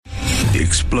The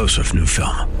explosive new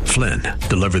film, Flynn,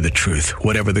 deliver the truth,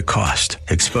 whatever the cost,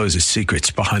 exposes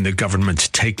secrets behind the government's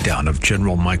takedown of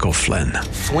General Michael Flynn.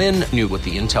 Flynn knew what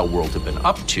the intel world had been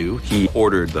up to. He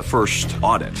ordered the first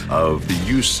audit of the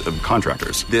use of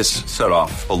contractors. This set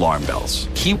off alarm bells.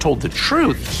 He told the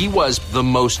truth. He was the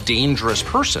most dangerous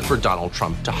person for Donald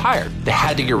Trump to hire. They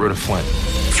had to get rid of Flynn.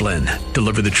 Flynn,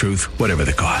 deliver the truth, whatever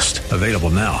the cost. Available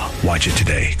now. Watch it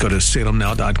today. Go to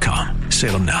salemnow.com.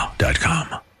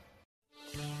 salemnow.com.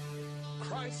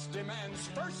 Christ demands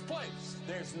first place.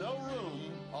 There's no room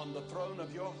on the throne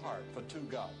of your heart for two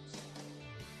gods.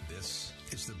 This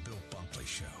is the Bill Bunkley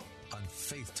Show on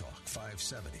Faith Talk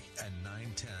 570 and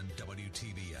 910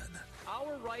 WTBN.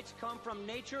 Our rights come from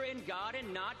nature and God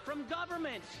and not from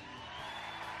government.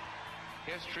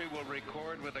 History will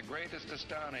record with the greatest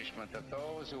astonishment that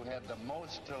those who had the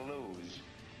most to lose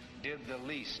did the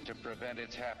least to prevent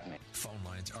its happening. Phone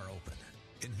lines are open.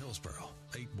 In Hillsborough,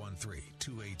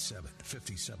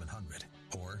 813-287-5700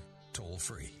 or toll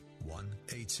free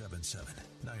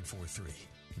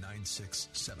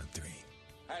 1-877-943-9673.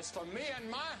 As for me and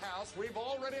my house, we've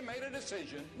already made a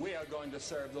decision. We are going to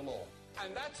serve the Lord.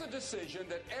 And that's a decision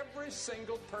that every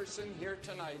single person here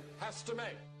tonight has to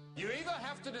make. You either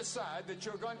have to decide that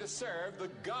you're going to serve the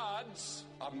gods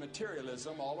of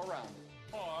materialism all around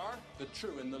you, or the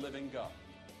true and the living God.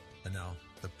 And now,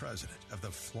 the president of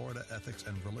the Florida Ethics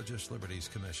and Religious Liberties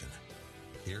Commission.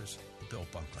 Here's Bill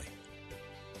Bunkley.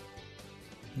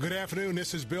 Good afternoon.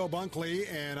 This is Bill Bunkley,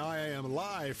 and I am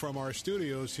live from our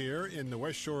studios here in the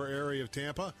West Shore area of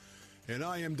Tampa. And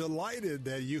I am delighted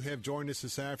that you have joined us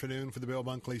this afternoon for the Bill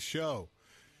Bunkley Show.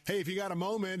 Hey, if you got a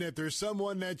moment, if there's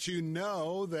someone that you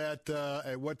know that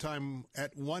at one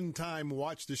time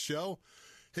watched the show,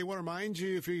 hey, I want to remind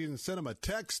you if you can send them a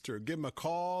text or give them a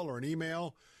call or an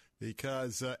email,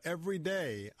 because every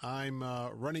day I'm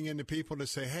running into people to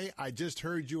say, hey, I just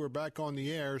heard you were back on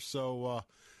the air. So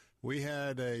we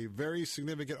had a very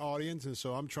significant audience, and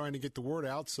so I'm trying to get the word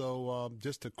out. So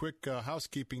just a quick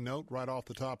housekeeping note right off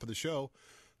the top of the show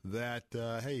that,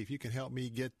 hey, if you can help me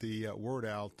get the word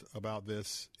out about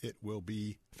this, it will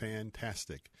be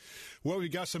fantastic. Well, we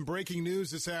got some breaking news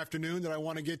this afternoon that I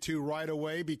want to get to right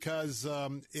away because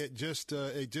it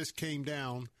just came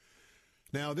down.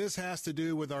 Now, this has to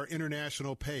do with our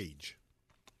international page.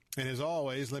 And as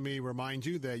always, let me remind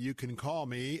you that you can call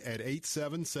me at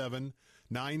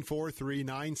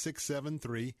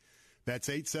 877-943-9673. That's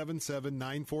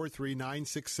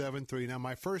 877-943-9673. Now,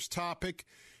 my first topic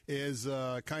is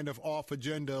kind of off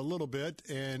agenda a little bit,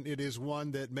 and it is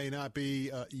one that may not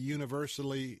be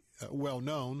universally well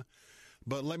known.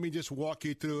 But let me just walk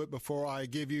you through it before I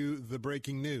give you the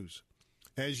breaking news.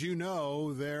 As you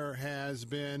know, there has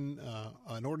been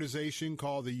an organization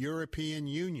called the European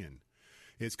Union.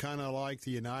 It's kind of like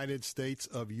the United States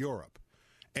of Europe.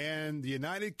 And the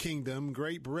United Kingdom,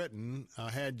 Great Britain,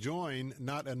 had joined,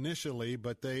 not initially,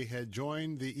 but they had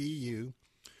joined the EU.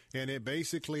 And it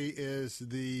basically is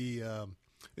the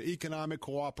economic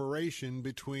cooperation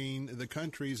between the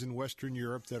countries in Western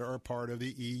Europe that are part of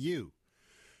the EU.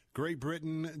 Great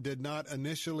Britain did not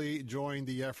initially join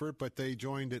the effort, but they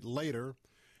joined it later.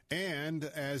 And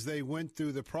as they went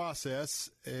through the process,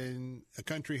 and a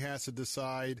country has to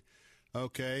decide,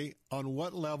 okay, on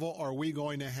what level are we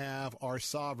going to have our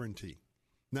sovereignty?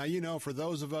 Now, you know, for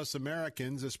those of us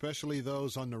Americans, especially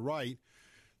those on the right,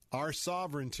 our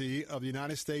sovereignty of the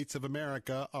United States of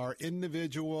America, our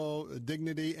individual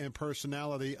dignity and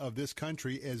personality of this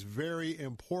country is very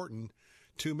important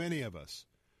to many of us.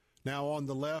 Now, on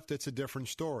the left, it's a different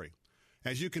story.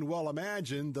 As you can well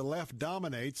imagine, the left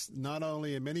dominates not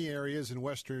only in many areas in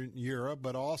Western Europe,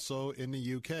 but also in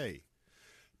the UK.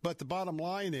 But the bottom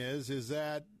line is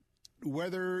that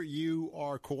whether you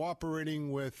are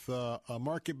cooperating with a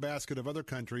market basket of other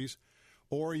countries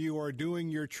or you are doing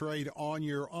your trade on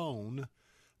your own,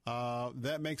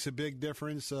 that makes a big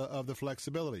difference of the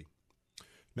flexibility.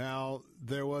 Now,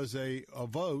 there was a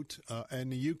vote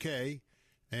in the UK,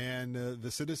 and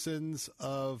the citizens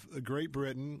of Great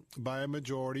Britain, by a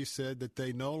majority, said that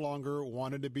they no longer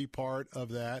wanted to be part of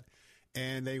that,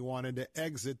 and they wanted to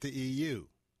exit the EU.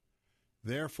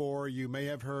 Therefore, you may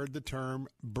have heard the term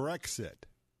Brexit.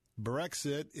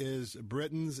 Brexit is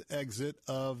Britain's exit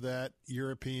of that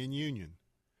European Union.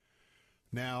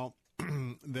 Now,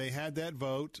 they had that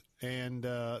vote, and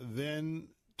then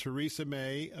Theresa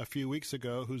May, a few weeks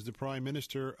ago, who's the Prime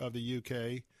Minister of the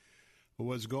UK,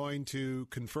 was going to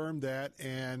confirm that,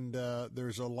 and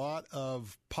there's a lot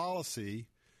of policy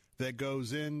that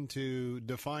goes into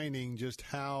defining just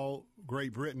how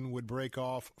Great Britain would break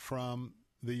off from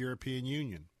the European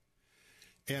Union.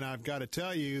 And I've got to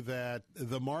tell you that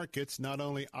the markets, not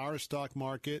only our stock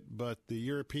market, but the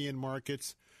European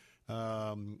markets,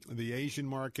 the Asian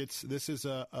markets, this is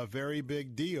a very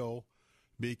big deal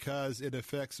because it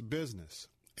affects business.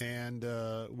 And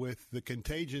with the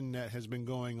contagion that has been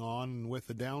going on and with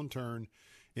the downturn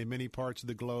in many parts of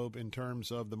the globe in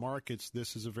terms of the markets,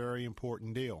 this is a very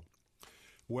important deal.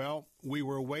 Well, we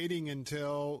were waiting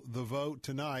until the vote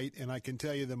tonight, and I can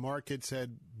tell you the markets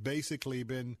had basically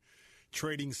been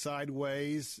trading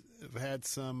sideways. I've had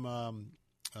some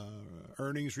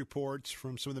earnings reports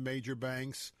from some of the major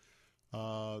banks.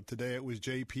 Today it was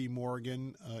J.P.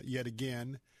 Morgan yet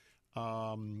again.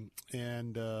 And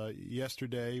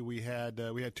yesterday we had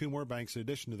two more banks in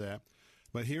addition to that.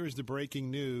 But here's the breaking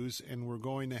news, and we're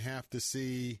going to have to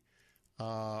see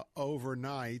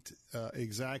overnight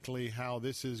exactly how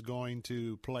this is going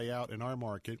to play out in our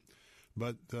market.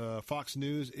 But Fox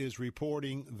News is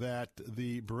reporting that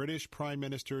the British Prime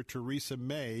Minister Theresa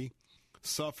May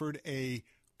suffered a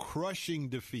crushing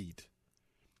defeat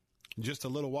just a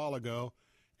little while ago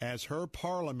as her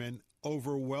parliament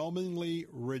overwhelmingly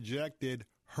rejected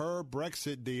her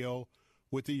Brexit deal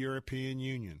with the European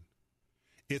Union.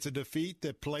 It's a defeat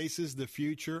that places the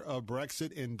future of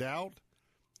Brexit in doubt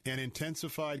and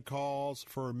intensified calls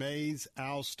for May's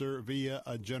ouster via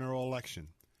a general election.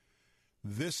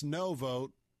 This no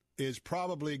vote is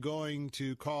probably going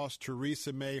to cost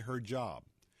Theresa May her job.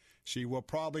 She will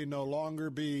probably no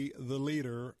longer be the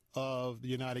leader of the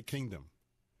United Kingdom.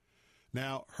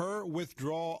 Now, her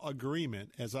withdrawal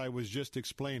agreement, as I was just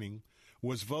explaining,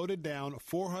 was voted down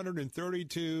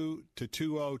 432 to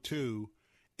 202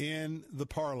 in the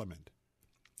Parliament.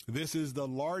 This is the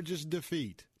largest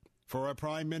defeat for a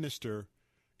prime minister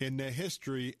in the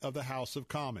history of the House of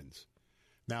Commons.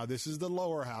 Now, this is the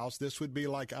lower house. This would be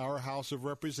like our House of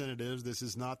Representatives. This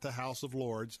is not the House of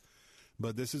Lords,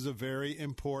 but this is a very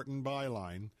important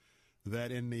byline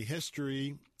that in the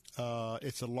history,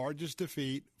 it's the largest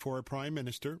defeat for a prime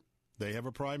minister. They have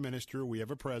a prime minister. We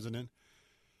have a president.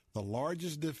 The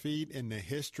largest defeat in the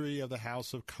history of the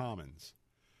House of Commons.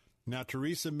 Now,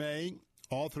 Theresa May,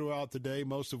 all throughout the day,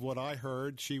 most of what I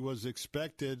heard, she was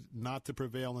expected not to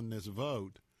prevail in this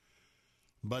vote.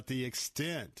 But the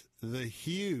extent, the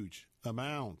huge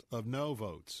amount of no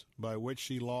votes by which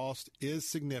she lost is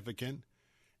significant,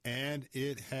 and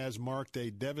it has marked a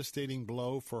devastating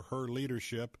blow for her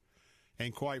leadership.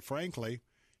 And quite frankly,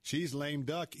 she's lame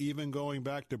duck even going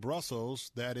back to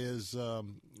Brussels. That is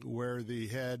where the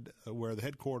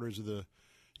headquarters of the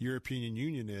European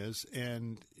Union is.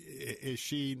 And is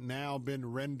she now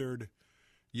been rendered,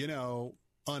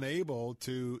 unable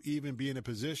to even be in a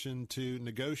position to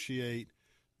negotiate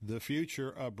the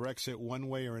future of Brexit one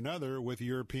way or another with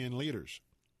European leaders?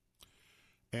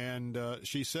 And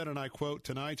she said, and I quote,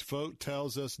 "Tonight's vote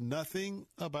tells us nothing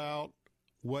about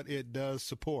what it does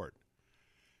support."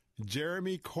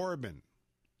 Jeremy Corbyn,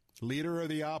 leader of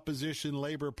the opposition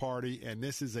Labour Party, and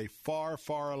this is a far,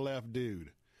 far left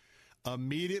dude,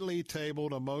 immediately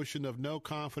tabled a motion of no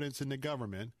confidence in the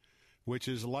government, which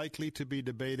is likely to be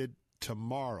debated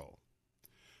tomorrow.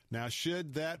 Now,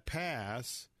 should that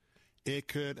pass, it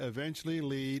could eventually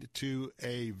lead to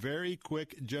a very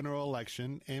quick general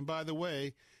election. And by the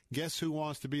way, guess who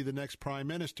wants to be the next prime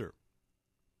minister?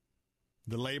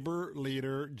 The Labour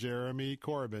leader, Jeremy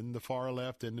Corbyn, the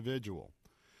far-left individual.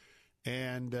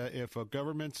 And if a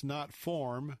government's not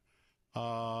formed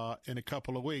in a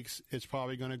couple of weeks, it's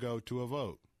probably going to go to a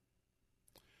vote.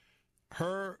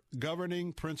 Her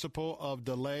governing principle of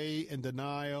delay and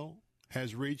denial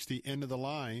has reached the end of the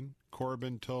line,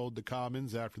 Corbyn told the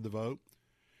Commons after the vote.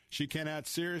 She cannot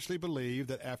seriously believe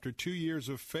that after 2 years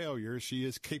of failure, she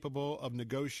is capable of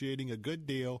negotiating a good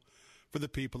deal for the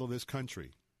people of this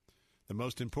country. The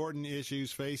most important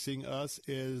issues facing us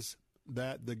is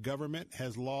that the government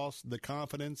has lost the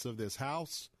confidence of this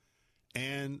House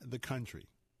and the country.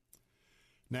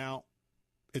 Now,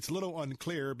 it's a little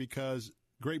unclear because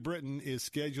Great Britain is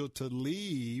scheduled to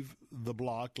leave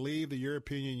the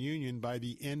European Union by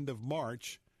the end of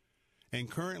March,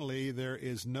 and currently there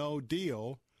is no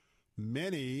deal.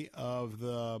 Many of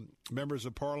the members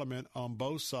of Parliament on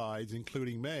both sides,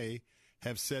 including May,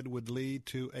 have said would lead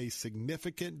to a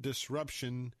significant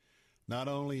disruption, not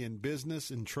only in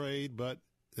business and trade, but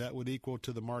that would equal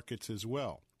to the markets as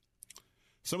well.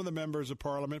 Some of the members of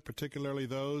Parliament, particularly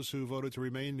those who voted to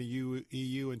remain in the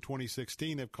EU in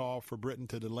 2016, have called for Britain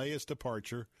to delay its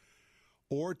departure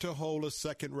or to hold a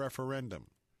second referendum.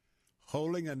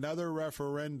 Holding another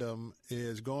referendum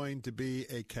is going to be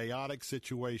a chaotic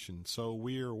situation, so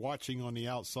we're watching on the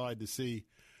outside to see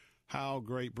how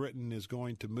Great Britain is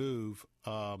going to move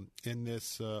in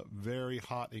this very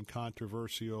hot and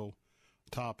controversial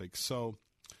topic. So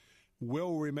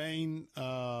we'll remain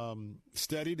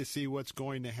steady to see what's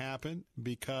going to happen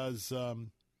because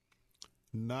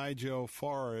Nigel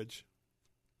Farage,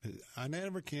 I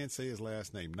never can say his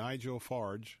last name, Nigel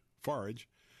Farage,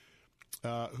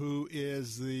 who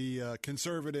is the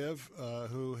conservative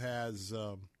who has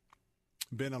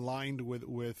been aligned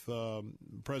with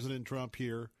President Trump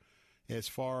here as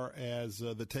far as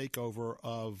the takeover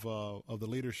of the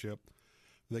leadership.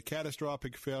 The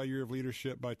catastrophic failure of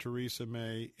leadership by Theresa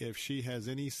May, if she has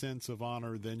any sense of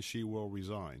honor, then she will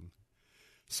resign.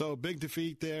 So big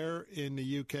defeat there in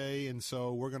the UK, and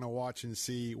so we're going to watch and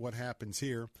see what happens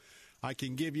here. I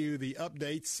can give you the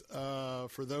updates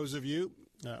for those of you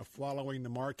following the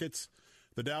markets.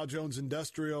 The Dow Jones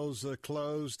Industrials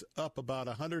closed up about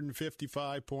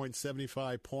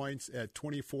 155.75 points at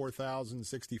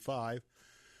 24,065.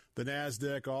 The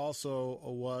NASDAQ also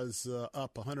was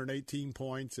up 118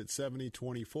 points at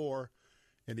 70.24,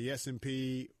 and the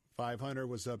S&P 500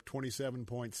 was up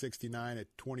 27.69 at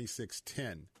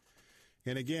 26.10.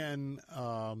 And again,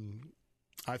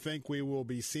 I think we will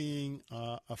be seeing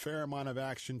a fair amount of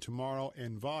action tomorrow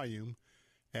in volume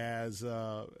as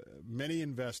many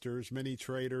investors, many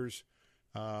traders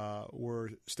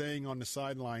were staying on the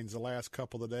sidelines the last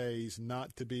couple of days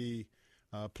not to be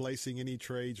placing any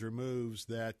trades or moves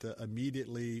that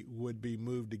immediately would be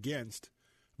moved against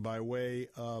by way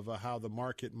of how the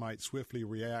market might swiftly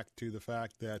react to the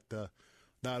fact that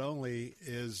not only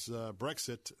is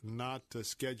Brexit not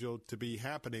scheduled to be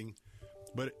happening,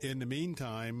 but in the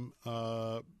meantime,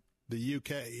 the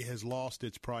UK has lost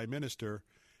its prime minister,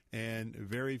 and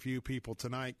very few people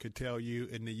tonight could tell you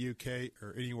in the UK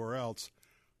or anywhere else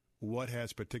what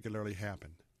has particularly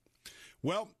happened.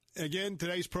 Well, again,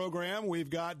 today's program, we've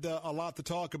got a lot to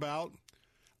talk about.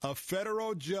 A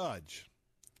federal judge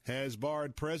has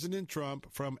barred President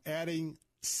Trump from adding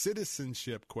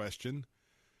citizenship question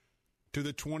to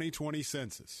the 2020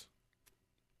 census.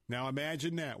 Now,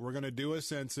 imagine that. We're going to do a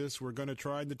census. We're going to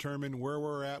try and determine where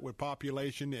we're at with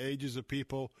population, the ages of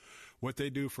people, what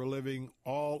they do for a living,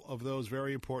 all of those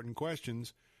very important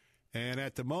questions. And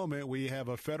at the moment, we have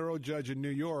a federal judge in New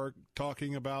York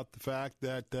talking about the fact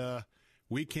that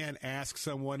we can't ask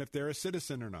someone if they're a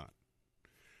citizen or not.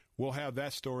 We'll have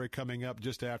that story coming up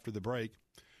just after the break.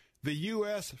 The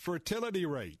U.S. fertility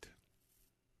rate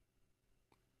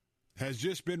has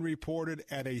just been reported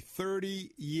at a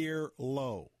 30-year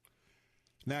low.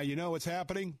 Now, you know what's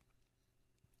happening?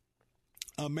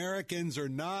 Americans are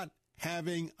not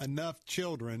having enough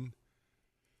children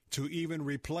to even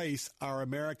replace our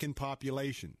American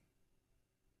population.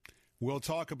 We'll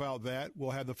talk about that.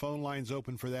 We'll have the phone lines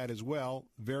open for that as well.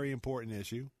 Very important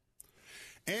issue.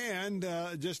 And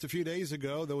just a few days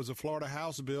ago, there was a Florida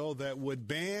House bill that would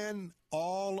ban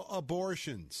all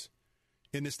abortions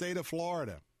in the state of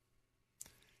Florida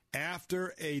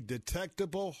after a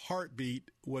detectable heartbeat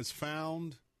was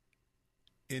found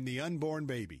in the unborn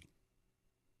baby.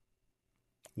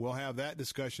 We'll have that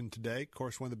discussion today. Of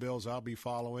course, one of the bills I'll be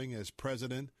following as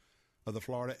president of the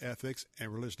Florida Ethics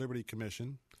and Religious Liberty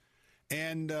Commission.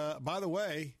 And by the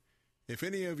way, if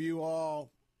any of you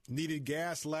all needed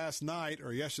gas last night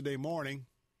or yesterday morning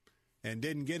and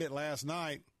didn't get it last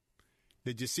night,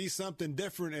 did you see something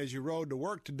different as you rode to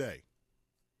work today?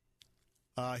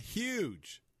 A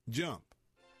huge jump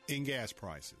in gas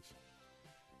prices.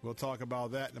 We'll talk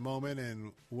about that in a moment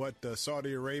and what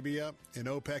Saudi Arabia and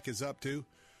OPEC is up to.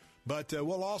 But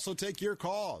we'll also take your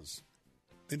calls.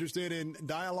 Interested in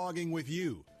dialoguing with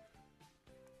you.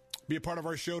 Be a part of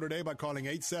our show today by calling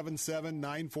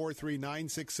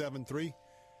 877-943-9673.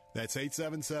 That's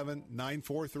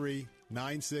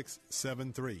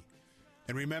 877-943-9673.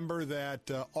 And remember that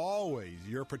always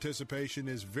your participation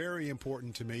is very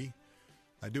important to me.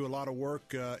 I do a lot of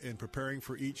work in preparing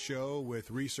for each show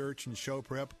with research and show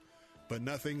prep, but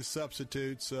nothing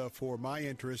substitutes for my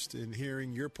interest in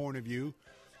hearing your point of view,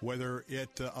 whether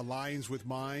it aligns with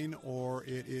mine or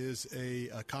it is a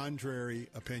contrary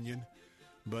opinion.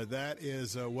 But that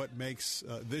is what makes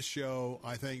this show,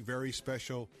 I think, very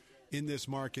special in this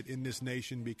market, in this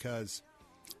nation, because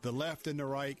the left and the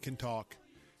right can talk,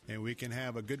 and we can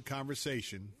have a good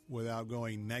conversation without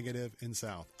going negative and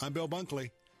south. I'm Bill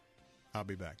Bunkley. I'll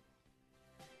be back.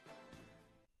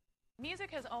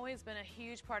 Music has always been a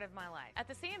huge part of my life. At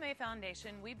the CMA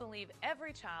Foundation, we believe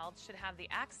every child should have the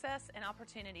access and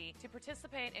opportunity to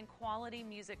participate in quality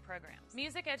music programs.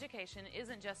 Music education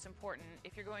isn't just important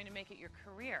if you're going to make it your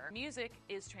career. Music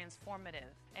is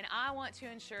transformative, and I want to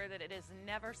ensure that it is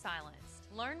never silenced.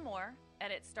 Learn more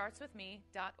at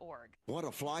itstartswithme.org. Want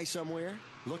to fly somewhere?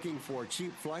 Looking for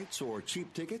cheap flights or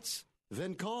cheap tickets?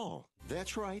 Then call.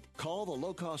 That's right. Call the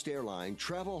low-cost airline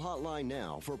travel hotline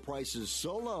now for prices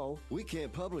so low we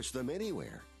can't publish them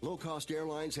anywhere. Low Cost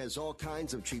Airlines has all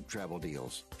kinds of cheap travel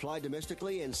deals. Fly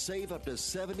domestically and save up to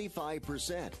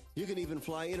 75%. You can even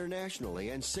fly internationally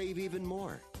and save even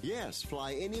more. Yes,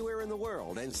 fly anywhere in the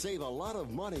world and save a lot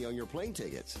of money on your plane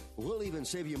tickets. We'll even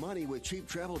save you money with cheap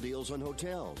travel deals on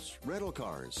hotels, rental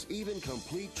cars, even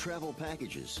complete travel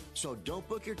packages. So don't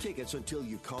book your tickets until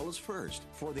you call us first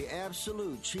for the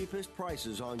absolute cheapest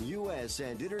prices on U.S.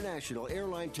 and international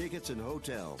airline tickets and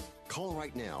hotels. Call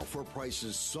right now for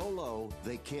prices so low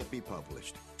they can't be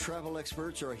published. Travel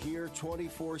experts are here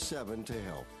 24/7 to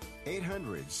help.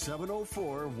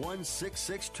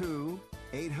 800-704-1662.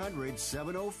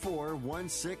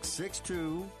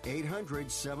 800-704-1662.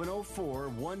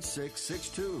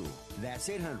 800-704-1662. That's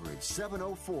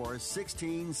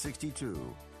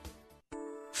 800-704-1662.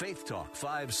 Faith Talk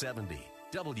 570,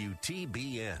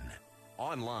 WTBN.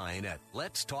 Online at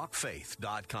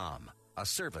letstalkfaith.com. A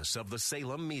service of the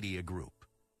Salem Media Group.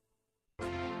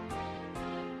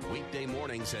 Weekday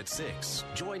mornings at 6,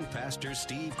 join Pastor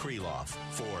Steve Kreloff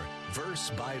for Verse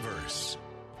by Verse.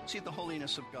 See the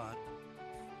holiness of God.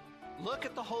 Look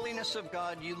at the holiness of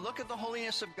God. You look at the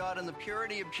holiness of God and the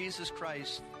purity of Jesus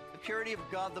Christ, the purity of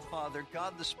God the Father,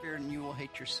 God the Spirit, and you will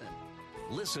hate your sin.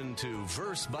 Listen to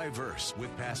Verse by Verse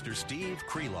with Pastor Steve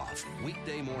Kreloff,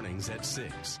 weekday mornings at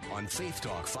 6 on Faith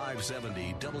Talk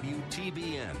 570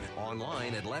 WTBN,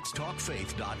 online at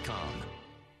letstalkfaith.com.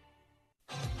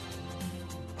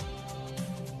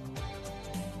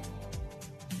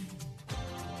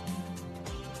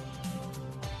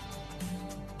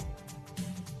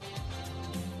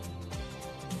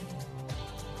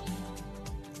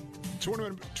 It's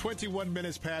 21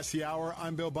 minutes past the hour.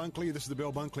 I'm Bill Bunkley. This is the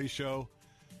Bill Bunkley Show.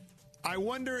 I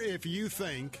wonder if you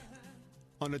think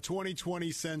on the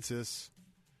 2020 census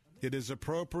it is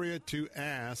appropriate to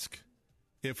ask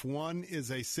if one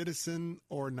is a citizen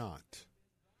or not.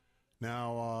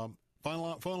 Now,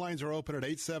 phone lines are open at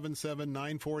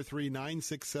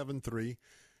 877-943-9673.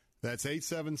 That's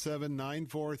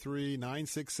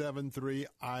 877-943-9673.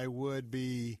 I would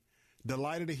be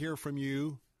delighted to hear from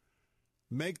you.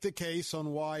 Make the case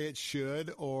on why it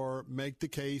should or make the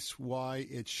case why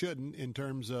it shouldn't in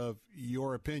terms of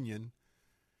your opinion.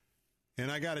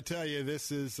 And I got to tell you, this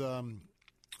is going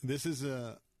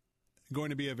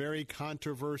to be a very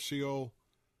controversial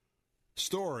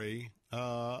story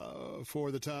for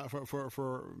the time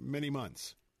for many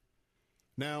months.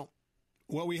 Now,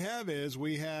 what we have is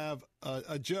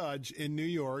a judge in New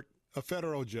York, a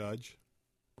federal judge,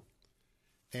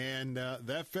 and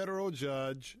that federal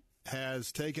judge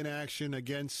has taken action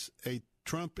against a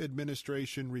Trump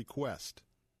administration request.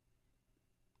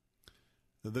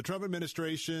 The Trump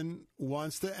administration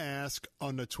wants to ask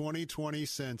on the 2020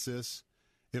 census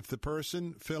if the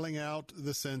person filling out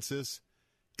the census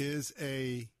is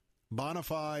a bona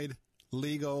fide,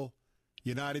 legal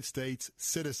United States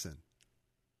citizen.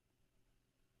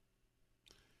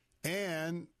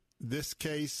 And this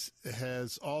case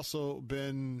has also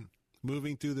been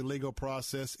moving through the legal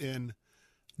process in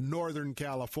Northern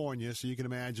California, so you can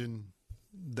imagine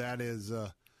that is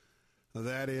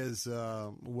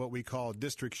what we call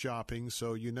district shopping.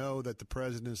 So you know that the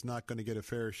president is not going to get a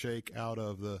fair shake out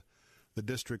of the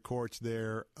district courts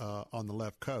there on the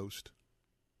left coast.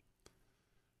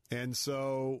 And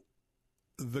so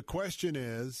the question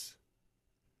is,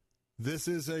 this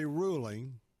is a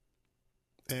ruling,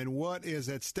 and what is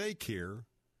at stake here?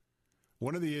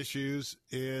 One of the issues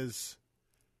is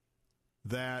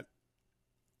that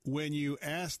when you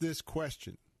ask this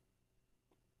question,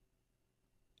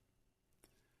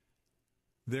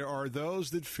 there are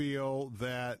those that feel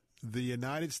that the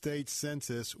United States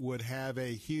Census would have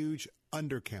a huge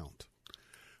undercount.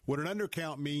 What an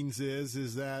undercount means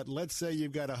is that, let's say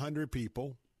you've got 100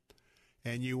 people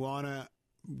and you want to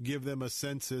give them a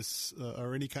census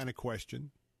or any kind of question,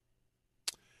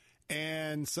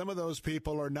 and some of those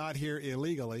people are not here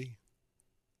illegally.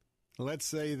 Let's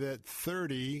say that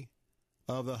 30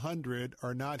 of the 100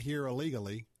 are not here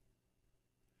illegally.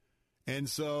 And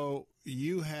so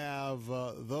you have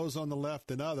those on the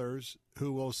left and others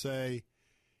who will say,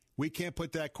 we can't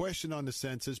put that question on the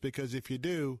census because if you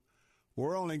do,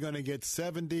 we're only going to get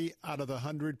 70 out of the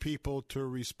 100 people to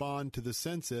respond to the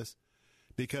census.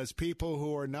 because people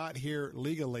who are not here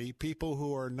legally, people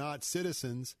who are not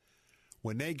citizens,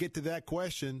 when they get to that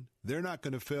question, they're not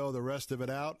going to fill the rest of it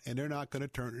out, and they're not going to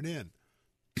turn it in.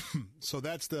 So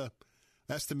that's the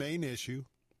main issue.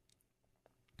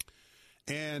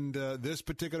 And this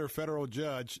particular federal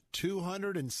judge,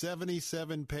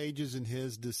 277 pages in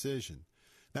his decision.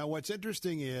 Now, what's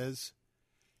interesting is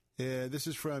this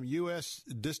is from U.S.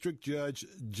 District Judge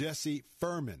Jesse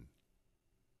Furman.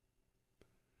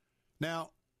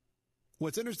 Now,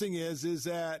 what's interesting is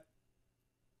that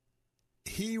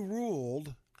he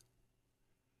ruled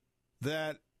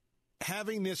that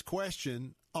having this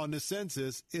question on the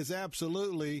census is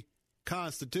absolutely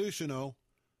constitutional,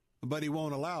 but he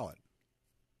won't allow it.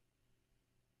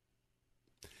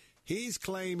 He's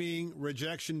claiming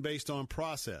rejection based on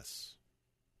process.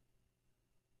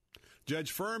 Judge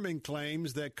Furman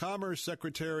claims that Commerce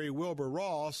Secretary Wilbur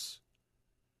Ross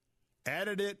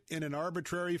added it in an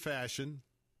arbitrary fashion,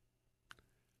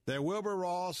 that Wilbur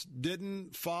Ross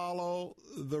didn't follow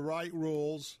the right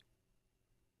rules,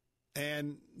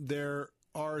 and there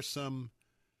are some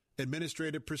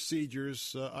administrative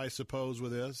procedures, I suppose,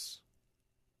 with this.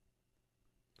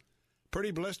 Pretty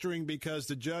blistering because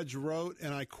the judge wrote,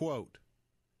 and I quote,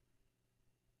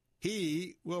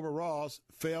 he, Wilbur Ross,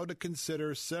 failed to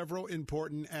consider several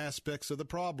important aspects of the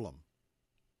problem.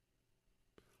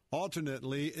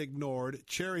 Alternately ignored,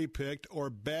 cherry-picked, or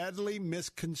badly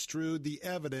misconstrued the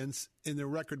evidence in the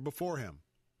record before him.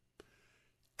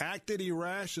 Acted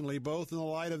irrationally both in the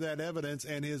light of that evidence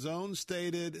and his own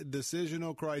stated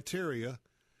decisional criteria,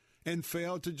 and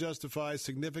failed to justify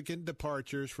significant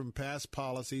departures from past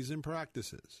policies and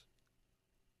practices.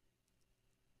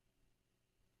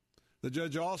 The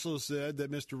judge also said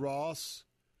that Mr. Ross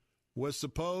was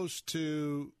supposed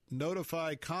to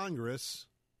notify Congress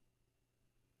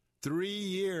 3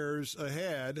 years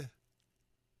ahead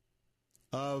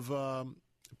of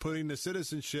putting the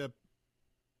citizenship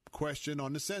question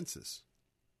on the census.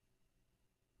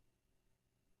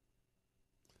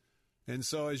 And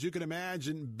so, as you can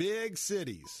imagine, big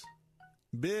cities,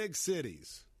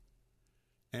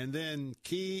 and then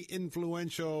key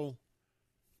influential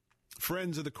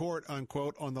friends of the court,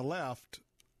 unquote, on the left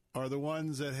are the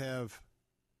ones that have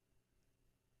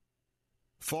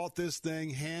fought this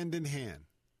thing hand in hand.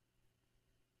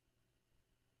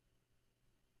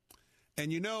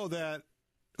 And you know that,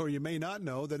 or you may not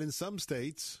know, that in some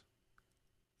states,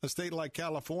 a state like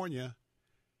California,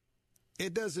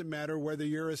 it doesn't matter whether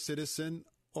you're a citizen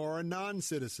or a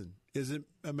non-citizen. Isn't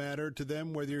a matter to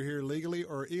them whether you're here legally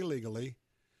or illegally,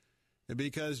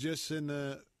 because just in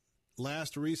the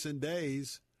last recent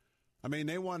days, I mean,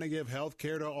 they want to give health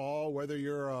care to all, whether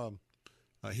you're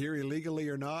here illegally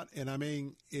or not. And I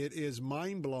mean, it is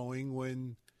mind-blowing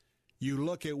when you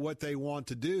look at what they want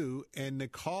to do and the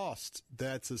cost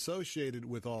that's associated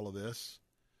with all of this.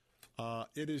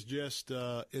 It is just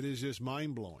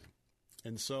mind-blowing.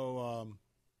 And so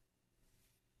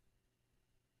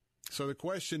the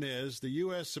question is, the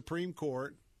U.S. Supreme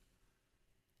Court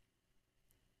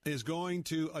is going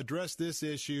to address this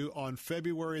issue on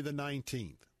February the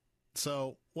 19th.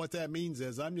 So what that means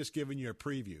is, I'm just giving you a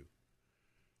preview,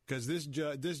 because this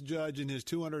judge in his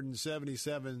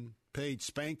 277-page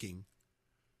spanking,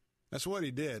 that's what he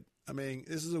did. I mean,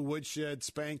 this is a woodshed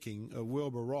spanking of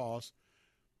Wilbur Ross.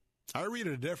 I read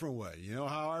it a different way. You know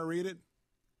how I read it?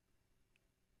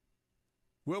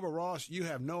 Wilbur Ross, you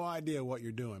have no idea what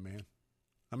you're doing, man.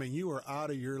 I mean, you are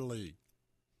out of your league.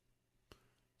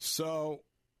 So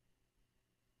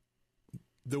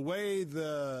the way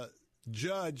the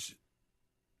judge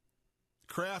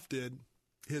crafted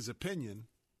his opinion,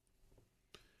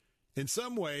 in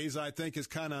some ways, I think is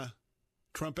kind of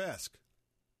Trump-esque.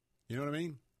 You know what I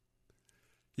mean?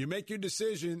 You make your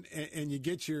decision and you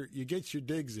get your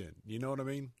digs in. You know what I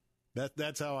mean?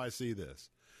 That's how I see this.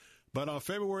 But on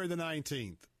February the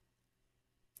 19th,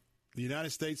 the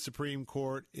United States Supreme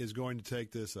Court is going to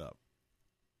take this up.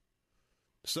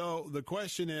 So the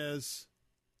question is,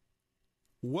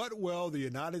 what will the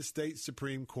United States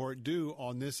Supreme Court do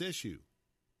on this issue?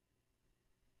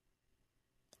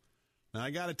 Now,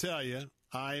 I got to tell you,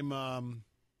 I'm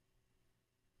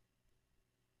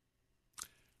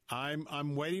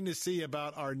waiting to see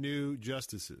about our new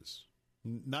justices.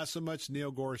 Not so much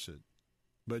Neil Gorsuch,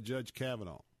 but Judge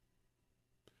Kavanaugh.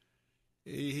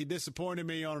 He disappointed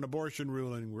me on an abortion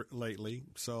ruling lately,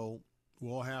 so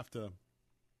we'll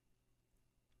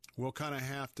kind of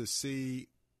have to see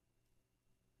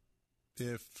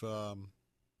if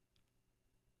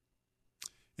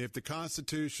the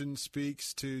Constitution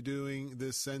speaks to doing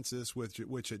this census,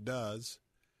 which it does,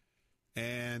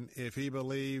 And if he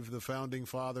believed the Founding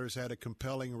Fathers had a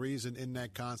compelling reason in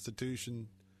that Constitution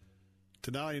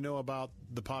to not only know about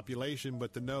the population,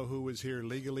 but to know who was here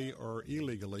legally or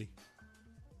illegally,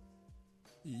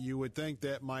 you would think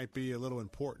that might be a little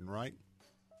important, right?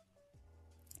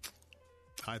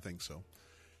 I think so.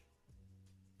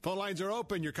 Phone lines are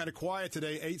open. You're kind of quiet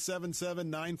today.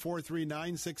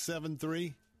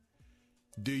 877-943-9673.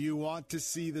 Do you want to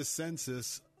see the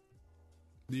census?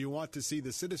 Do you want to see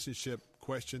the citizenship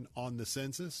question on the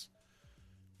census?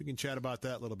 We can chat about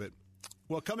that a little bit.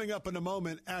 Well, coming up in a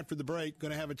moment after the break,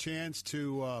 going to have a chance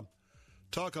to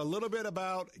talk a little bit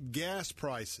about gas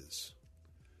prices,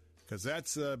 because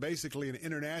that's basically an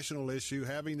international issue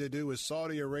having to do with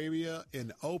Saudi Arabia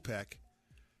and OPEC.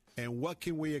 And what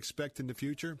can we expect in the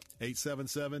future?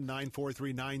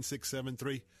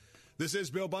 877-943-9673. This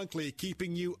is Bill Bunkley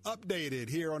keeping you updated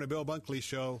here on The Bill Bunkley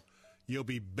Show. You'll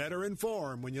be better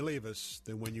informed when you leave us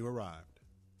than when you arrived.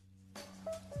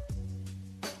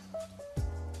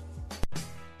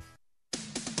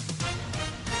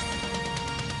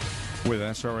 With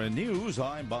SRN News,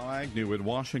 I'm Bob Agnew in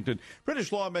Washington.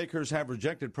 British lawmakers have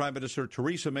rejected Prime Minister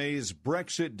Theresa May's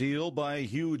Brexit deal by a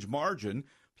huge margin,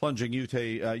 plunging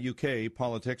UK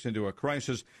politics into a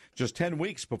crisis just 10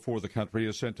 weeks before the country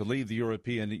is set to leave the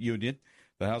European Union.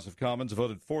 The House of Commons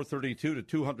voted 432 to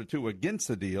 202 against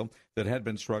the deal that had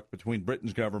been struck between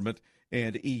Britain's government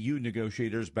and EU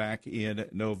negotiators back in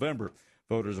November.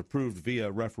 Voters approved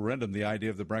via referendum the idea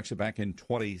of the Brexit back in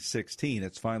 2016.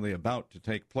 It's finally about to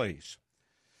take place.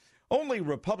 Only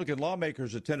Republican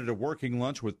lawmakers attended a working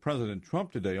lunch with President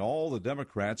Trump today. All the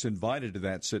Democrats invited to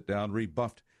that sit-down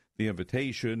rebuffed the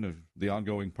invitation. Of the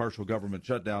ongoing partial government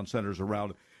shutdown centers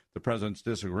around the president's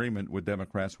disagreement with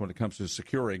Democrats when it comes to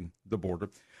securing the border.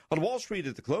 On Wall Street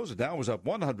at the close, the Dow was up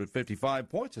 155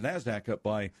 points, the NASDAQ up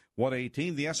by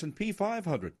 118, the S&P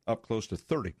 500 up close to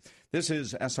 30. This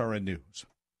is SRN News.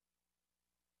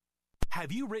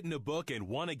 Have you written a book and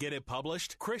want to get it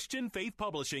published? Christian Faith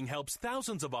Publishing helps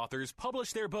thousands of authors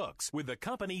publish their books with a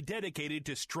company dedicated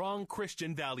to strong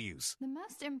Christian values. The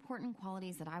most important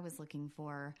qualities that I was looking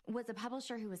for was a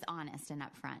publisher who was honest and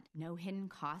upfront, no hidden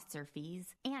costs or fees,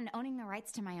 and owning the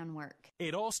rights to my own work.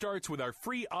 It all starts with our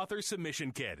free author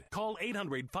submission kit. Call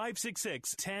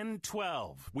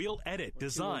 800-566-1012. We'll edit,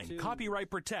 design, copyright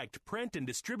protect, print, and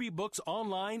distribute books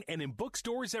online and in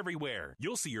bookstores everywhere.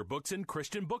 You'll see your books in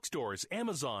Christian bookstores,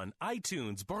 Amazon,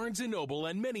 iTunes, Barnes & Noble,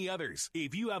 and many others.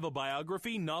 If you have a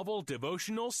biography, novel,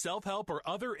 devotional, self-help, or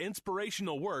other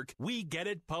inspirational work, we get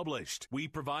it published. We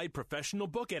provide professional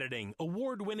book editing,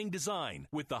 award-winning design,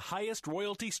 with the highest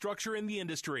royalty structure in the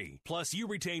industry. Plus, you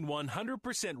retain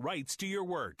 100% rights to your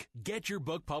work. Get your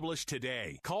book published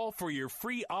today. Call for your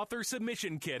free author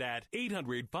submission kit at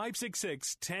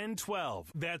 800-566-1012.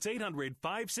 That's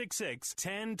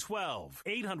 800-566-1012.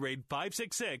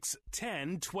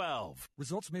 800-566-1012.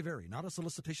 Results may vary, not a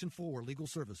solicitation for legal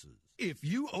services. If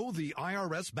you owe the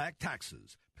IRS back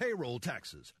taxes, payroll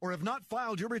taxes, or have not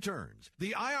filed your returns,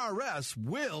 the IRS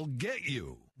will get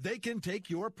you. They can take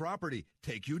your property,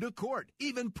 take you to court,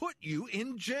 even put you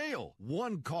in jail.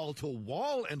 One call to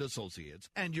Wall & Associates,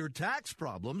 and your tax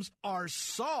problems are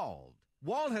solved.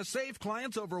 Wall has saved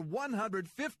clients over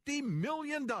 $150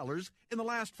 million in the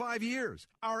last 5 years.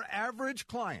 Our average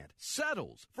client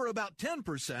settles for about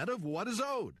 10% of what is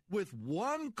owed. With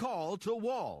one call to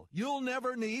Wall, you'll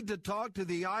never need to talk to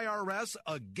the IRS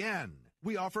again.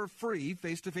 We offer free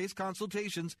face-to-face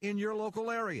consultations in your local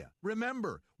area.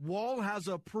 Remember, Wall has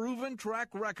a proven track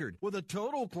record with a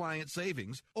total client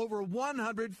savings over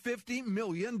 $150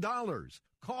 million.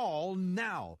 Call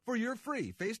now for your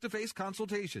free face-to-face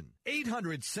consultation.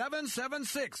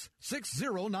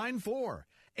 800-776-6094.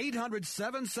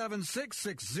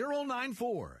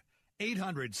 800-776-6094.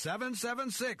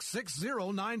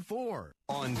 800-776-6094.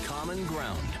 On Common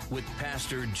Ground with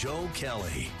Pastor Joe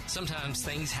Kelly. Sometimes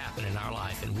things happen in our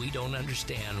life and we don't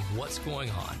understand what's going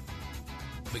on,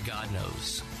 but God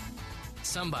knows.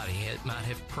 Somebody might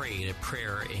have prayed a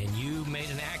prayer and you made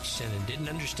an action and didn't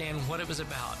understand what it was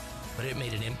about, but it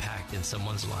made an impact in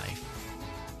someone's life.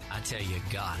 I tell you,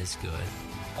 God is good.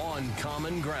 On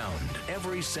Common Ground,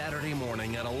 every Saturday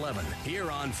morning at 11, here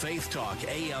on Faith Talk,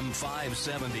 AM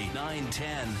 570,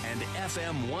 910, and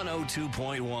FM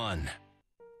 102.1.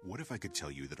 What if I could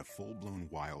tell you that a full-blown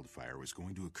wildfire was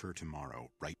going to occur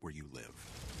tomorrow, right where you live?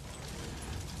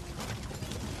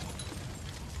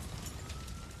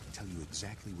 Tell you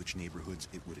exactly which neighborhoods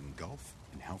it would engulf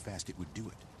and how fast it would do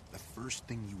it. The first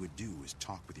thing you would do is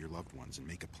talk with your loved ones and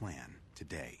make a plan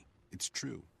today. It's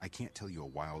true, I can't tell you a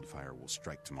wildfire will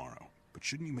strike tomorrow, but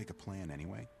shouldn't you make a plan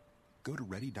anyway? Go to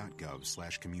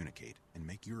ready.gov/communicate and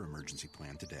make your emergency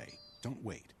plan today. Don't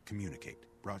wait. Communicate.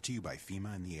 Brought to you by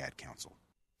FEMA and the Ad Council.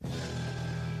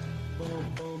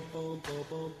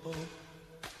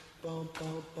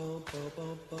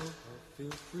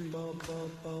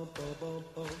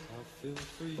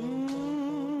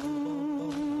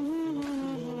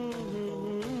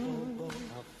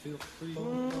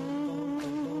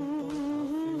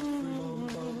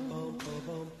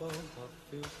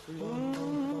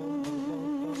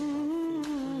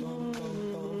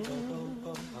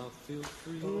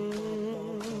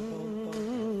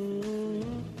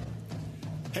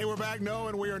 Hey, we're back. No,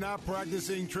 and we are not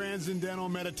practicing transcendental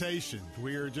meditation.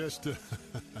 We are just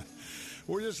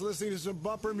we're just listening to some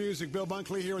bumper music. Bill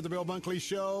Bunkley here with the Bill Bunkley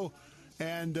Show,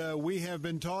 and we have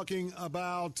been talking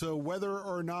about whether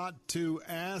or not to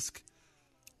ask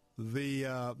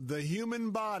the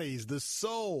human bodies, the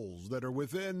souls that are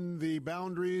within the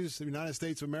boundaries of the United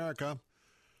States of America.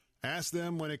 Ask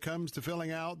them when it comes to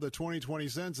filling out the 2020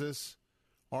 census,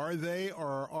 are they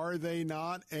or are they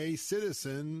not a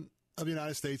citizen of the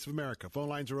United States of America? Phone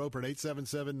lines are open at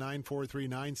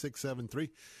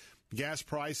 877-943-9673. Gas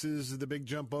prices, the big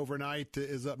jump overnight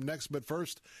is up next. But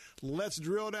first, let's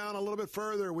drill down a little bit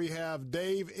further. We have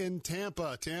Dave in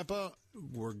Tampa. Tampa,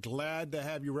 we're glad to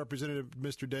have you, Representative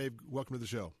Mr. Dave. Welcome to the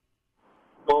show.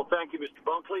 Well, thank you, Mr.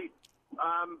 Bunkley.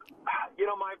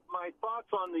 My thoughts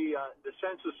on the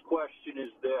census question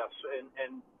is this,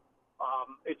 and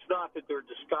it's not that they're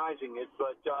disguising it,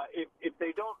 but if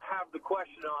they don't have the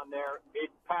question on there,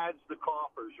 it pads the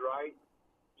coffers, right?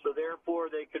 So therefore,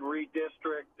 they can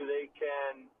redistrict, they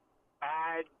can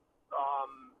add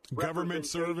government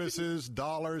services,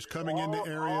 dollars coming into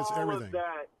areas, everything. Of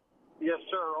that, yes,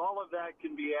 sir. All of that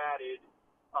can be added,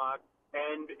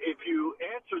 and if you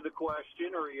answer the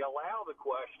question or you allow the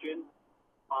question,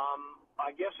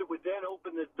 I guess it would then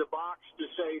open the box to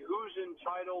say who's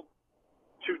entitled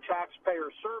to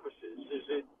taxpayer services. Is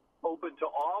it open to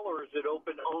all, or is it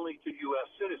open only to U.S.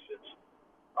 citizens?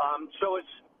 So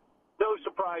it's no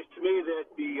surprise to me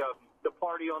that the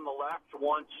party on the left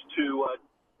wants to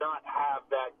not have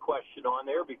that question on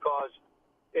there because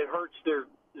it hurts their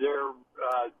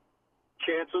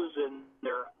chances and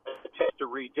their attempt to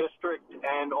redistrict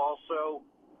and also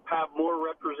have more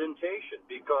representation,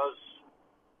 because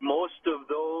most of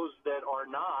those that are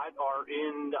not are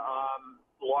in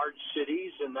large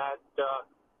cities, and that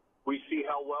we see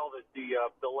how well that the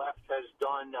left has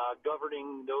done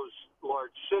governing those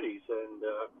large cities. And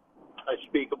I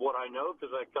speak of what I know because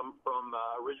I come from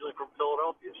originally from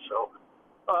Philadelphia. So,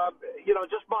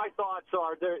 just my thoughts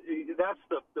are there. That's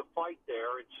the fight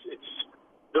there. It's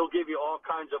they'll give you all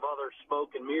kinds of other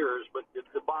smoke and mirrors, but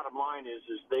the bottom line is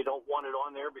they don't want it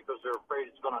on there because they're afraid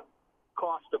it's going to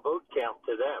cost a vote count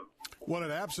to them. Well,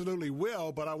 it absolutely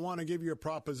will, but I want to give you a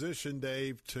proposition,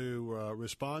 Dave, to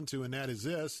respond to, and that is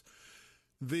this.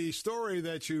 The story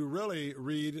that you really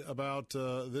read about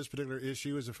this particular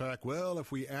issue is the fact, well,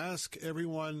 if we ask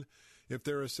everyone if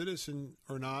they're a citizen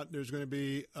or not, there's going to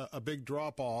be a big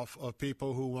drop-off of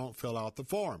people who won't fill out the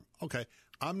form. Okay,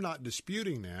 I'm not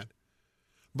disputing that.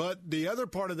 But the other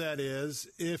part of that is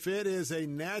if it is a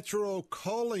natural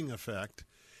culling effect,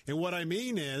 and what I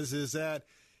mean is that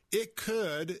it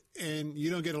could, and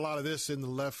you don't get a lot of this in the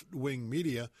left-wing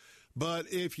media, but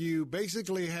if you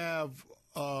basically have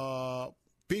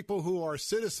people who are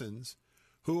citizens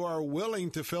who are willing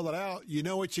to fill it out, you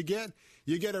know what you get?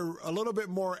 You get a little bit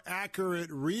more accurate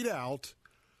readout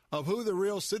of who the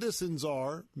real citizens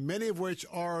are, many of which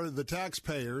are the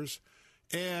taxpayers,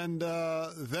 and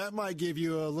that might give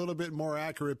you a little bit more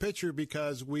accurate picture,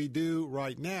 because we do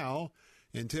right now,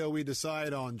 until we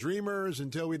decide on Dreamers,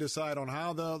 until we decide on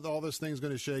how all this thing's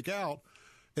going to shake out,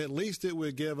 at least it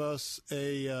would give us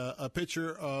a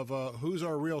picture of who's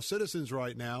our real citizens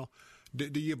right now.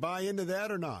 Do you buy into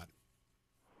that or not?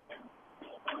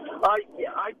 I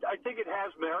think it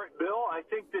has merit, Bill. I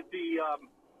think that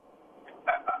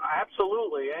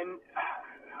absolutely, and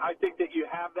I think that you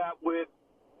have that with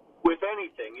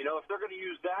anything. If they're going to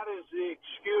use that as the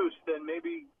excuse, then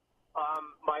maybe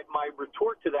my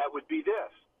retort to that would be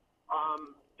this.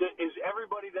 Is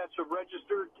everybody that's a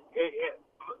registered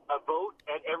a vote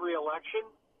at every election?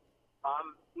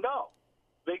 No,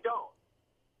 they don't.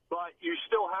 But you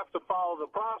still have to follow the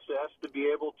process to be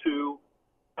able to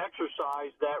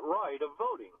exercise that right of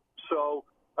voting. So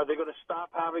are they going to stop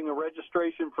having a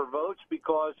registration for votes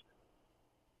because,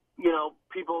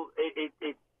 people,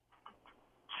 it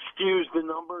skews the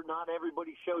number, not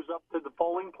everybody shows up to the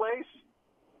polling place?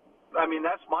 I mean,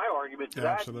 that's my argument to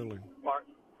that. Absolutely.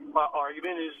 My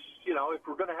argument is, if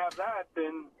we're going to have that,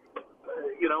 then,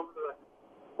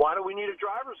 Why do we need a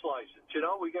driver's license? You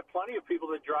know, we get plenty of people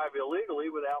that drive illegally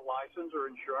without license or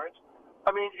insurance.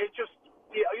 I mean, it just,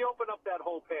 you open up that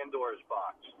whole Pandora's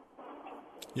box.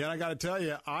 Yeah, I got to tell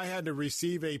you, I had to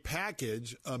receive a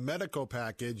package, a medical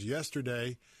package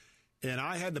yesterday, and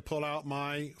I had to pull out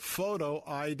my photo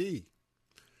ID.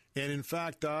 And in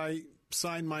fact, I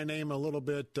signed my name a little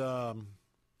bit, well,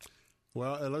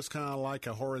 it looks kind of like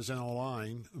a horizontal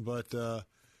line, but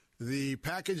the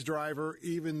package driver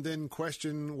even then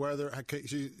questioned whether,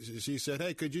 she said,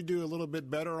 hey, could you do a little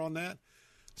bit better on that?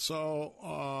 So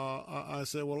I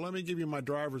said, well, let me give you my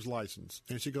driver's license.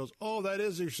 And she goes, oh, that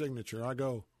is your signature. I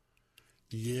go,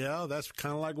 yeah, that's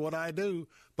kind of like what I do.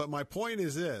 But my point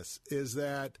is this, is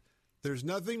that there's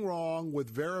nothing wrong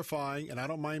with verifying, and I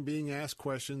don't mind being asked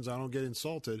questions. I don't get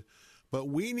insulted. But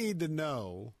we need to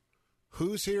know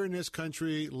who's here in this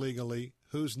country legally,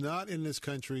 who's not in this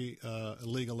country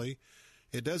legally.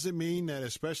 It doesn't mean that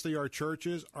especially our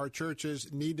churches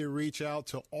need to reach out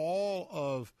to all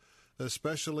of,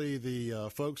 especially the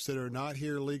folks that are not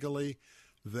here legally,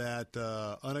 that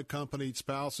unaccompanied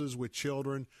spouses with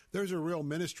children. There's a real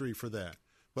ministry for that.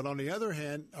 But on the other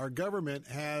hand, our government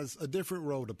has a different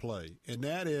role to play, and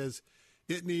that is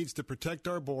it needs to protect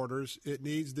our borders. It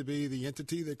needs to be the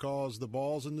entity that calls the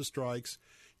balls and the strikes,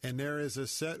 and there is a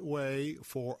set way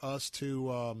for us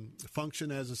to function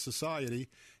as a society,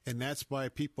 and that's by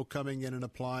people coming in and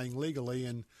applying legally.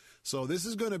 And so this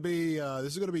is going to be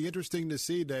interesting to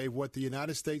see, Dave, what the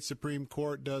United States Supreme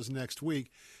Court does next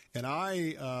week. And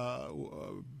I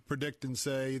predict and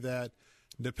say that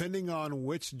depending on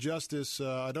which justice,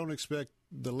 I don't expect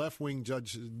the left-wing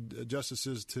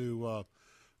justices to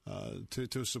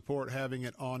support having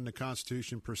it on the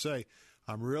Constitution per se.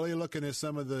 I'm really looking at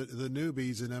some of the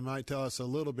newbies, and they might tell us a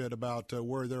little bit about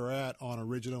where they're at on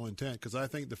original intent, because I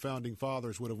think the Founding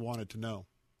Fathers would have wanted to know.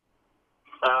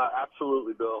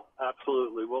 Absolutely, Bill.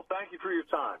 Absolutely. Well, thank you for your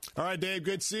time. All right, Dave,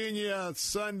 good seeing you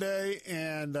Sunday,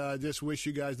 and just wish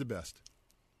you guys the best.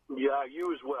 Yeah,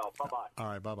 you as well. Bye-bye. All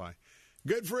right, bye-bye.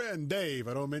 Good friend, Dave.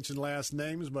 I don't mention last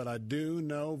names, but I do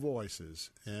know voices,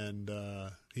 and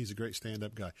he's a great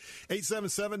stand-up guy.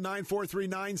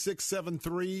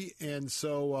 877-943-9673. And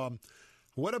so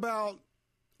what about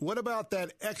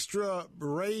that extra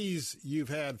raise you've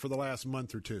had for the last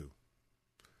month or two?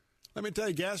 Let me tell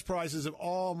you, gas prices have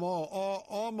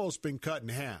almost been cut in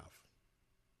half.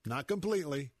 Not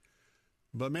completely.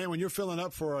 But, man, when you're filling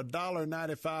up for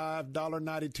 $1.95,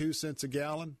 $1.92 a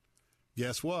gallon,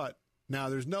 guess what? Now,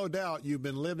 there's no doubt you've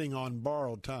been living on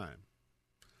borrowed time.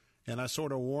 And I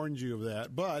sort of warned you of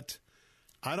that. But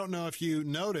I don't know if you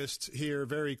noticed here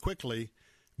very quickly,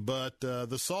 but the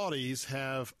Saudis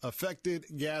have affected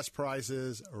gas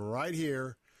prices right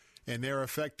here, and they're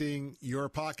affecting your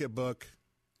pocketbook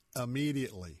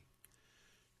immediately.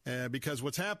 Because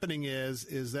what's happening is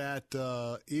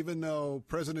that even though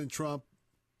President Trump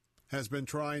has been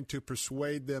trying to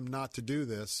persuade them not to do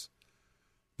this,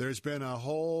 there's been a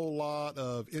whole lot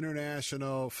of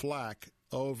international flack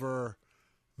over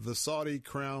the Saudi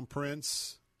crown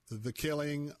prince, the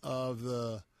killing of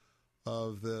the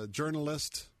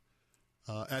journalist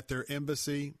at their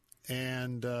embassy,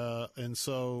 and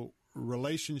so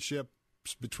relationships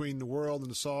between the world and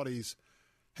the Saudis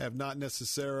have not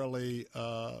necessarily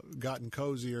gotten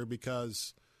cozier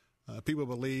because people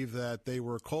believe that they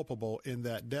were culpable in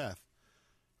that death.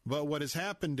 But what has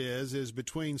happened is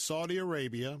between Saudi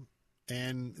Arabia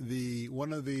and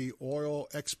one of the oil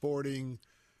exporting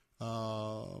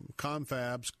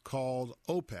confabs called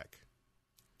OPEC,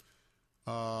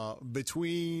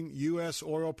 between U.S.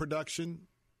 oil production,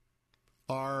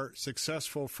 our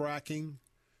successful fracking,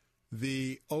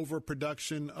 the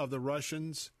overproduction of the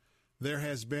Russians, there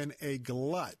has been a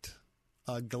glut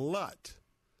of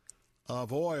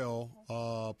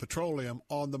oil, petroleum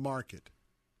on the market.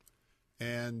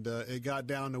 And it got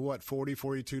down to,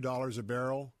 $42 a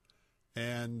barrel.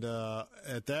 And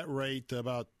at that rate,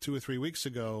 about 2 or 3 weeks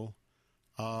ago,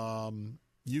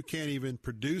 you can't even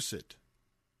produce it.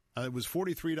 It was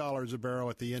 $43 a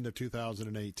barrel at the end of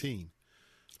 2018.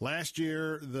 Last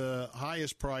year, the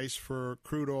highest price for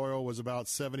crude oil was about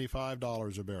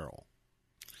 $75 a barrel.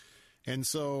 And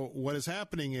so what is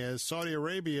happening is Saudi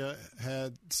Arabia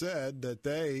had said that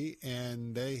they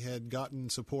had gotten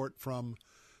support from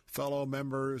fellow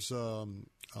members,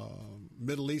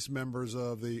 Middle East members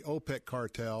of the OPEC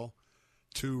cartel,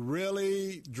 to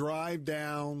really drive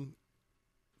down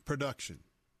production.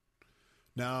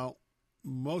 Now,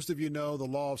 most of you know the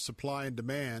law of supply and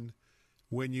demand.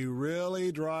 When you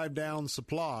really drive down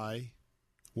supply,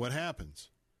 what happens?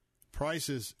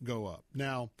 Prices go up.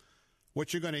 Now,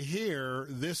 what you're going to hear,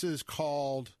 this is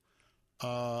called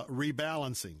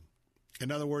rebalancing.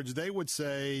 In other words, they would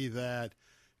say that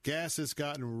gas has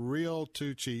gotten real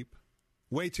too cheap,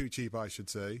 way too cheap, I should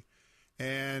say,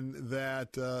 and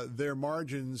that their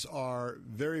margins are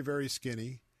very, very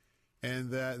skinny, and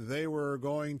that they were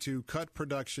going to cut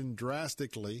production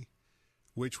drastically,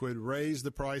 which would raise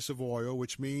the price of oil,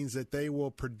 which means that they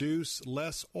will produce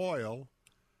less oil,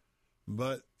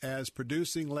 but as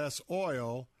producing less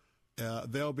oil,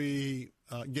 they'll be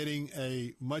getting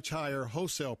a much higher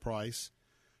wholesale price.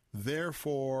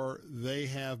 Therefore, they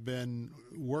have been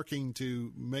working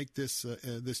to make this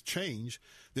this change,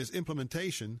 this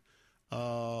implementation.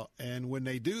 And when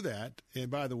they do that, and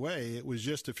by the way, it was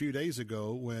just a few days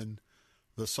ago when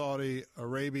the Saudi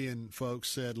Arabian folks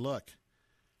said, look,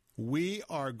 we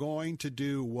are going to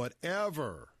do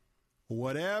whatever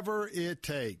it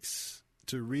takes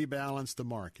to rebalance the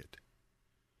market.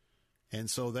 And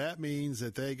so that means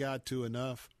that they got to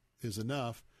enough is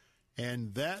enough.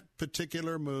 And that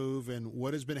particular move and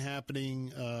what has been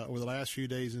happening over the last few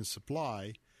days in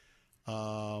supply,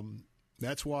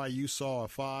 that's why you saw a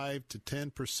 5 to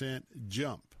 10%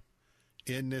 jump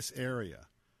in this area.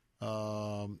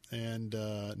 And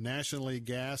nationally,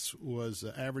 gas was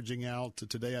averaging out to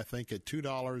today, I think, at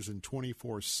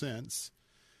 $2.24.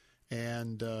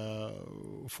 And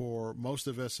for most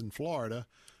of us in Florida,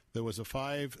 there was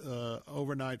a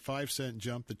overnight 5-cent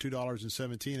jump to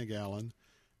 $2.17 a gallon.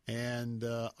 And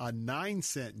a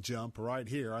 9-cent jump right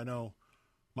here. I know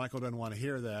Michael doesn't want to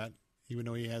hear that, even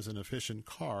though he has an efficient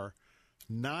car.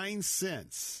 9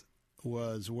 cents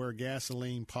was where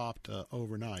gasoline popped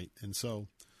overnight. And so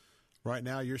right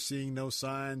now you're seeing those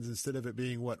signs, instead of it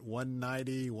being, what,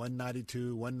 190,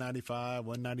 192, 195,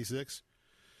 196?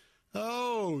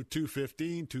 Oh,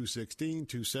 215, 216,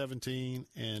 217,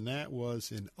 and that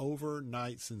was an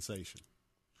overnight sensation.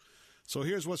 So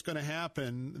here's what's going to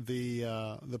happen.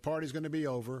 The party's going to be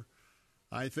over.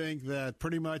 I think that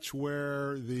pretty much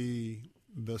where the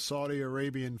Saudi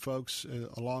Arabian folks,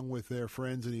 along with their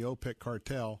friends in the OPEC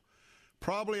cartel,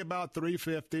 probably about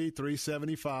 $350,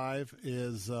 $375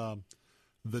 is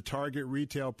the target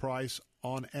retail price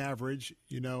on average.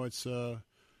 You know, it's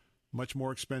much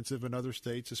more expensive in other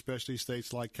states, especially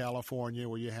states like California,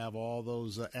 where you have all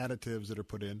those additives that are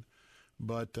put in.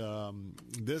 But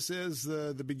this is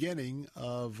the beginning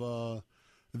of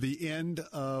the end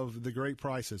of the great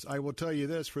prices. I will tell you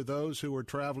this, for those who were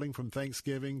traveling from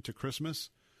Thanksgiving to Christmas,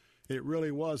 it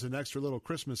really was an extra little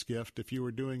Christmas gift if you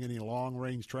were doing any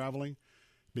long-range traveling,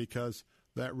 because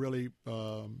that really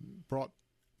brought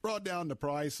down the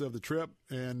price of the trip.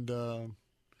 And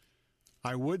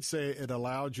I would say it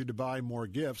allowed you to buy more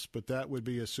gifts, but that would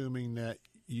be assuming that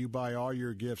you buy all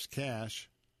your gifts cash.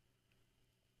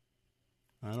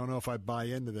 I don't know if I buy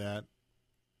into that,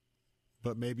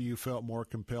 but maybe you felt more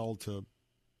compelled to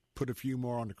put a few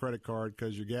more on the credit card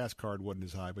because your gas card wasn't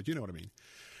as high, but you know what I mean.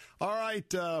 All right,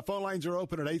 phone lines are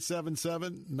open at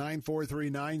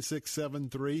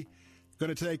 877-943-9673.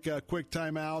 Going to take a quick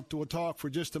time out. We'll talk for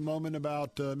just a moment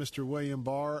about Mr. William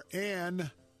Barr,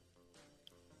 and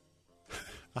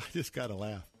I just got to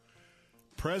laugh.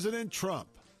 President Trump,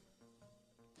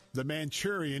 the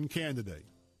Manchurian candidate,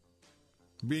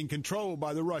 being controlled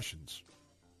by the Russians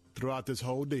throughout this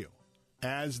whole deal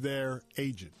as their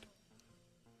agent.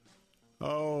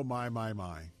 Oh, my.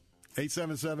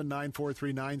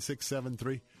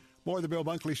 877-943-9673. More of the Bill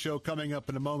Bunkley Show coming up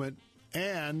in a moment,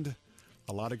 and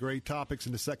a lot of great topics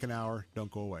in the second hour. Don't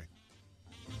go away.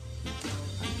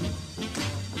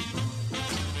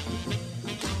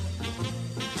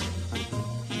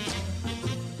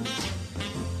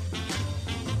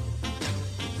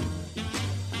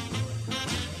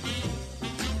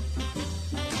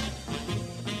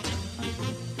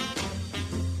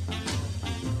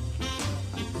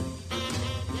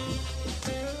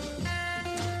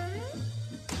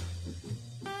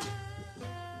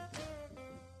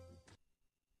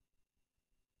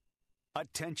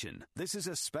 Attention, this is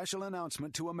a special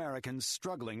announcement to Americans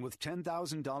struggling with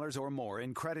 $10,000 or more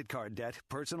in credit card debt,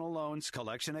 personal loans,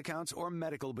 collection accounts, or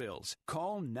medical bills.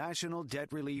 Call National Debt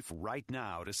Relief right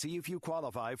now to see if you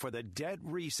qualify for the Debt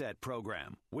Reset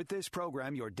Program. With this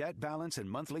program, your debt balance and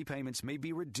monthly payments may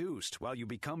be reduced while you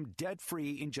become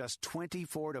debt-free in just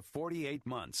 24 to 48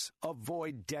 months.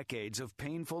 Avoid decades of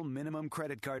painful minimum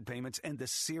credit card payments and the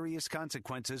serious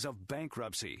consequences of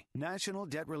bankruptcy. National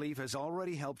Debt Relief has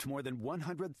already helped more than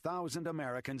 100,000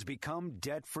 Americans become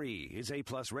debt-free, is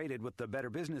A-plus rated with the Better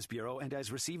Business Bureau, and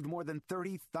has received more than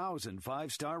 30,000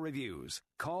 five-star reviews.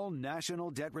 Call National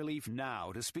Debt Relief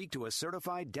now to speak to a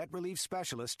certified debt relief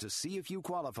specialist to see if you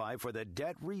qualify for the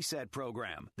Debt Reset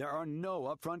program. There are no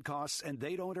upfront costs, and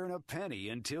they don't earn a penny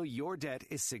until your debt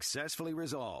is successfully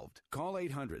resolved. Call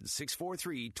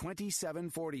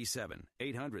 800-643-2747.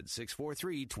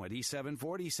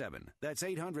 800-643-2747. That's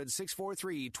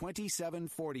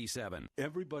 800-643-2747.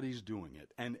 Everybody's doing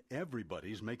it, and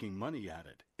everybody's making money at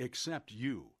it, except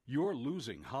you. You're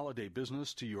losing holiday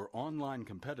business to your online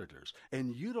competitors,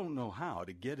 and you don't know how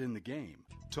to get in the game.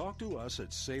 Talk to us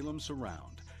at Salem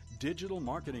Surround, digital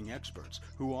marketing experts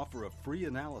who offer a free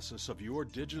analysis of your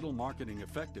digital marketing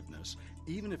effectiveness,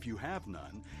 even if you have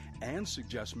none, and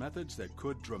suggest methods that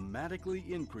could dramatically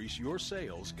increase your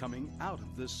sales coming out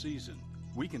of this season.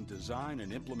 We can design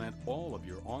and implement all of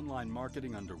your online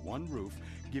marketing under one roof,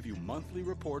 give you monthly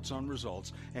reports on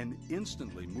results, and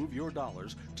instantly move your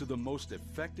dollars to the most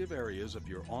effective areas of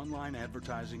your online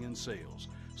advertising and sales.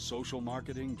 Social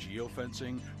marketing,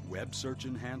 geofencing, web search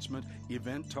enhancement,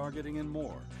 event targeting, and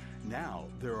more. Now,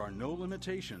 there are no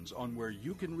limitations on where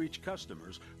you can reach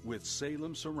customers with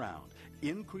Salem Surround,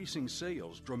 increasing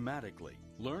sales dramatically.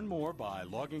 Learn more by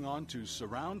logging on to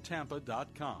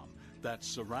surroundtampa.com.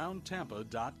 That's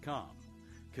surroundtampa.com,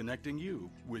 connecting you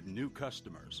with new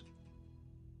customers.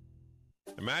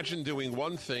 Imagine doing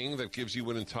one thing that gives you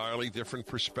an entirely different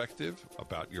perspective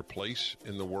about your place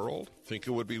in the world. Think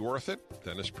it would be worth it?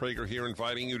 Dennis Prager here,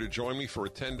 inviting you to join me for a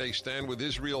 10-day Stand with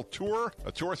Israel tour,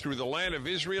 a tour through the land of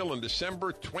Israel in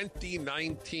December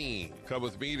 2019. Come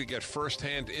with me to get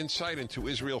firsthand insight into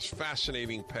Israel's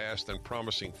fascinating past and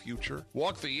promising future.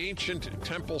 Walk the ancient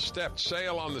temple steps,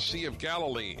 sail on the Sea of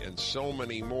Galilee, and so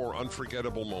many more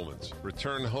unforgettable moments.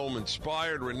 Return home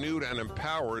inspired, renewed, and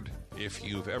empowered. If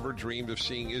you've ever dreamed of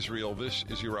seeing Israel, this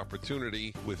is your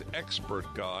opportunity. With expert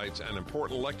guides and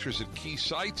important lectures at key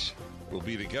sites, we'll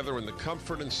be together in the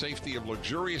comfort and safety of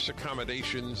luxurious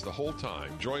accommodations the whole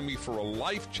time. Join me for a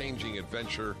life-changing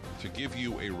adventure to give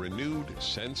you a renewed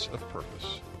sense of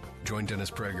purpose. Join Dennis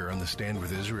Prager on the Stand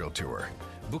with Israel tour.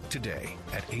 Book today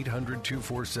at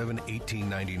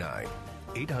 800-247-1899.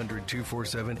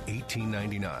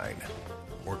 800-247-1899.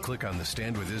 Or click on the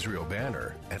Stand with Israel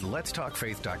banner at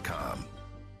letstalkfaith.com.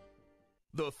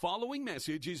 The following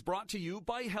message is brought to you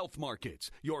by Health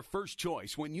Markets, your first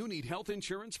choice when you need health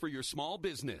insurance for your small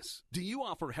business. Do you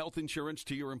offer health insurance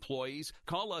to your employees?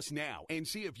 Call us now and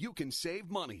see if you can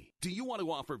save money. Do you want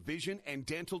to offer vision and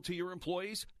dental to your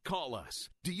employees? Call us.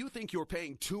 Do you think you're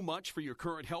paying too much for your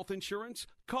current health insurance?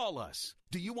 Call us.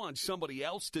 Do you want somebody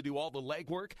else to do all the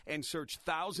legwork and search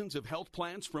thousands of health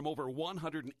plans from over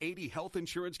 180 health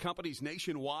insurance companies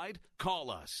nationwide?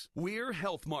 Call us. We're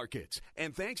Health Markets,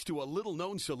 and thanks to a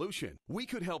little-known solution, we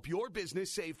could help your business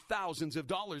save thousands of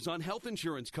dollars on health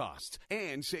insurance costs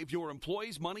and save your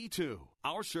employees money, too.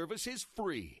 Our service is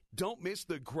free. Don't miss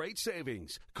the great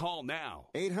savings. Call now.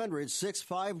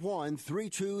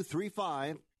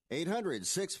 800-651-3235.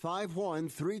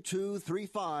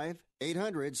 800-651-3235.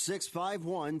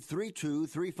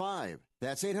 800-651-3235.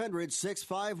 That's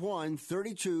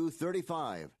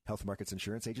 800-651-3235. Health Markets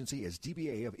Insurance Agency is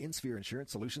DBA of InSphere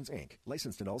Insurance Solutions, Inc.,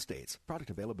 licensed in all states. Product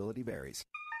availability varies.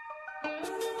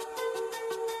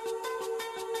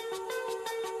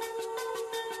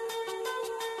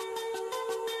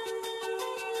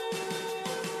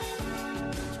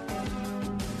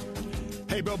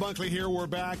 Hey, Bill Bunkley here. We're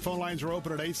back. Phone lines are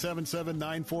open at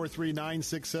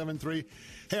 877-943-9673.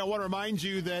 Hey, I want to remind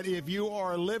you that if you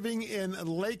are living in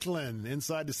Lakeland,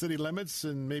 inside the city limits,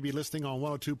 and maybe listening on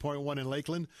 102.1 in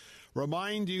Lakeland,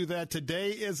 remind you that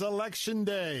today is Election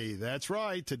Day. That's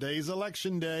right. Today's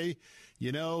Election Day.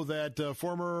 You know that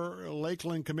former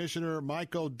Lakeland Commissioner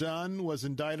Michael Dunn was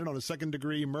indicted on a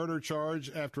second-degree murder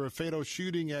charge after a fatal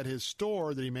shooting at his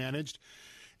store that he managed.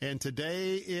 And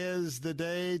today is the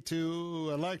day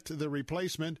to elect the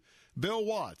replacement. Bill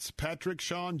Watts, Patrick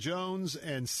Sean Jones,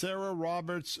 and Sarah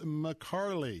Roberts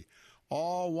McCarley,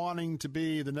 all wanting to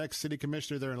be the next city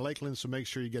commissioner there in Lakeland, so make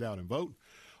sure you get out and vote.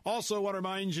 Also, I want to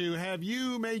remind you, have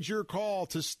you made your call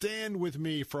to stand with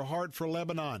me for Heart for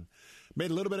Lebanon? Made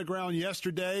a little bit of ground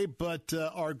yesterday, but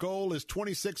our goal is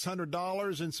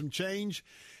 $2,600 and some change.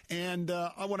 And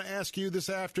I want to ask you this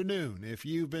afternoon, if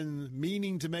you've been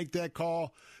meaning to make that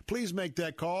call, please make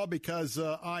that call, because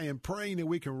I am praying that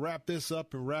we can wrap this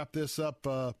up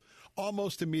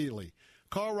almost immediately.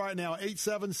 Call right now,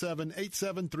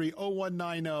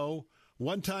 877-873-0190.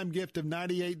 One-time gift of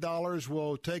 $98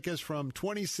 will take us from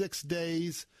 26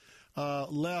 days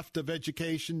left of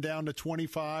education down to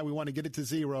 25. We want to get it to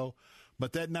zero.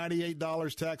 But that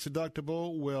 $98 tax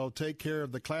deductible will take care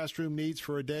of the classroom needs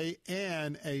for a day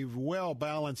and a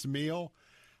well-balanced meal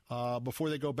before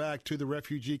they go back to the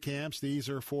refugee camps. These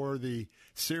are for the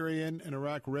Syrian and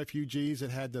Iraq refugees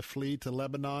that had to flee to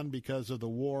Lebanon because of the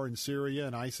war in Syria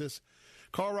and ISIS.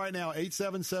 Call right now,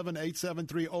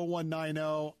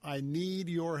 877-873-0190. I need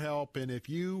your help, and if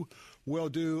you will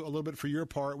do a little bit for your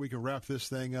part, we can wrap this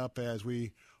thing up as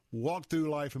we walk through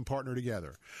life and partner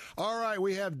together. All right,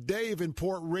 we have Dave in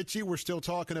Port Richey. We're still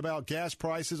talking about gas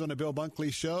prices on the Bill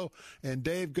Bunkley Show. And,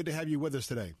 Dave, good to have you with us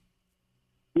today.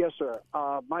 Yes, sir.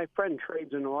 My friend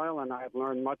trades in oil, and I have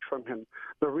learned much from him.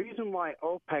 The reason why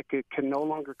OPEC can no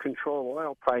longer control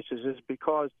oil prices is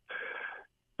because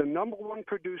the number one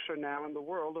producer now in the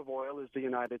world of oil is the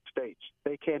United States.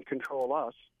 They can't control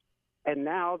us. And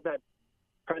now that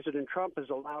President Trump has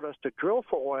allowed us to drill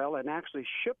for oil and actually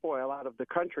ship oil out of the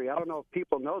country, I don't know if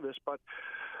people know this, but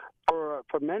for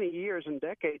many years and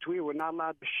decades, we were not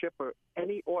allowed to ship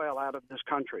any oil out of this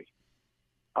country.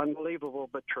 Unbelievable,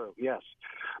 but true, yes.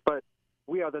 But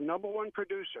we are the number one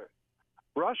producer.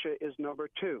 Russia is number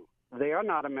two. They are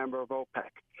not a member of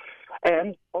OPEC.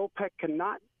 And OPEC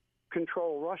cannot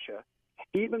control Russia.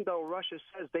 Even though Russia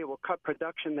says they will cut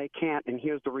production, they can't, and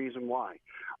here's the reason why.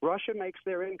 Russia makes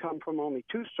their income from only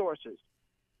two sources,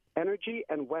 energy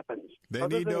and weapons. They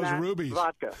need those rubies.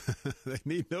 Vodka. They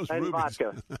need those and rubies.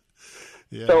 Vodka.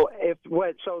 Yeah. So if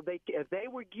they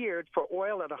were geared for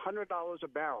oil at $100 a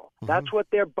barrel, that's what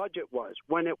their budget was.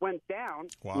 When it went down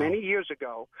many years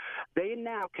ago, they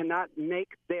now cannot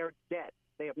make their debt.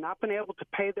 They have not been able to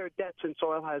pay their debt since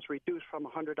oil has reduced from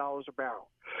 $100 a barrel.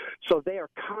 So they are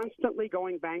constantly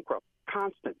going bankrupt,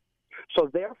 constant. So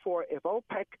therefore, if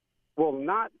OPEC will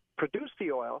not produce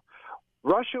the oil,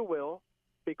 Russia will,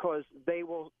 because they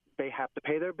have to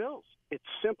pay their bills. It's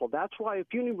simple. That's why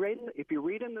if you read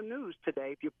in the news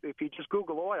today, if you just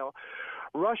Google oil,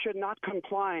 Russia not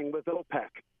complying with OPEC.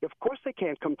 Of course they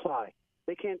can't comply.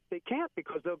 They can't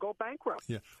because they'll go bankrupt.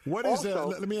 Yeah. What is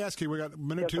let me ask you, we got a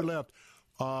minute or two left.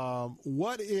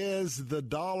 What is the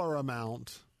dollar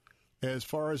amount as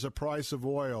far as the price of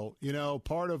oil? You know,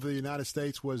 part of the United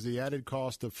States was the added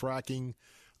cost of fracking,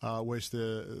 which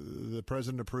the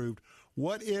president approved.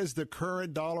 What is the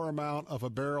current dollar amount of a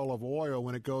barrel of oil?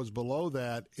 When it goes below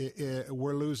that,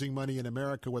 we're losing money in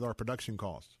America with our production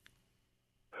costs.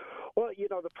 Well, you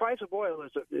know, the price of oil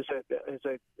is a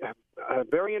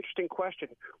very interesting question.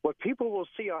 What people will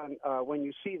see on when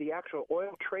you see the actual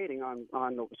oil trading on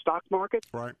the stock market,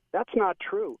 right? That's not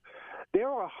true. There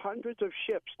are hundreds of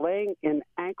ships laying in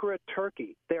Ankara,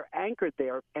 Turkey. They're anchored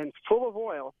there and full of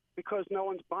oil because no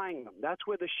one's buying them. That's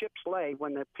where the ships lay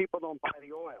when the people don't buy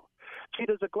the oil. See,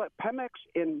 Pemex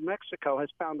in Mexico has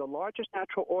found the largest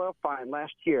natural oil find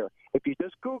last year. If you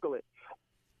just Google it,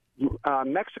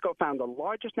 Mexico found the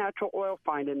largest natural oil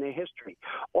find in their history.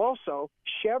 Also,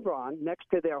 Chevron, next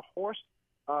to their horse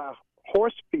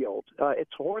field,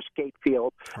 it's Horsegate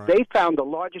field, right. They found the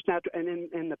largest natural. And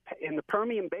in the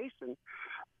Permian Basin,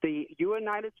 the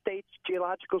United States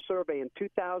Geological Survey in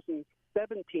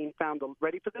 2017 found,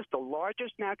 ready for this, the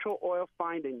largest natural oil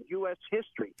find in U.S.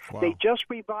 history. Wow. They just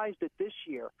revised it this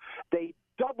year. They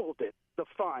doubled it, the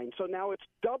find. So now it's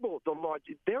double the large.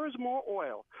 There is more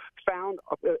oil found,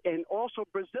 and also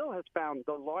Brazil has found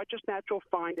the largest natural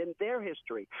find in their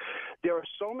history. There are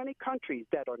so many countries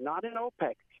that are not in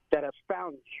OPEC that have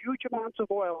found huge amounts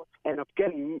of oil, and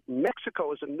again,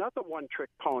 Mexico is another one-trick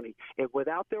pony. And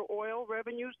without their oil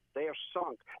revenues, they are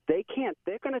sunk. They can't.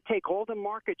 They're going to take all the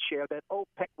market share that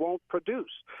OPEC won't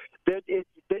produce. They're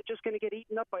just going to get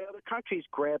eaten up by other countries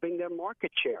grabbing their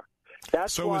market share.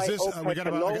 That's so why is this, OPEC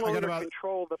can no longer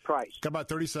control the price. Got about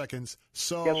 30 seconds.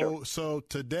 So, yes, so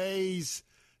today's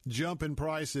jump in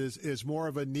prices is more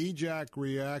of a knee-jerk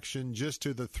reaction just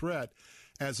to the threat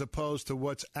as opposed to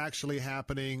what's actually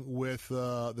happening with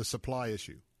the supply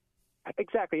issue.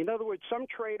 Exactly. In other words, some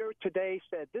trader today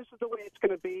said, this is the way it's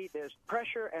going to be. There's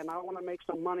pressure, and I want to make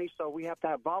some money, so we have to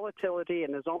have volatility,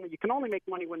 and you can only make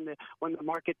money when the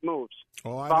market moves.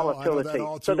 Oh, I volatility. know that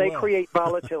all too so they well. create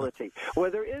volatility where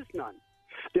there is none.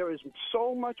 There is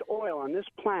so much oil on this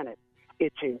planet.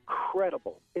 It's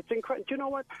incredible. It's incredible. Do you know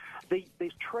what?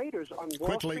 These traders on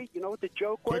Wall Street, you know what the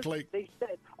joke was? They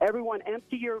said, everyone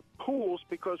empty your pools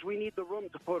because we need the room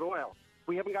to put oil.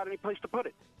 We haven't got any place to put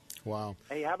it. Wow.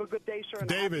 Hey, have a good day, sir. And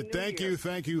David, thank you.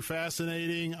 Thank you.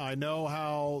 Fascinating. I know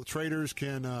how traders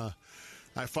can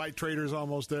I fight traders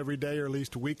almost every day, or at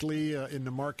least weekly, in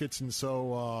the markets, and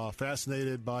so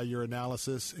fascinated by your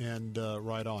analysis, and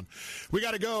right on. We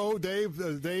got to go. Dave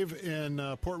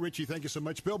in Port Richey, thank you so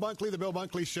much. Bill Bunkley, The Bill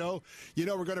Bunkley Show. You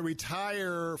know, we're going to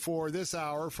retire for this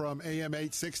hour from AM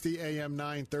 860, AM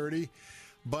 930.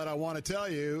 But I want to tell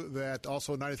you that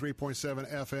also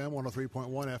 93.7 FM,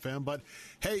 103.1 FM. But,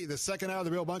 hey, the second hour of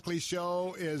the Bill Bunkley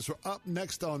Show is up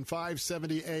next on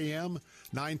 570 AM,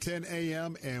 910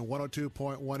 AM, and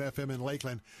 102.1 FM in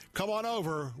Lakeland. Come on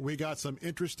over. We got some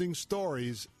interesting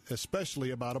stories, especially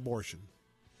about abortion.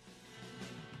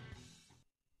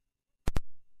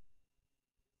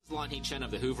 Lonnie Chen of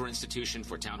the Hoover Institution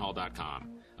for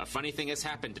Townhall.com. A funny thing has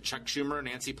happened to Chuck Schumer,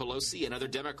 Nancy Pelosi, and other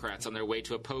Democrats on their way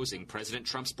to opposing President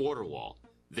Trump's border wall.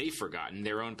 They've forgotten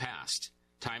their own past.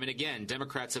 Time and again,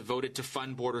 Democrats have voted to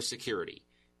fund border security.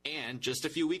 And just a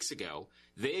few weeks ago,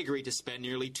 they agreed to spend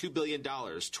nearly $2 billion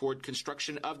toward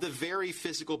construction of the very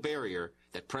physical barrier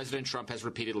that President Trump has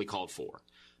repeatedly called for.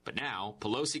 But now,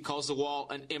 Pelosi calls the wall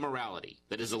an immorality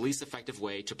that is the least effective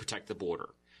way to protect the border.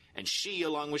 And she,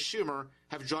 along with Schumer,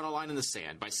 have drawn a line in the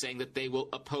sand by saying that they will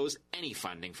oppose any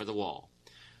funding for the wall.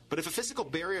 But if a physical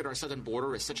barrier at our southern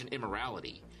border is such an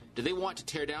immorality, do they want to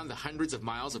tear down the hundreds of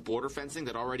miles of border fencing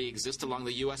that already exist along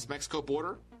the U.S.-Mexico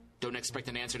border? Don't expect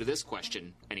an answer to this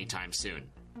question anytime soon.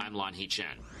 I'm Lon Hee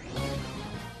Chen.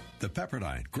 The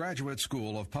Pepperdine Graduate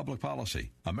School of Public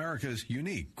Policy, America's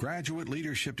unique graduate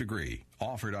leadership degree,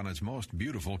 offered on its most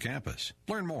beautiful campus.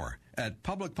 Learn more at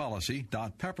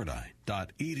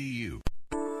publicpolicy.pepperdine.edu.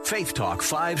 Faith Talk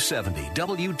 570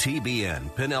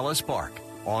 WTBN Pinellas Park.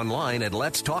 Online at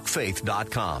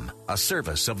letstalkfaith.com, a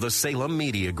service of the Salem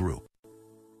Media Group.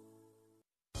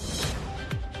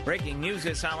 Breaking news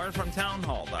this hour from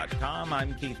townhall.com.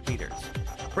 I'm Keith Peters.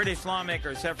 British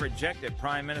lawmakers have rejected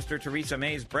Prime Minister Theresa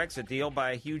May's Brexit deal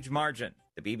by a huge margin.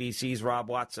 The BBC's Rob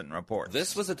Watson reports.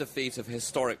 This was a defeat of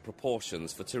historic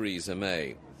proportions for Theresa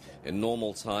May. In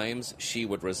normal times, she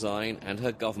would resign and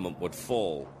her government would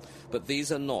fall. But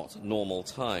these are not normal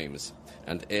times.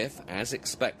 And if, as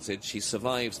expected, she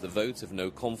survives the vote of no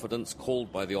confidence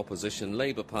called by the opposition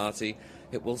Labour Party,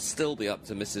 it will still be up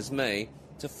to Mrs May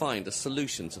to find a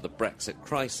solution to the Brexit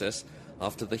crisis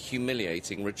after the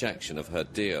humiliating rejection of her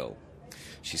deal.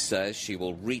 She says she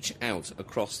will reach out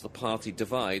across the party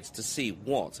divides to see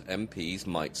what MPs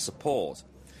might support.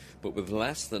 But with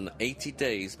less than 80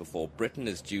 days before Britain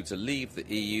is due to leave the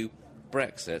EU,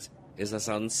 Brexit is as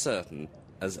uncertain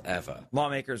as ever.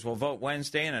 Lawmakers will vote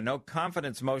Wednesday in a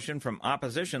no-confidence motion from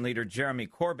opposition leader Jeremy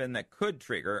Corbyn that could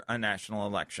trigger a national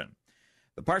election.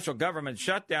 The partial government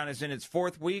shutdown is in its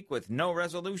fourth week with no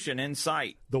resolution in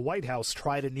sight. The White House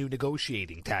tried a new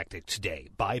negotiating tactic today,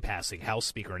 bypassing House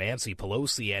Speaker Nancy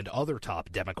Pelosi and other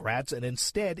top Democrats and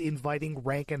instead inviting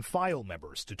rank-and-file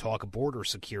members to talk border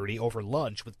security over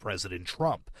lunch with President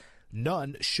Trump.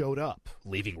 None showed up,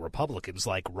 leaving Republicans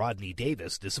like Rodney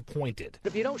Davis disappointed.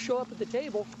 If you don't show up at the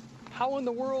table, how in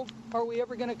the world are we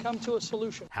ever going to come to a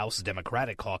solution? House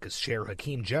Democratic Caucus Chair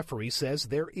Hakeem Jeffries says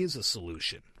there is a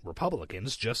solution.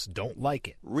 Republicans just don't like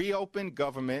it. Reopen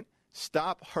government,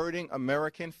 stop hurting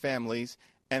American families,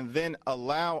 and then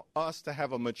allow us to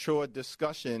have a mature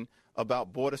discussion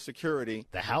about border security.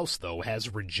 The House, though,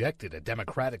 has rejected a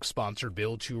Democratic-sponsored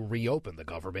bill to reopen the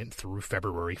government through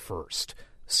February 1st.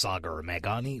 Sagar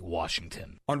Meghani,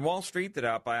 Washington. On Wall Street, the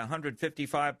Dow up by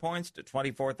 155 points to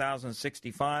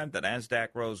 24,065. The Nasdaq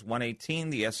rose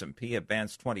 118. The S&P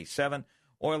advanced 27.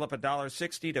 Oil up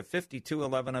 $1.60 to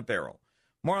 $52.11 a barrel.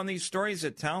 More on these stories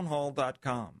at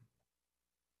townhall.com.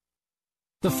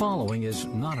 The following is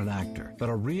not an actor, but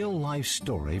a real-life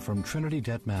story from Trinity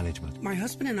Debt Management. My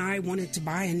husband and I wanted to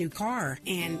buy a new car,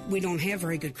 and we don't have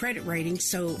very good credit ratings,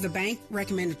 so the bank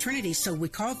recommended Trinity, so we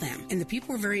called them. And the people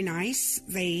were very nice.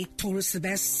 They told us the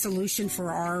best solution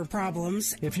for our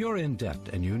problems. If you're in debt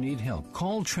and you need help,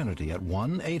 call Trinity at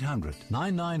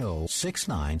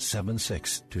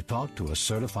 1-800-990-6976 to talk to a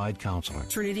certified counselor.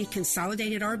 Trinity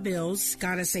consolidated our bills,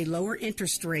 got us a lower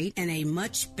interest rate, and a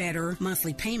much better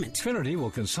monthly payment. Trinity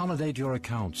will consolidate your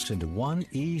accounts into one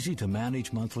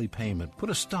easy-to-manage monthly payment, put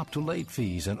a stop to late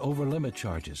fees and over-limit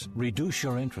charges, reduce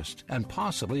your interest, and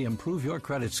possibly improve your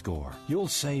credit score. You'll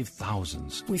save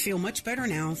thousands. We feel much better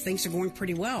now. Things are going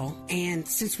pretty well. And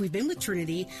since we've been with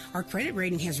Trinity, our credit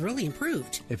rating has really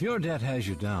improved. If your debt has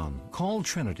you down, call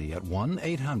Trinity at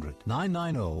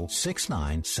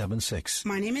 1-800-990-6976.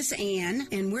 My name is Ann,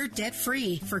 and we're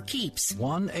debt-free for keeps.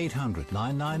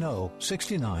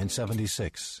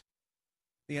 1-800-990-6976.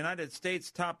 The United States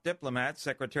top diplomat,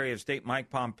 Secretary of State Mike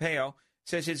Pompeo,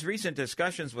 says his recent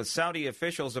discussions with Saudi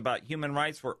officials about human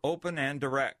rights were open and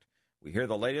direct. We hear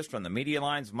the latest from the Media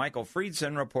Line's Michael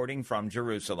Friedson reporting from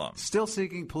Jerusalem. Still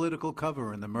seeking political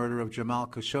cover in the murder of Jamal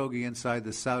Khashoggi inside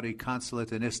the Saudi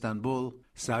consulate in Istanbul,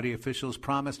 Saudi officials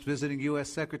promised visiting U.S.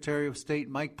 Secretary of State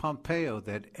Mike Pompeo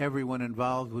that everyone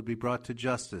involved would be brought to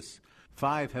justice.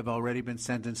 5 have already been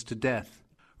sentenced to death.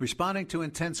 Responding to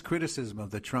intense criticism of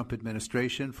the Trump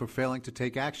administration for failing to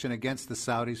take action against the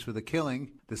Saudis for the killing,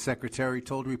 the secretary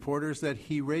told reporters that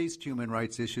he raised human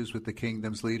rights issues with the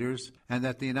kingdom's leaders and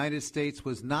that the United States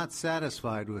was not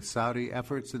satisfied with Saudi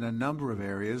efforts in a number of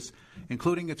areas,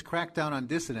 including its crackdown on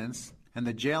dissidents and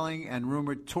the jailing and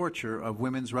rumored torture of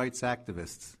women's rights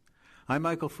activists. I'm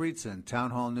Michael Friedson, Town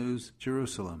Hall News,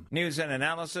 Jerusalem. News and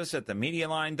analysis at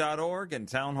themedialine.org and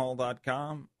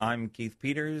townhall.com. I'm Keith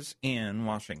Peters in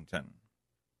Washington.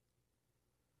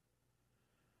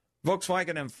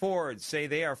 Volkswagen and Ford say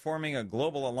they are forming a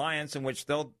global alliance in which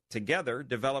they'll together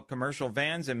develop commercial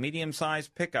vans and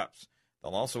medium-sized pickups.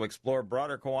 They'll also explore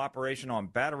broader cooperation on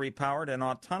battery-powered and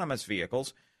autonomous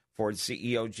vehicles. Ford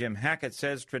CEO Jim Hackett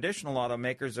says traditional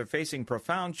automakers are facing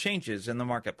profound changes in the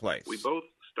marketplace. We both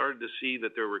started to see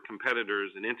that there were competitors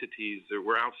and entities that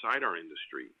were outside our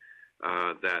industry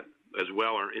that as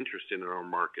well are interested in our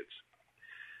markets.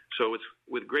 So it's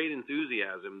with great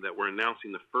enthusiasm that we're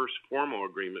announcing the first formal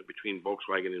agreement between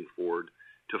Volkswagen and Ford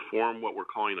to form what we're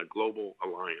calling a global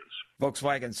alliance.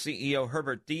 Volkswagen CEO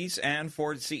Herbert Diess and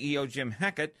Ford CEO Jim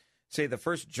Hackett say the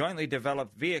first jointly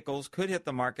developed vehicles could hit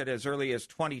the market as early as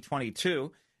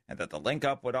 2022, and that the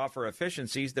link-up would offer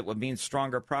efficiencies that would mean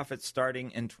stronger profits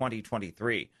starting in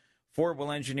 2023. Ford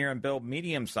will engineer and build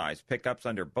medium-sized pickups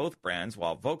under both brands,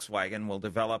 while Volkswagen will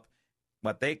develop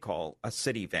what they call a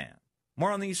city van.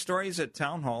 More on these stories at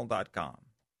townhall.com.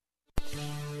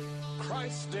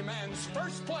 Christ demands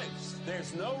first place.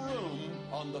 There's no room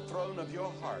on the throne of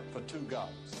your heart for two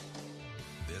gods.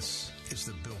 This is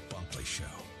the Bill Bunkley Show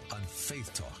on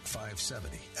Faith Talk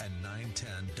 570 and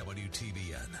 910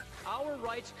 WTBN. Our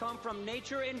rights come from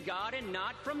nature and God and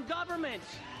not from government.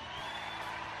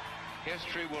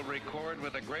 History will record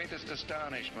with the greatest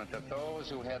astonishment that those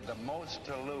who had the most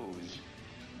to lose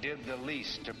did the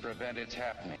least to prevent its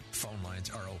happening. Phone lines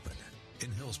are open. In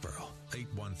Hillsborough,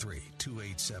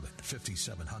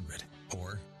 813-287-5700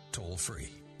 or toll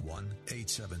free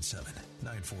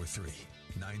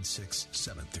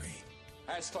 1-877-943-9673.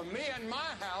 As for me and my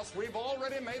house, we've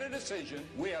already made a decision.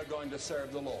 We are going to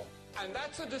serve the Lord. And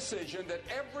that's a decision that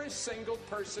every single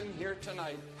person here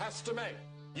tonight has to make.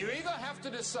 You either have to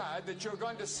decide that you're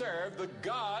going to serve the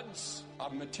gods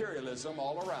of materialism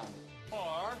all around you,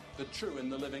 or the true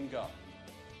and the living God.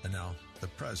 And now, the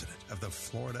president of the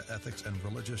Florida Ethics and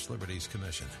Religious Liberties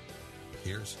Commission.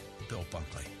 Here's Bill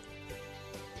Bunkley.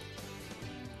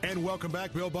 And welcome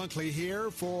back. Bill Bunkley here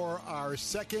for our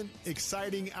second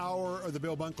exciting hour of the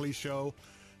Bill Bunkley Show.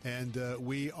 And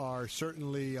we are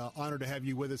certainly honored to have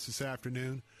you with us this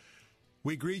afternoon.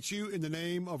 We greet you in the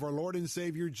name of our Lord and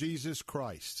Savior, Jesus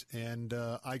Christ. And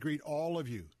I greet all of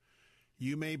you.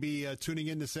 You may be tuning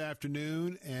in this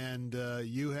afternoon, and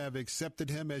you have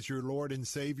accepted him as your Lord and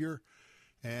Savior.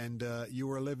 And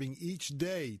you are living each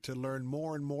day to learn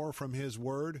more and more from his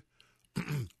word.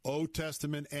 Old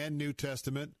Testament and New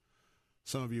Testament.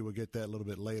 Some of you will get that a little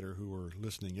bit later who were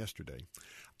listening yesterday.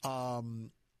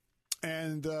 And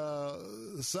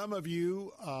some of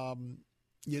you,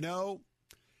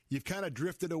 you've kind of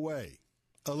drifted away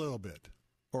a little bit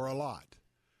or a lot.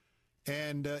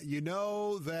 And you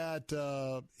know that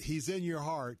he's in your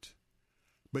heart,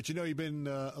 but you know you've been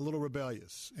a little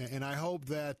rebellious. And I hope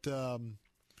that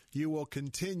you will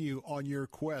continue on your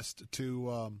quest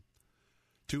to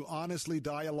honestly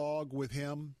dialogue with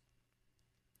him,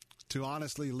 to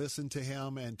honestly listen to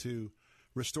him, and to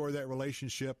restore that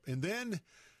relationship. And then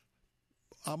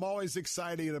I'm always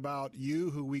excited about you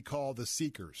who we call the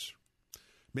seekers.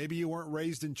 Maybe you weren't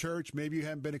raised in church. Maybe you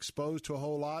haven't been exposed to a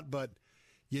whole lot, but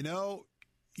you know,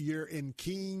 you're in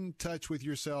keen touch with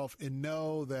yourself and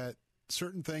know that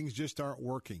certain things just aren't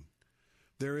working.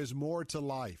 There is more to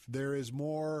life. There is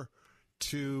more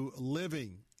to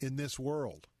living in this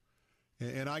world.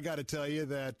 And I got to tell you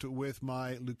that with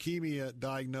my leukemia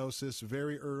diagnosis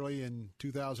very early in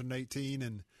 2018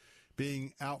 and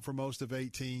being out for most of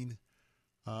 18,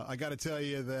 I got to tell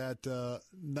you that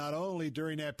not only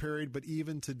during that period, but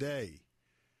even today,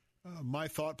 my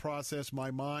thought process, my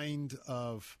mind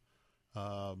of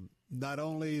not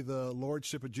only the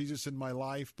lordship of Jesus in my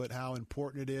life, but how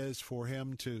important it is for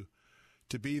him to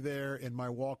be there in my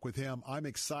walk with him. I'm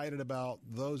excited about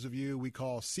those of you we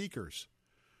call seekers.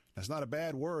 That's not a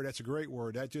bad word. That's a great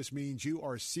word. That just means you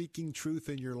are seeking truth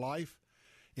in your life.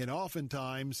 And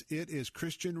oftentimes it is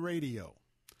Christian radio.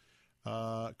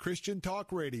 Christian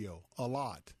Talk Radio a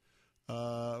lot,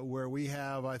 where we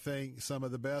have, I think, some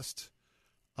of the best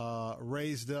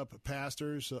raised up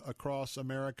pastors across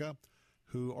America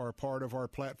who are part of our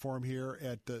platform here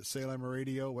at Salem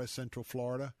Radio, West Central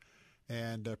Florida,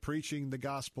 and preaching the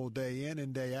gospel day in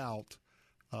and day out.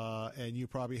 And you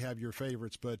probably have your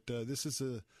favorites, but this is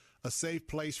a safe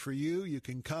place for you. You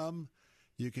can come.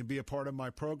 You can be a part of my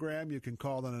program. You can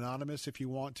call an anonymous if you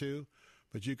want to,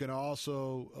 but you can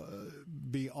also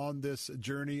be on this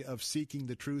journey of seeking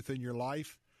the truth in your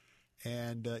life,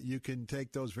 and you can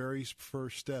take those very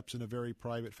first steps in a very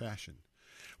private fashion.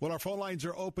 Well, our phone lines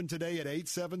are open today at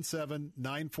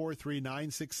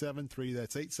 877-943-9673.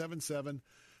 That's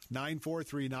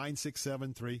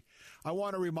 877-943-9673. I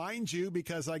want to remind you,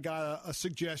 because I got a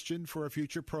suggestion for a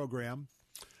future program,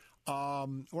 I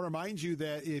want to remind you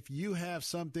that if you have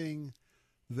something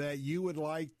that you would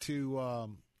like to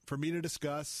for me to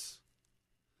discuss,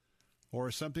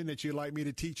 or something that you'd like me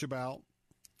to teach about,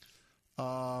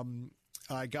 I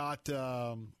got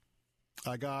a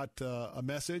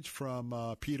message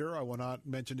from Peter. I will not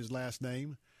mention his last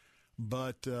name,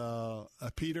 but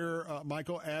Peter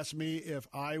Michael asked me if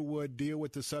I would deal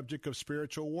with the subject of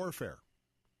spiritual warfare.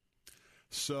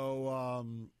 So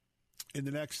in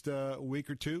the next week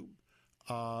or two,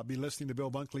 be listening to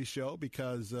Bill Bunkley's show,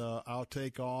 because I'll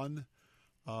take on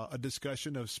a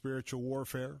discussion of spiritual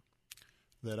warfare,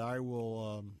 that I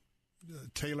will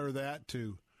tailor that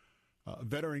to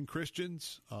veteran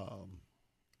Christians,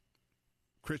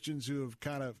 Christians who have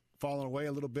kind of fallen away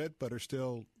a little bit but are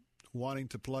still wanting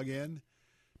to plug in,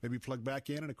 maybe plug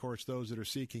back in, and, of course, those that are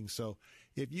seeking. So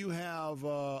if you have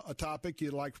a topic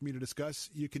you'd like for me to discuss,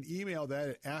 you can email that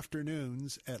at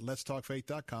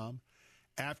afternoons@letstalkfaith.com,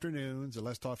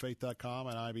 afternoons@letstalkfaith.com,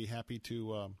 and I'd be happy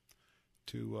to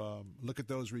look at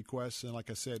those requests. And like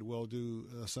I said, we'll do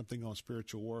something on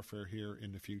spiritual warfare here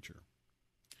in the future.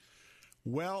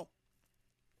 Well,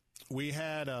 we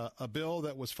had a bill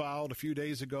that was filed a few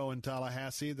days ago in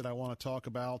Tallahassee that I want to talk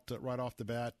about right off the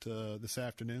bat this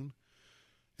afternoon.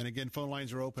 And again, phone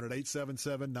lines are open at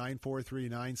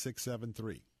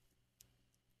 877-943-9673.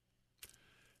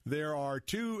 There are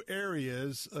two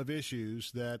areas of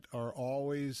issues that are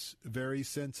always very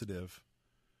sensitive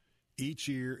each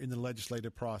year in the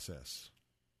legislative process.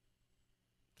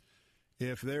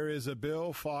 If there is a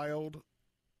bill filed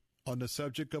on the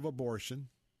subject of abortion,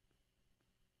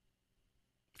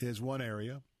 is one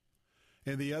area.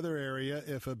 In the other area,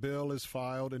 if a bill is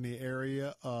filed in the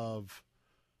area of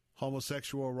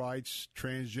homosexual rights,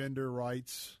 transgender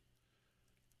rights,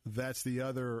 that's the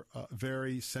other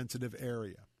very sensitive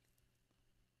area.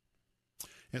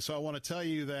 And so I want to tell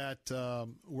you that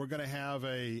we're going to have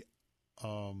a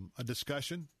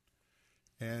discussion,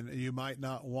 and you might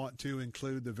not want to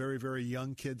include the very, very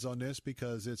young kids on this,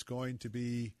 because it's going to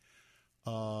be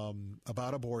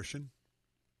about abortion.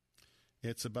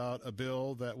 It's about a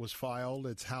bill that was filed.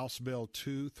 It's House Bill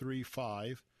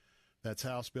 235. That's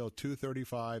House Bill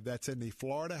 235. That's in the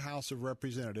Florida House of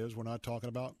Representatives. We're not talking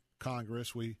about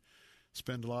Congress. We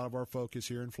spend a lot of our focus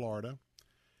here in Florida.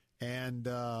 And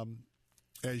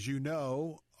as you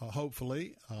know,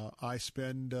 hopefully,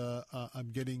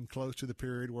 I'm getting close to the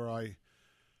period where I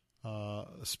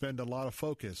spend a lot of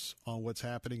focus on what's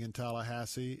happening in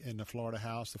Tallahassee, in the Florida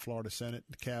House, the Florida Senate,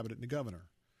 the Cabinet, and the Governor.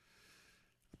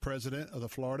 President of the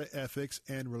Florida Ethics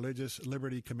and Religious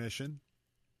Liberty Commission.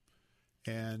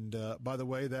 And by the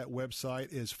way, that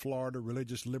website is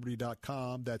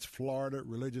FloridaReligiousLiberty.com. That's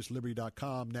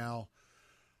FloridaReligiousLiberty.com. Now,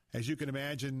 as you can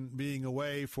imagine, being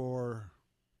away for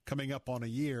coming up on a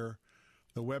year,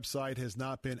 the website has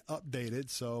not been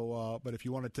updated. So, but if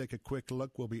you want to take a quick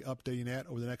look, we'll be updating that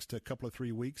over the next couple of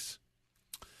 3 weeks.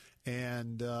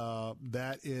 And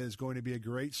that is going to be a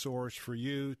great source for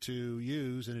you to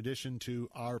use in addition to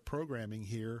our programming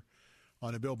here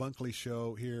on the Bill Bunkley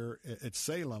Show here at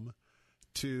Salem,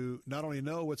 to not only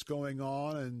know what's going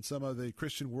on and some of the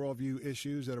Christian worldview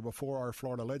issues that are before our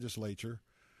Florida legislature,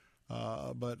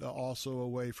 but also a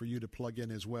way for you to plug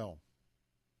in as well.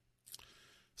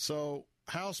 So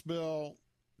House Bill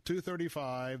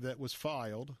 235 that was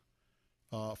filed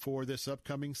for this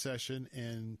upcoming session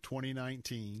in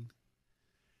 2019,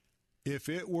 if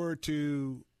it were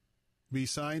to be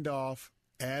signed off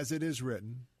as it is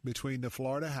written between the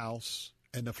Florida House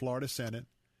and the Florida Senate,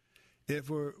 if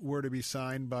it were to be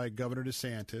signed by Governor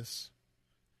DeSantis,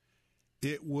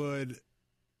 it would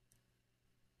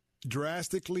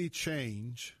drastically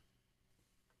change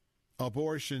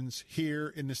abortions here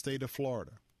in the state of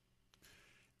Florida.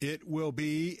 It will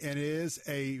be and is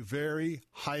a very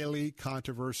highly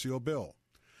controversial bill.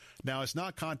 Now, it's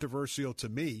not controversial to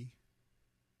me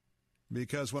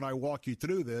because when I walk you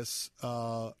through this,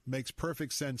 makes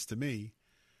perfect sense to me,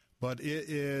 but it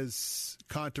is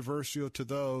controversial to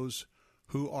those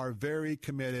who are very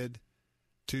committed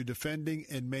to defending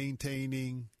and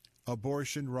maintaining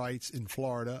abortion rights in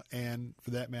Florida and,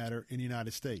 for that matter, in the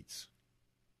United States.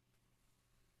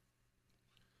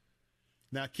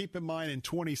 Now, keep in mind, in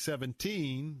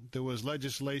 2017, there was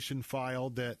legislation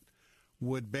filed that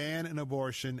would ban an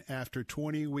abortion after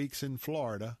 20 weeks in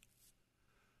Florida,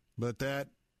 but that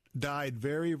died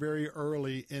very, very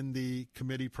early in the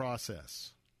committee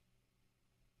process.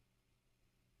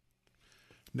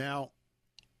 Now,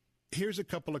 here's a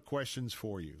couple of questions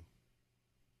for you.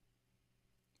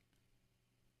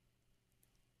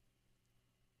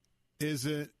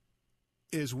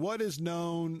 Is what is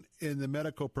known in the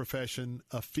medical profession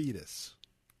a fetus?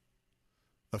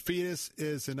 A fetus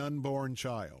is an unborn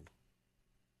child,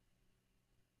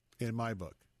 in my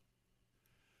book.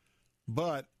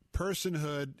 But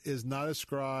personhood is not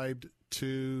ascribed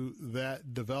to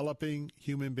that developing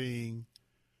human being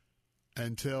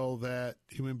until that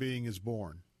human being is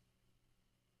born.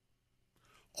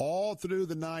 All through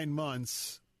the 9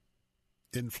 months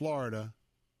in Florida,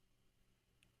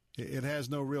 it has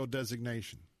no real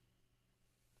designation.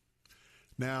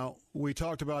 Now, we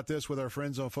talked about this with our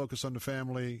friends on Focus on the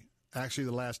Family, actually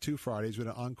the last 2 Fridays with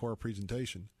an encore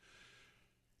presentation.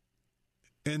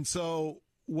 And so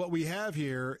what we have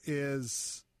here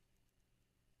is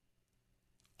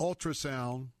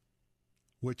ultrasound,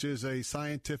 which is a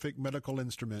scientific medical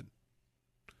instrument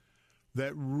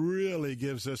that really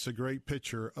gives us a great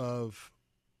picture of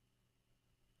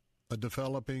a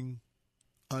developing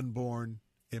unborn.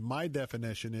 And my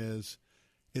definition is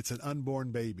it's an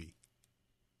unborn baby.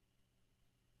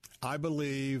 I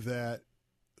believe that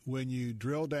when you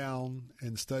drill down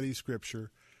and study Scripture,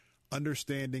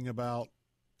 understanding about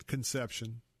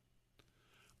conception,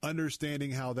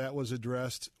 understanding how that was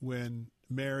addressed when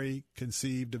Mary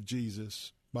conceived of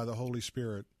Jesus by the Holy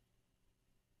Spirit,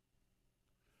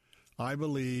 I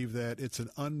believe that it's an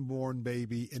unborn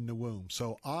baby in the womb.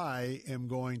 So I am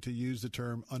going to use the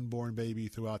term unborn baby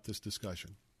throughout this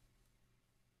discussion.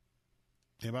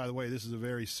 And by the way, this is a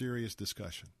very serious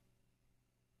discussion.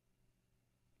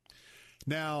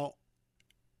 Now,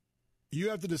 you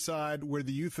have to decide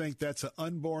whether you think that's an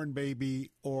unborn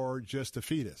baby or just a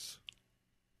fetus.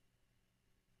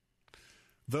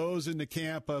 Those in the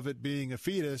camp of it being a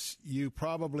fetus, you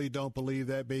probably don't believe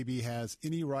that baby has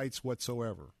any rights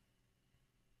whatsoever.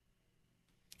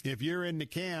 If you're in the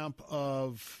camp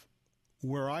of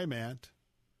where I'm at,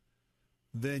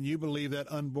 then you believe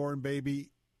that unborn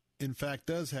baby, in fact,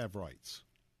 does have rights.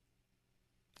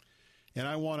 And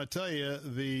I want to tell you,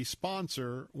 the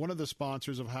sponsor, one of the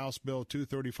sponsors of House Bill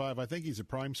 235, I think he's a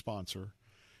prime sponsor,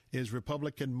 is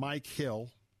Republican Mike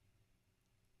Hill.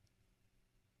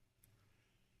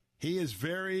 He is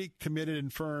very committed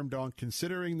and firm on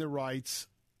considering the rights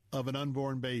of an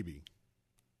unborn baby.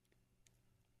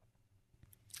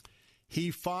 He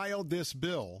filed this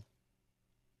bill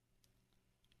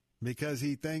because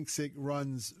he thinks it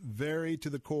runs very to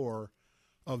the core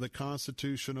of the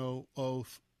constitutional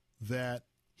oath that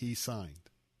he signed.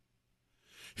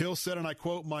 Hill said, and I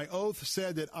quote, "My oath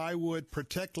said that I would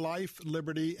protect life,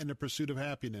 liberty, and the pursuit of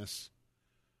happiness."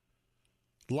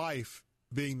 Life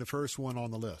being the first one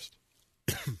on the list.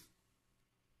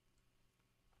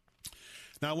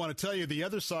 Now, I want to tell you, the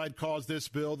other side calls this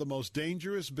bill the most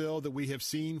dangerous bill that we have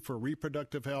seen for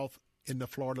reproductive health in the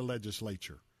Florida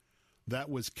legislature. That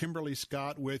was Kimberly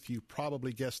Scott with, you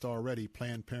probably guessed already,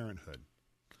 Planned Parenthood.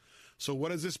 So what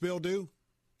does this bill do?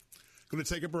 Going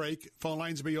to take a break. Phone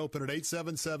lines will be open at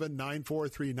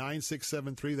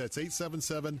 877-943-9673. That's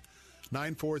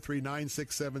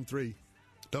 877-943-9673.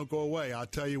 Don't go away. I'll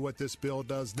tell you what this bill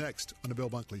does next on The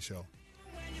Bill Bunkley Show.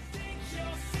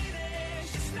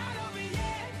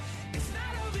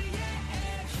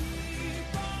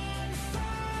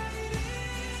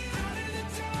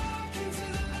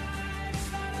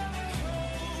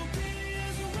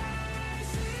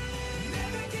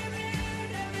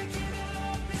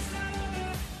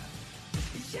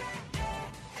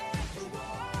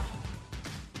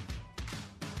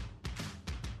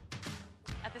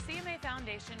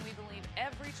 We believe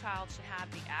every child should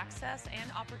have the access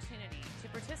and opportunity to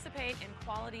participate in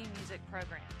quality music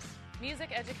programs. Music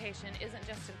education isn't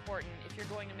just important if you're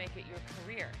going to make it your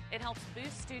career. It helps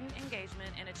boost student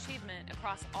engagement and achievement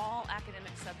across all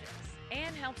academic subjects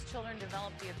and helps children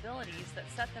develop the abilities that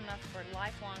set them up for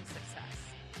lifelong success.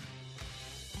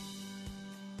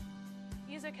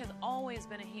 Music has always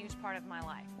been a huge part of my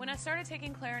life. When I started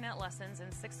taking clarinet lessons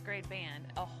in 6th grade band,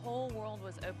 a whole world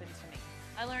was open to me.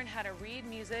 I learned how to read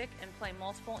music and play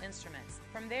multiple instruments.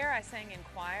 From there, I sang in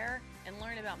choir and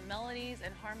learned about melodies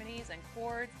and harmonies and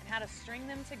chords and how to string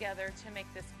them together to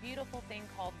make this beautiful thing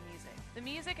called music. The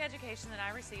music education that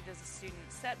I received as a student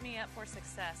set me up for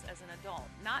success as an adult,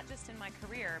 not just in my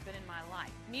career, but in my life.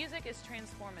 Music is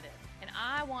transformative, and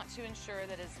I want to ensure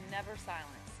that it's never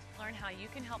silenced. Learn how you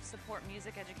can help support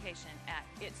music education at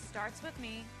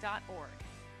itstartswithme.org.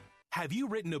 Have you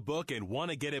written a book and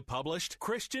want to get it published?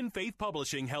 Christian Faith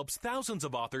Publishing helps thousands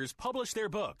of authors publish their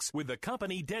books with a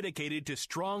company dedicated to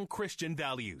strong Christian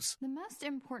values. The most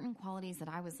important qualities that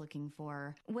I was looking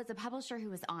for was a publisher who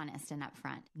was honest and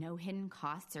upfront, no hidden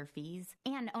costs or fees,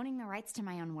 and owning the rights to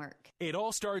my own work. It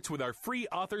all starts with our free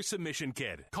author submission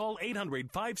kit. Call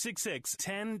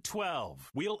 800-566-1012.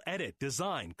 We'll edit,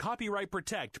 design, copyright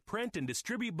protect, print, and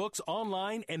distribute books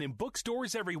online and in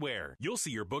bookstores everywhere. You'll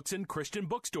see your books in Christian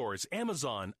bookstores,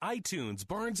 Amazon, iTunes,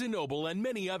 Barnes & Noble, and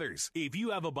many others. If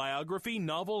you have a biography,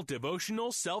 novel,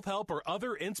 devotional, self-help, or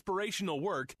other inspirational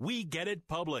work, we get it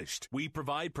published. We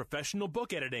provide professional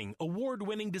book editing,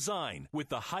 award-winning design, with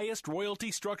the highest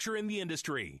royalty structure in the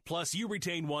industry. Plus, you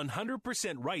retain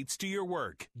 100% rights to your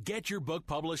work. Get your book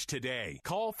published today.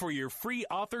 Call for your free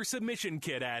author submission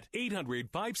kit at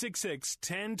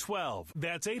 800-566-1012.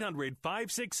 That's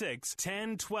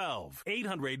 800-566-1012.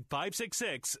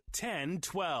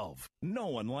 800-566-1012. No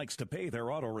one likes to pay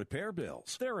their auto repair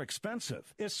bills. They're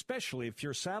expensive, especially if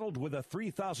you're saddled with a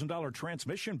 $3,000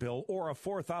 transmission bill or a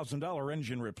 $4,000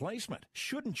 engine replacement.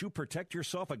 Shouldn't you protect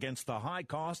yourself against the high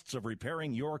costs of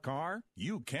repairing your car?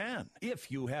 You can, if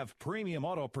you have Premium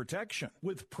Auto Protection.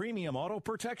 With Premium Auto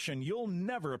Protection, you'll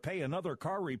never pay another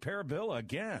car repair bill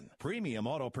again. Premium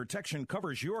Auto Protection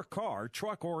covers your car,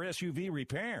 truck, or SUV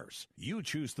repairs. You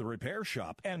choose the repair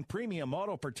shop, and Premium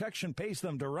Auto Protection pays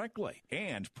them directly.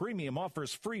 And Premium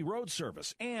offers free road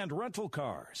service and rental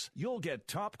cars. You'll get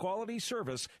top quality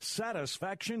service,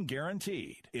 satisfaction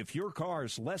guaranteed. If your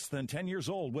car's less than 10 years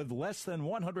old with less than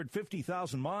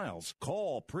 150,000 miles,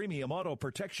 call Premium Auto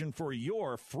Protection for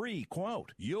your free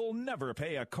quote. You'll never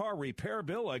pay a car repair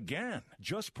bill again.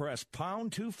 Just press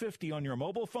pound 250 on your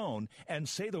mobile phone and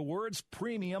say the words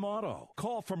Premium Auto.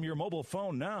 Call from your mobile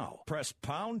phone now. Press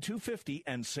pound 250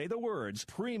 and say the words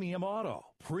Premium Auto.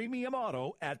 Premium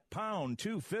Auto at pound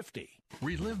 250.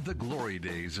 Relive the glory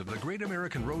days of the Great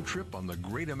American Road Trip on the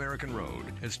Great American Road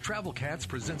as Travel Cats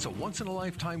presents a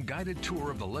once-in-a-lifetime guided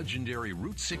tour of the legendary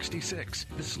Route 66.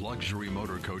 This luxury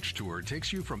motor coach tour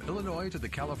takes you from Illinois to the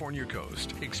California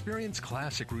coast. Experience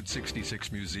classic Route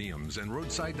 66 museums and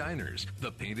roadside diners,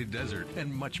 the Painted Desert,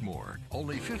 and much more.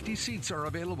 Only 50 seats are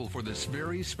available for this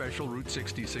very special Route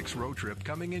 66 road trip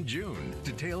coming in June.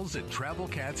 Details at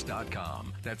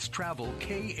TravelCats.com. That's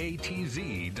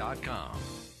TravelKatz.com.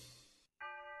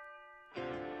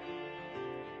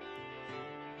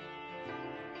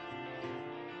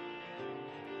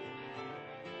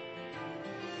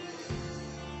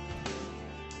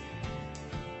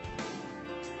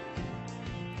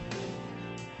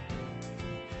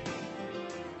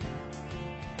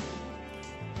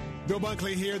 Bill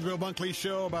Bunkley here, the Bill Bunkley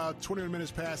Show, about 21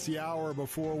 minutes past the hour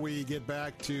before we get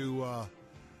back to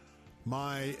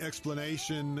my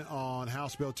explanation on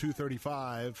House Bill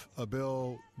 235, a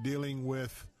bill dealing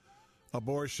with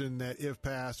abortion that, if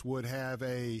passed, would have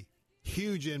a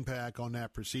huge impact on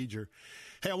that procedure.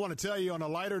 Hey, I want to tell you on a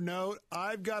lighter note,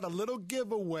 I've got a little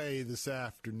giveaway this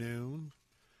afternoon.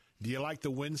 Do you like to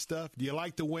win stuff? Do you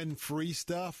like to win free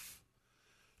stuff?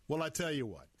 Well, I tell you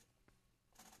what.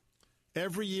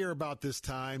 Every year about this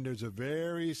time, there's a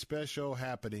very special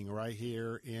happening right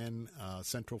here in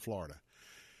Central Florida.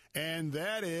 And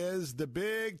that is the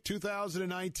big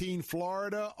 2019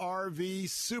 Florida RV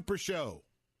Super Show.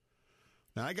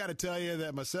 Now, I got to tell you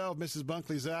that myself, Mrs.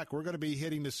 Bunkley, Zach, we're going to be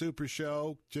hitting the Super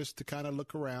Show just to kind of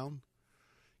look around,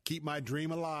 keep my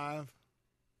dream alive,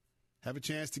 have a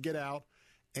chance to get out.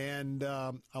 And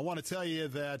I want to tell you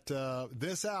that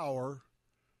this hour,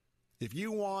 if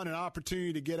you want an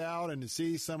opportunity to get out and to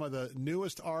see some of the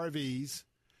newest RVs,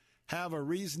 have a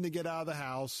reason to get out of the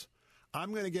house,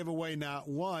 I'm going to give away not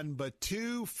one, but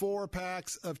 2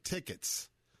 4-packs of tickets.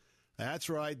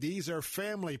 That's right. These are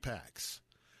family packs.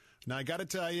 Now, I got to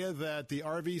tell you that the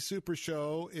RV Super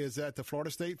Show is at the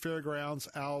Florida State Fairgrounds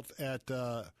out at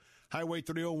Highway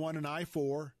 301 and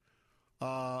I-4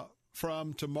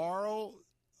 from tomorrow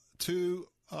to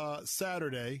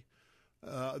Saturday.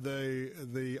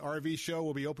 The RV show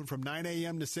will be open from 9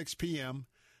 a.m. to 6 p.m.,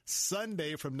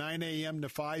 Sunday from 9 a.m. to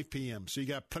 5 p.m. So you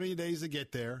got plenty of days to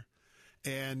get there.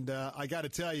 And I got to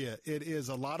tell you, it is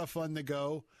a lot of fun to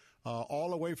go. all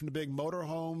the way from the big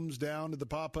motorhomes down to the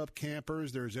pop-up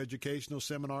campers. There's educational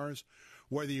seminars.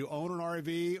 Whether you own an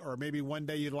RV or maybe one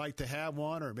day you'd like to have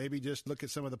one or maybe just look at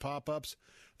some of the pop-ups,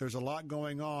 there's a lot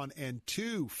going on, and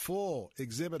 2 full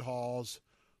exhibit halls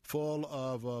full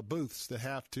of booths that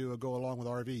have to go along with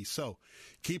RVs. So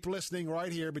keep listening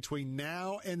right here. Between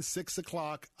now and 6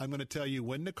 o'clock, I'm going to tell you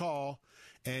when to call,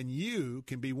 and you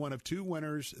can be one of 2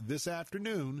 winners this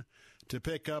afternoon to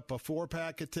pick up a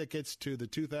 4-pack of tickets to the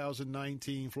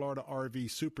 2019 Florida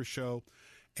RV Super Show.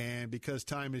 And because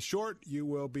time is short, you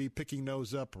will be picking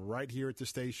those up right here at the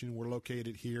station. We're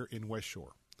located here in West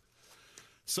Shore.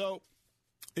 So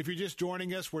if you're just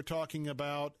joining us, we're talking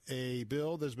about a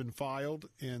bill that's been filed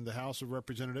in the House of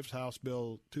Representatives, House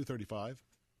Bill 235.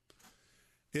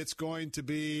 It's going to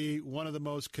be one of the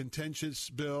most contentious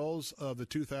bills of the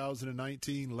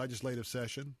 2019 legislative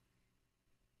session.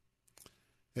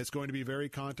 It's going to be very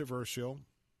controversial.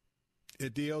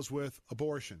 It deals with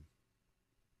abortion.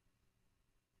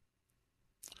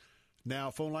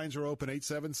 Now, phone lines are open,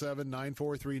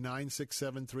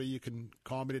 877-943-9673. You can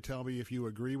call me to tell me if you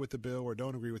agree with the bill or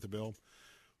don't agree with the bill.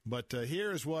 But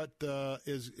here's what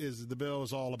is the bill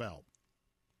is all about.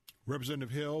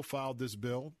 Representative Hill filed this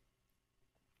bill.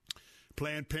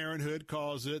 Planned Parenthood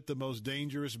calls it the most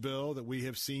dangerous bill that we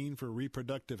have seen for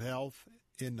reproductive health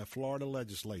in the Florida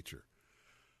legislature.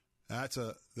 That's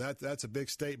a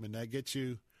big statement. That gives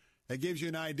you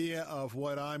an idea of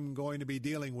what I'm going to be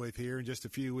dealing with here in just a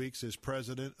few weeks as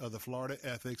president of the Florida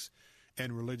Ethics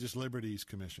and Religious Liberties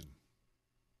Commission.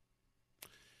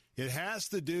 It has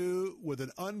to do with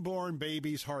an unborn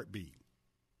baby's heartbeat.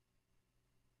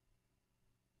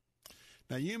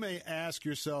 Now, you may ask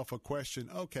yourself a question,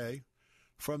 okay,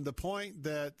 from the point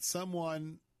that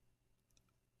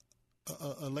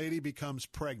a lady becomes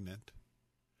pregnant,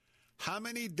 how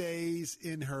many days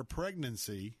in her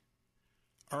pregnancy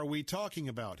are we talking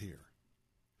about here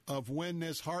of when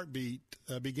this heartbeat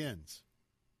begins?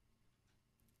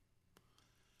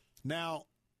 Now,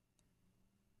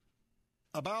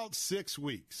 about 6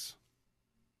 weeks.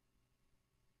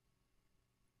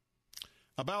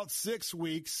 About 6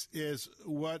 weeks is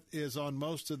what is on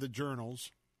most of the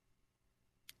journals.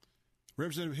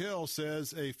 Representative Hill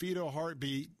says a fetal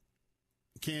heartbeat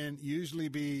can usually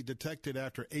be detected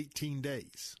after 18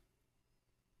 days.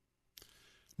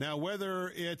 Now,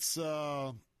 whether it's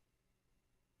 2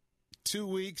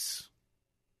 weeks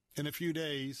and a few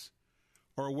days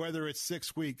or whether it's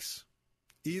 6 weeks,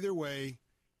 either way,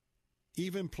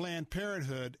 even Planned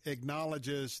Parenthood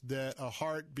acknowledges that a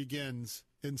heart begins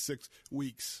in 6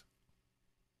 weeks.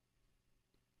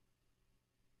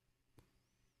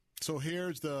 So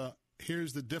here's the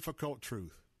difficult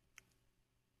truth.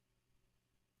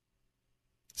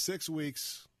 6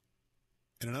 weeks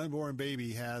and an unborn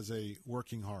baby has a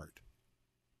working heart.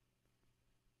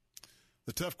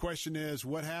 The tough question is,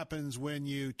 what happens when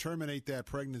you terminate that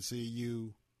pregnancy?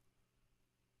 You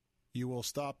will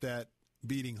stop that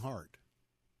beating heart.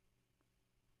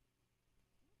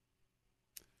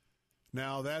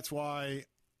 Now, that's why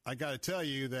I got to tell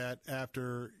you that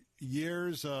after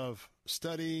years of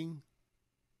studying,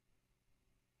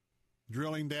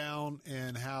 drilling down,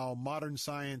 and how modern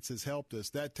science has helped us,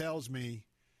 that tells me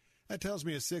at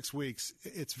 6 weeks,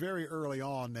 it's very early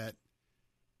on that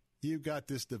you've got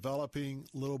this developing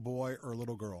little boy or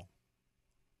little girl.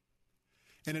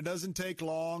 And it doesn't take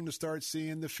long to start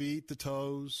seeing the feet, the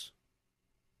toes.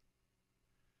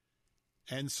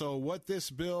 And so what this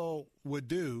bill would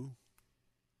do,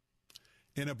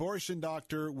 an abortion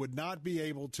doctor would not be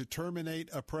able to terminate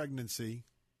a pregnancy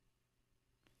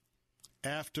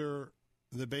after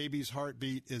the baby's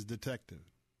heartbeat is detected.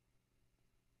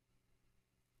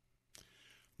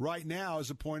 Right now, as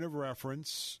a point of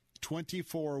reference,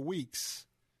 24 weeks,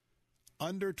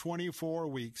 under 24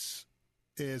 weeks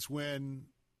is when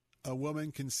a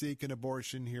woman can seek an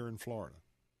abortion here in Florida.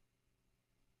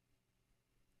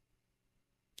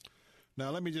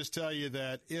 Now, let me just tell you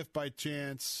that if by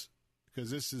chance, because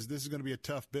this is going to be a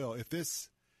tough bill, if this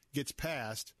gets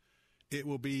passed, it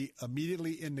will be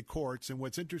immediately in the courts. And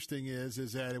what's interesting is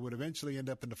that it would eventually end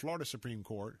up in the Florida Supreme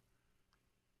Court.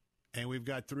 And we've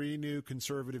got 3 new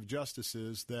conservative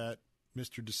justices that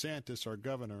Mr. DeSantis, our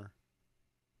governor,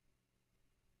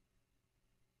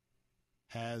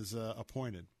 has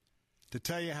appointed. To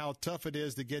tell you how tough it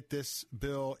is to get this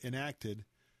bill enacted,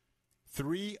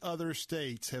 3 other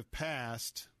states have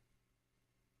passed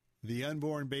the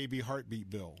unborn baby heartbeat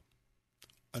bill.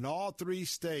 In all 3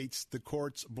 states, the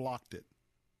courts blocked it.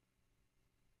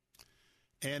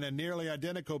 And a nearly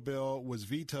identical bill was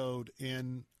vetoed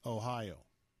in Ohio.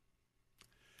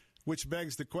 Which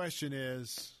begs the question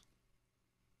is,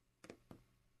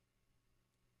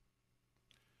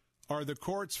 Are the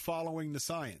courts following the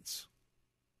science?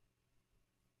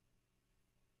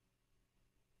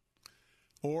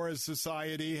 Or as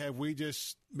society, have we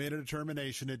just made a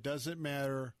determination it doesn't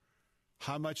matter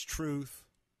how much truth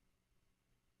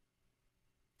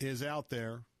is out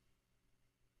there,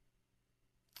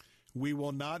 we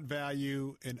will not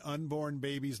value an unborn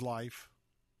baby's life,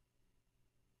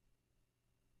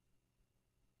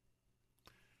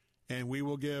 and we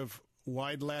will give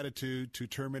wide latitude to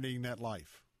terminating that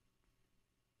life.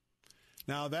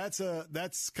 Now, that's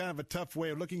kind of a tough way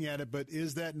of looking at it, but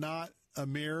is that not a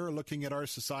mirror looking at our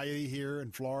society here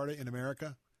in Florida, in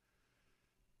America?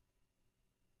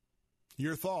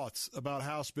 Your thoughts about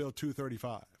House Bill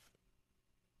 235.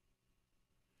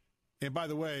 And by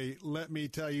the way, let me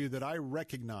tell you that I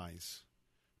recognize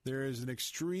there is an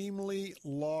extremely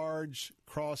large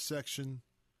cross-section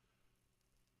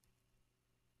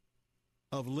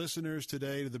of listeners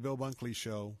today to the Bill Bunkley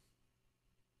Show,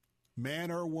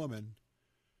 man or woman,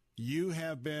 you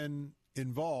have been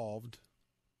involved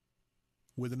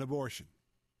with an abortion.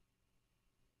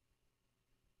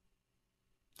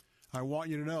 I want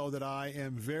you to know that I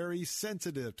am very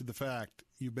sensitive to the fact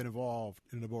you've been involved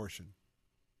in an abortion.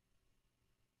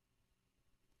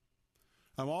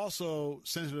 I'm also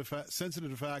sensitive to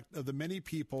the fact of the many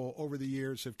people over the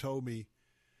years have told me,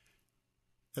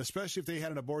 especially if they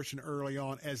had an abortion early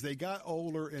on, as they got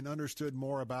older and understood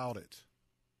more about it,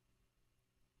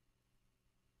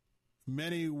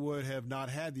 many would have not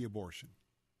had the abortion.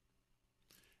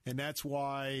 And that's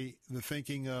why the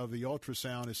thinking of the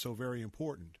ultrasound is so very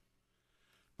important.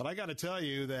 But I got to tell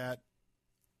you that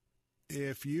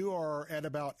if you are at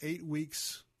about 8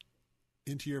 weeks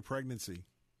into your pregnancy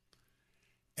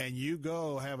and you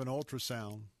go have an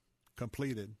ultrasound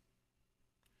completed,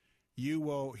 you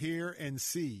will hear and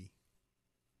see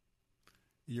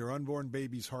your unborn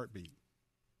baby's heartbeat.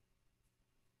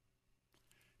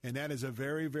 And that is a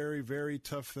very, very, very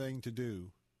tough thing to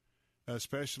do,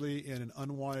 especially in an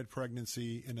unwanted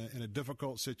pregnancy, in a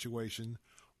difficult situation,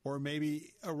 or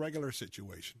maybe a regular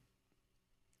situation.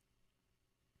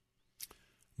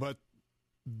 But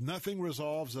nothing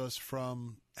resolves us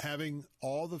from having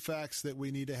all the facts that we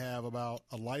need to have about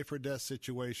a life or death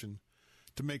situation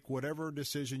to make whatever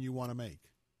decision you want to make.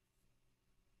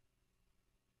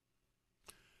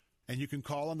 And you can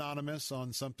call Anonymous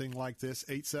on something like this,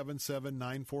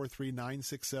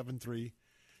 877-943-9673,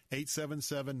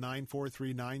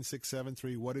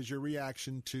 877-943-9673. What is your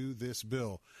reaction to this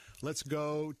bill? Let's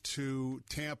go to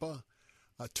Tampa.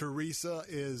 Teresa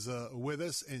is with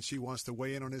us, and she wants to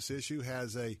weigh in on this issue,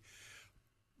 has a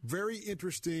very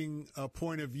interesting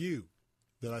point of view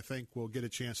that I think we'll get a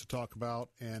chance to talk about.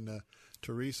 And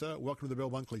Teresa, welcome to the Bill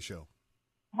Bunkley Show.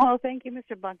 Oh, thank you,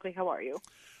 Mr. Bunkley. How are you?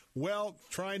 Well,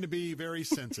 trying to be very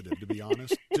sensitive, to be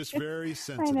honest. Just very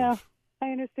sensitive. I know.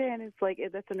 I understand. It's like,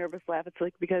 that's a nervous laugh. It's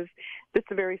like, because this is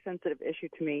a very sensitive issue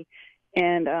to me.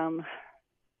 And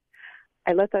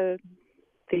I let the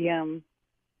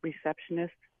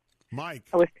receptionist, Mike.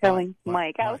 I was telling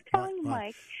Mike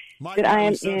that I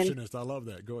am receptionist. I love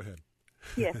that. Go ahead.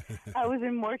 Yes. I was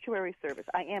in mortuary service.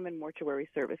 I am in mortuary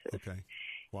services. Okay.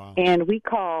 Wow. And we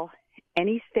call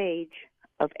any stage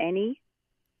of any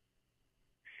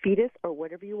fetus or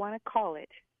whatever you want to call it,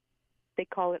 they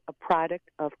call it a product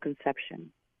of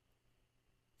conception.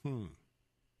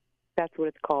 That's what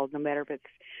it's called, no matter if it's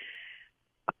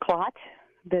a clot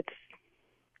that's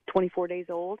 24 days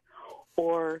old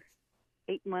or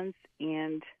 8 months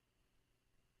and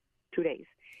 2 days.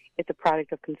 It's a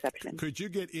product of conception. Could you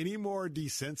get any more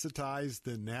desensitized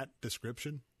than that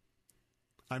description?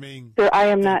 I mean, sir, I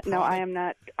am not. No, I am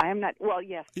not. I am not. Well,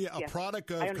 yes. Yeah, yes. A product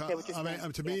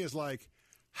of. To me, is like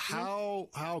how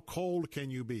cold can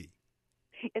you be?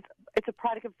 It's a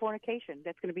product of fornication.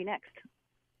 That's going to be next.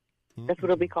 That's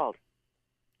what it'll be called.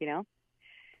 You know,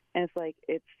 and it's like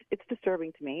it's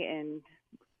disturbing to me, and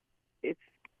it's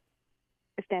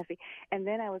nasty. And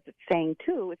then I was saying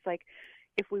too, it's like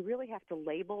if we really have to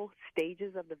label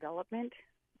stages of development,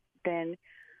 then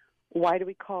why do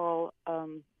we call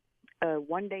a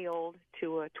 1 day old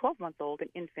to a 12-month-old an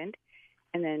infant,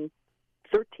 and then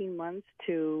 13 months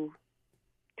to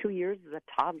 2 years is a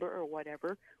toddler or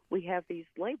whatever? We have these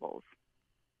labels.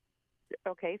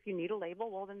 Okay, if you need a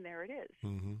label, well, then there it is.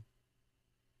 Mm-hmm.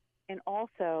 And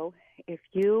also, if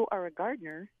you are a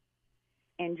gardener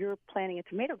and you're planting a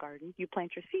tomato garden, you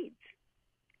plant your seeds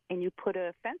and you put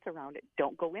a fence around it.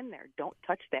 Don't go in there. Don't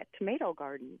touch that tomato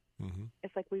garden. Mm-hmm.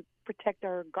 It's like we protect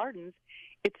our gardens.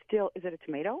 It's still, is it a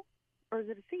tomato or is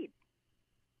it a seed?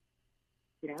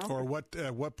 You know? Or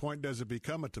at what point does it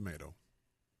become a tomato?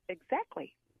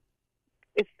 Exactly.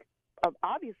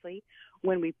 obviously,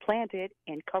 when we plant it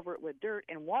and cover it with dirt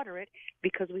and water it,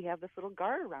 because we have this little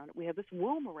guard around it, we have this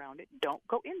womb around it, don't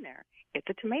go in there. It's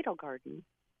a tomato garden.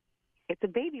 It's a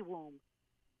baby womb.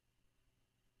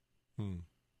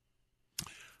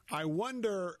 I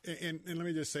wonder, and let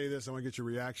me just say this, I want to get your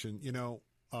reaction.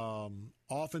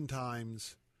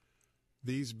 Oftentimes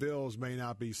these bills may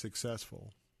not be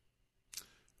successful,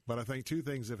 but I think two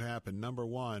things have happened. Number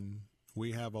one,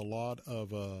 we have a lot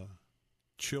of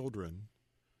children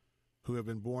who have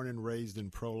been born and raised in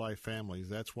pro-life families.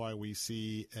 That's why we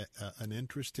see an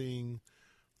interesting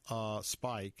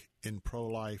spike in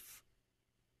pro-life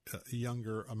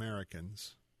younger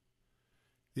Americans.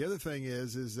 The other thing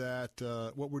is that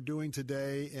what we're doing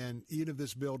today, and even if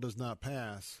this bill does not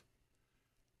pass,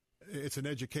 it's an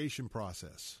education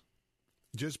process.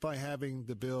 Just by having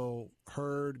the bill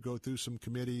heard, go through some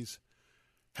committees,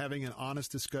 having an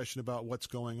honest discussion about what's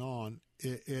going on,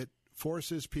 it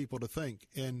forces people to think.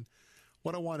 And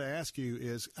what I want to ask you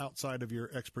is, outside of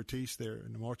your expertise there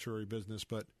in the mortuary business,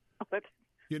 but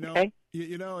okay.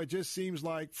 It just seems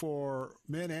like for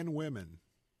men and women,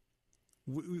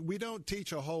 we don't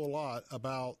teach a whole lot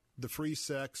about the free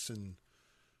sex and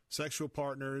sexual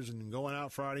partners and going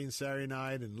out Friday and Saturday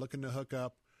night and looking to hook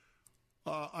up.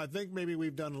 I think maybe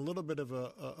we've done a little bit of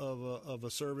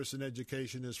a service in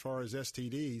education as far as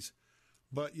STDs.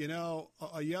 But,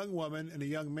 a young woman and a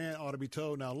young man ought to be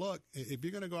told, now, look, if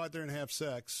you're going to go out there and have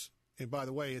sex, and by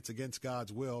the way, it's against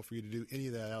God's will for you to do any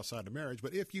of that outside of marriage,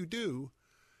 but if you do,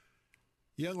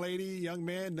 young lady, young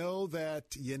man, know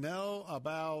that,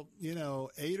 about,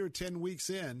 8 or 10 weeks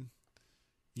in,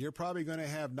 you're probably going to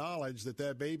have knowledge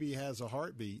that baby has a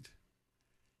heartbeat,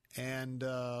 and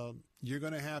you're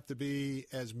going to have to be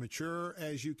as mature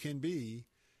as you can be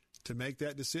to make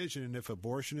that decision. And if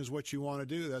abortion is what you want to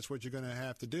do, that's what you're going to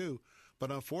have to do.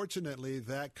 But unfortunately,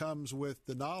 that comes with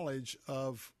the knowledge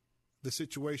of the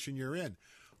situation you're in.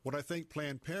 What I think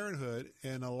Planned Parenthood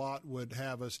and a lot would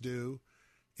have us do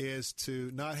is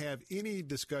to not have any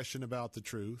discussion about the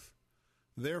truth.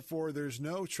 Therefore, there's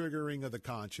no triggering of the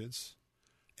conscience.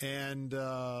 And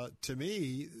to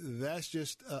me, that's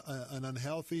just an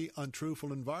unhealthy,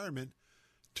 untruthful environment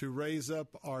to raise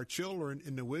up our children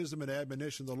in the wisdom and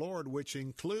admonition of the Lord, which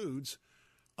includes,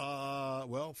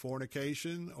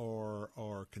 fornication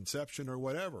or conception or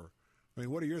whatever. I mean,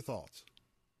 what are your thoughts?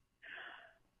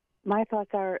 My thoughts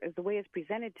are, is the way it's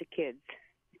presented to kids.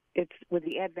 It's with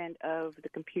the advent of the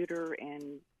computer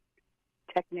and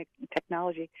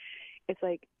technology. It's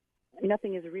like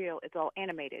nothing is real. It's all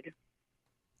animated.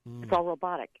 It's all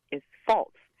robotic. It's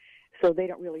false. So they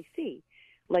don't really see.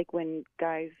 Like when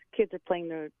kids are playing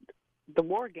the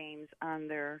war games on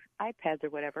their iPads or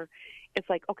whatever, it's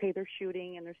like, okay, they're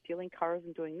shooting and they're stealing cars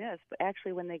and doing this. But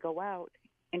actually when they go out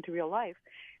into real life,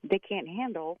 they can't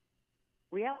handle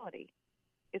reality.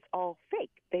 It's all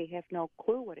fake. They have no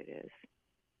clue what it is.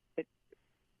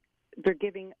 They're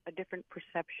giving a different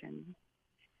perception.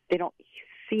 They don't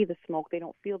see the smoke. They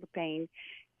don't feel the pain.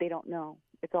 They don't know.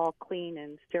 It's all clean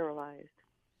and sterilized.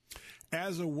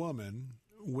 As a woman,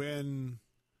 when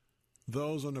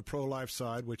those on the pro-life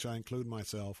side, which I include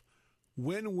myself,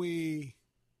 when we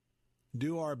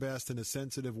do our best in a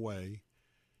sensitive way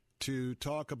to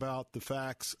talk about the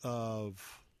facts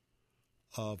of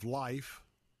life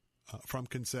from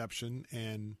conception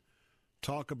and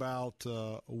talk about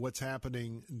what's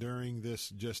happening during this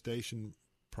gestation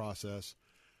process,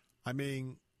 I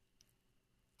mean,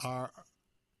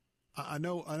 I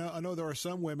know there are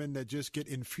some women that just get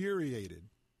infuriated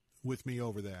with me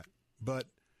over that. But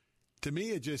to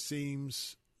me, it just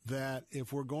seems that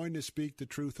if we're going to speak the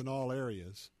truth in all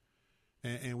areas,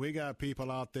 and we got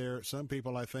people out there, some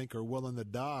people I think are willing to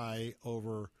die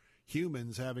over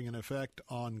humans having an effect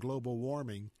on global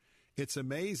warming, it's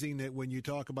amazing that when you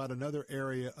talk about another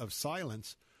area of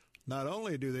silence, not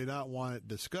only do they not want it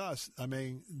discussed, I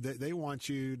mean, they want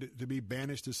you to be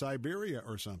banished to Siberia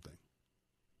or something.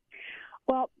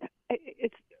 Well,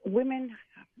 it's women.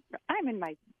 I'm in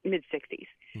my mid-60s,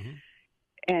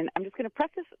 and I'm just going to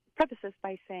preface this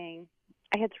by saying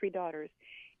I had 3 daughters,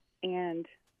 and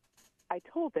I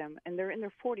told them, and they're in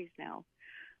their 40s now,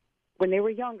 when they were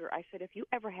younger, I said, if you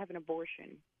ever have an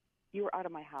abortion, you are out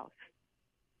of my house.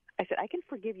 I said, I can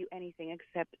forgive you anything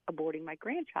except aborting my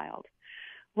grandchild.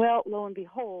 Well, lo and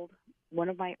behold, one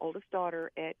of my oldest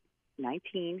daughter at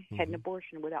 19 had an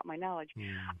abortion without my knowledge.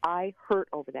 I hurt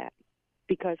over that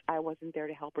because I wasn't there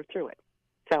to help her through it.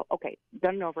 So, okay,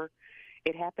 done and over.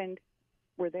 It happened.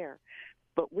 We're there.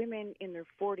 But women in their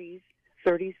 40s,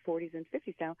 30s, 40s, and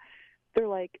 50s now, they're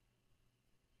like,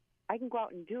 I can go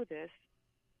out and do this.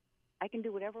 I can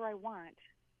do whatever I want.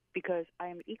 because I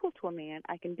am equal to a man.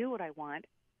 I can do what I want,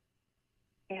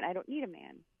 and I don't need a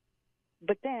man.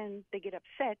 But then they get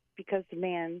upset because the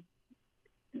man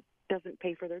doesn't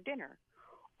pay for their dinner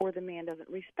or the man doesn't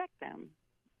respect them.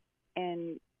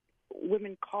 And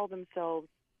women call themselves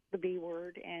the B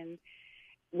word, and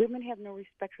women have no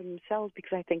respect for themselves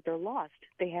because I think they're lost.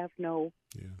 They have no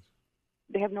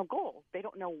goal. They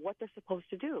don't know what they're supposed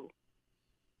to do.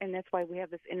 And that's why we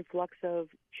have this influx of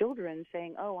children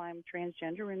saying, oh, I'm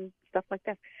transgender and stuff like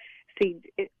that. See,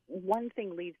 one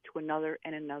thing leads to another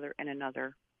and another and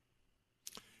another.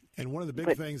 And one of the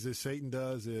big things that Satan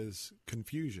does is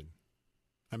confusion.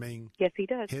 I mean, yes, he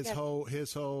does. His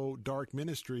whole dark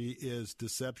ministry is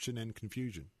deception and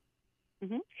confusion.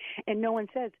 Mm-hmm. And no one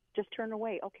says, just turn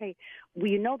away. Okay, well,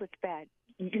 you know that's bad.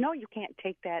 You know you can't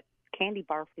take that candy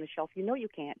bar from the shelf. You know you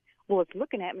can't. Well, it's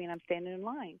looking at me and I'm standing in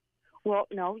line. Well,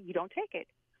 no, you don't take it.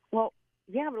 Well,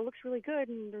 yeah, but it looks really good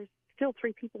and there's still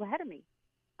 3 people ahead of me.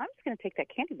 I'm just going to take that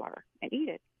candy bar and eat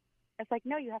it. It's like,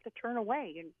 no, you have to turn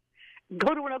away and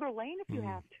go to another lane if you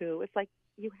have to. It's like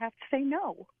you have to say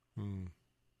no.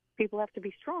 People have to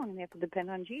be strong and they have to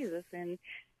depend on Jesus, and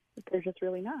they're just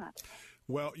really not.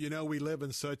 Well, you know, we live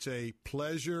in such a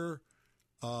pleasure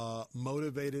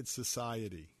motivated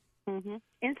society. Mm-hmm.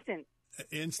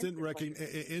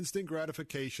 Instant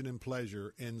gratification and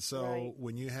pleasure. And so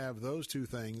when you have those two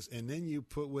things and then you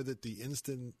put with it the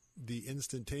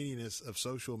instantaneous of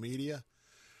social media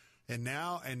and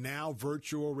now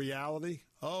virtual reality.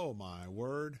 Oh my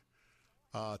word.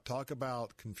 Talk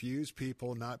about confused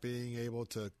people not being able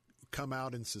to come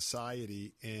out in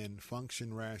society and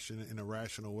function in a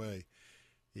rational way.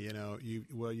 You know,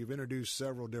 you've introduced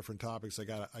several different topics. I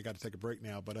got to take a break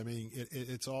now, but I mean,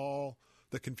 it's all,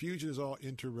 the confusion is all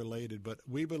interrelated, but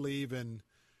we believe in,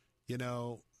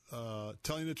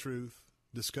 telling the truth,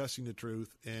 discussing the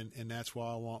truth. And that's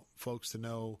why I want folks to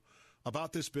know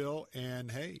about this bill. And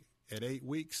hey, at 8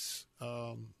 weeks,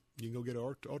 you can go get an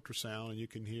ultrasound and you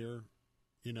can hear,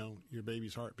 your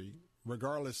baby's heartbeat,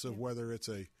 regardless of whether it's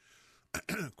a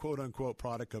quote unquote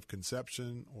product of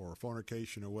conception or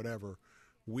fornication or whatever.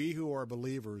 We who are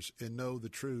believers and know the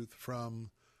truth from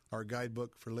our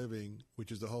guidebook for living,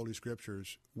 which is the Holy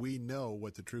Scriptures, we know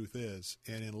what the truth is.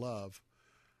 And in love,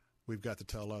 we've got to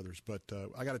tell others. But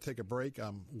I got to take a break.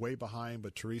 I'm way behind.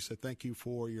 But Teresa, thank you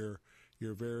for your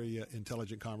very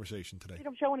intelligent conversation today. It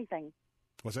don't show anything.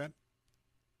 What's that?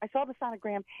 I saw the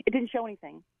sonogram. It didn't show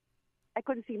anything. I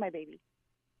couldn't see my baby.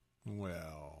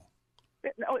 Well.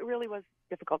 It really was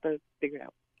difficult to figure it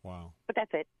out. Wow. But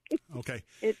that's it. Okay.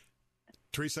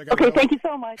 Teresa, thank you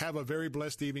so much. Have a very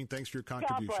blessed evening. Thanks for your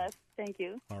contribution. God bless. Thank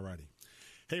you. All righty.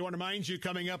 Hey, I want to remind you,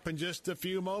 coming up in just a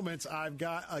few moments, I've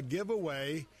got a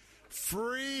giveaway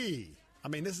free. I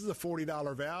mean, this is a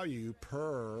 $40 value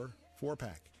per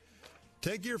 4-pack.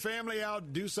 Take your family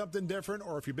out, do something different,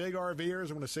 or if you're big RVers, I'm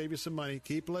going to save you some money.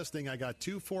 Keep listening. I got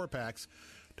 2 4-packs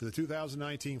to the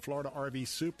 2019 Florida RV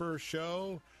Super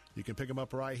Show. You can pick them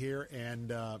up right here,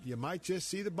 and you might just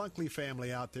see the Bunkley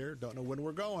family out there. Don't know when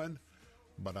we're going,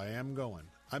 but I am going.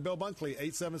 I'm Bill Bunkley,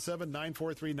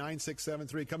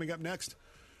 877-943-9673. Coming up next,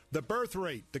 the birth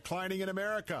rate declining in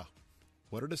America.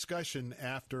 What a discussion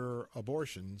after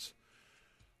abortions.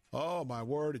 Oh, my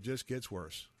word, it just gets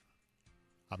worse.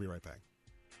 I'll be right back.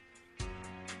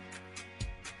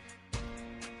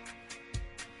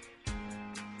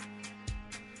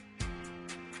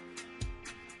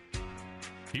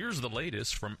 Here's the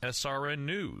latest from SRN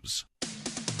News.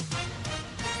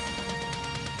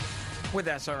 With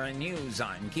SRN News,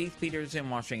 I'm Keith Peters in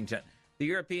Washington. The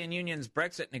European Union's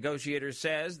Brexit negotiator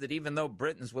says that even though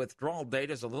Britain's withdrawal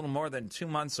date is a little more than 2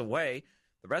 months away,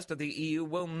 the rest of the EU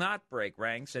will not break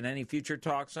ranks in any future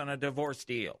talks on a divorce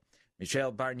deal.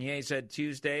 Michel Barnier said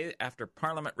Tuesday, after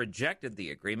Parliament rejected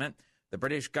the agreement the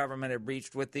British government had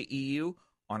reached with the EU,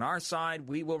 "On our side,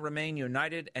 we will remain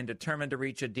united and determined to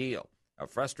reach a deal." A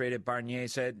frustrated Barnier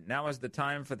said, "Now is the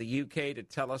time for the UK to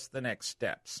tell us the next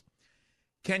steps."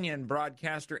 Kenyan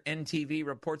broadcaster NTV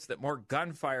reports that more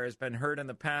gunfire has been heard in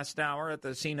the past hour at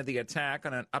the scene of the attack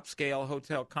on an upscale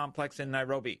hotel complex in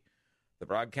Nairobi. The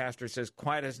broadcaster says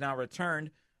quiet has now returned,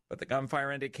 but the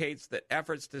gunfire indicates that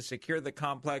efforts to secure the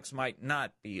complex might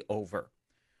not be over.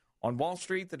 On Wall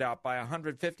Street, the Dow by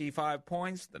 155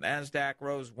 points, the Nasdaq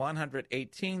rose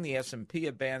 118, the S&P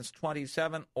advanced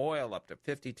 27, oil up to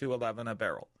 $52.11 a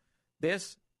barrel.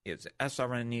 This is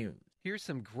SRN News. Here's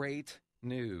some great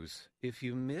news. If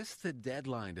you missed the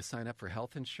deadline to sign up for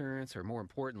health insurance, or more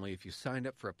importantly, if you signed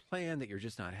up for a plan that you're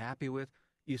just not happy with,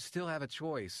 you still have a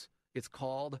choice. It's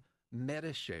called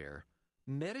Medi-Share.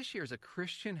 Medishare is a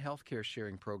Christian healthcare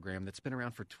sharing program that's been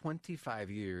around for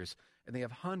 25 years, and they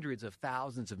have hundreds of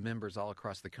thousands of members all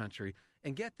across the country.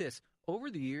 And get this, over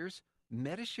the years,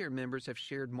 Medishare members have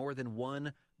shared more than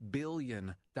 $1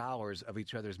 billion of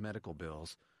each other's medical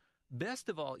bills. Best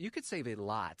of all, you could save a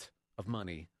lot of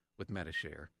money with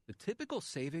Medishare. The typical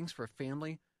savings for a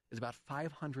family is about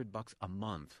 $500 a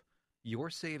month. Your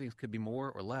savings could be more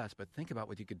or less, but think about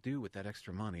what you could do with that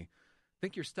extra money.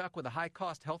 Think you're stuck with a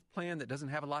high-cost health plan that doesn't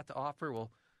have a lot to offer?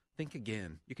 Well, think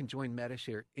again. You can join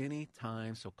Medishare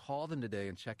anytime, so call them today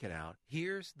and check it out.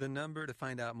 Here's the number to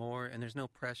find out more, and there's no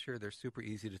pressure. They're super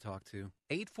easy to talk to.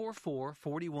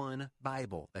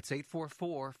 844-41-BIBLE. That's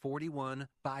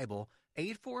 844-41-BIBLE.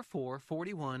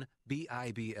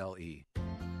 844-41-BIBLE.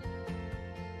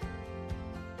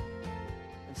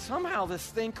 And somehow this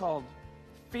thing called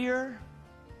fear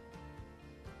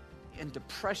and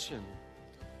depression,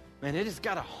 man, it has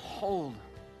got a hold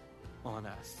on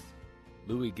us.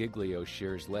 Louis Giglio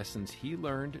shares lessons he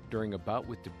learned during a bout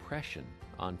with depression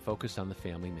on Focus on the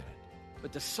Family Minute.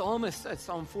 But the psalmist said,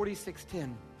 Psalm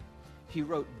 46:10, he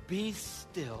wrote, "Be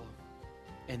still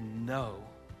and know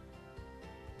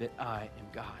that I am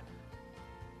God."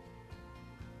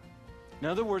 In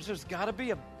other words, there's got to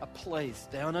be a place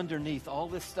down underneath all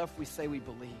this stuff we say we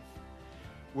believe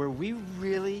where we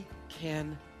really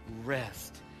can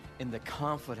rest in the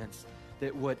confidence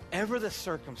that whatever the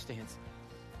circumstance,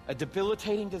 a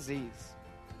debilitating disease,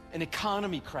 an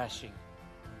economy crashing,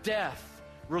 death,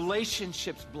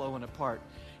 relationships blowing apart,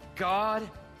 God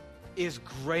is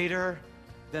greater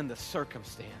than the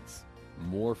circumstance.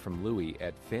 More from Louis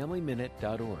at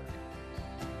FamilyMinute.org.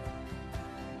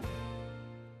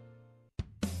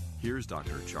 Here's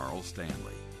Dr. Charles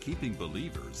Stanley, keeping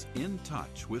believers in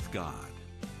touch with God.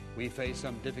 We face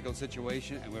some difficult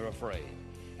situation and we're afraid.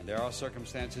 And there are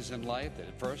circumstances in life that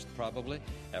at first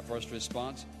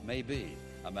response may be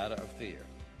a matter of fear.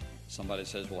 Somebody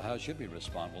says, well, how should we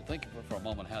respond? Well, think for a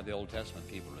moment how the Old Testament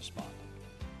people responded.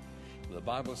 Well, the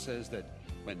Bible says that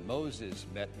when Moses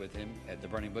met with him at the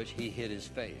burning bush, he hid his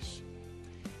face.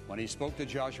 When he spoke to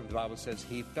Joshua, the Bible says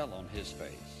he fell on his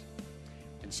face.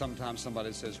 And sometimes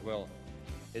somebody says, well,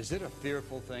 is it a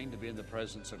fearful thing to be in the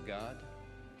presence of God?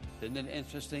 Isn't it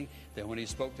interesting that when he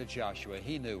spoke to Joshua,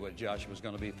 he knew what Joshua was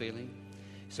going to be feeling?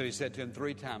 So he said to him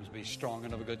 3 times, be strong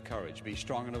and of a good courage, be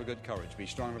strong and of a good courage, be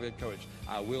strong and of a good courage.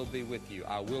 I will be with you.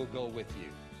 I will go with you.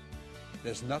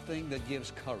 There's nothing that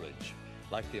gives courage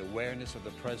like the awareness of the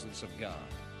presence of God.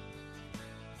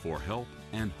 For help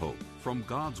and hope from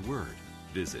God's Word,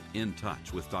 visit In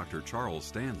Touch with Dr. Charles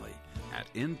Stanley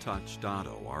at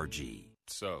intouch.org.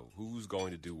 So, who's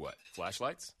going to do what?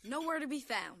 Flashlights? Nowhere to be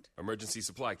found. Emergency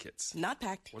supply kits? Not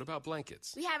packed. What about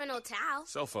blankets? We have an old towel.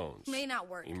 Cell phones? May not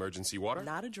work. Emergency water?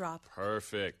 Not a drop.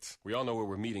 Perfect. We all know where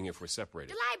we're meeting if we're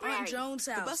separated. The library. On Jones'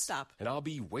 house. The bus stop. And I'll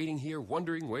be waiting here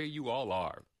wondering where you all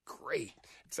are. Great.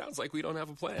 It sounds like we don't have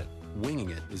a plan.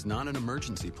 Winging it is not an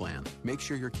emergency plan. Make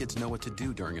sure your kids know what to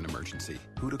do during an emergency,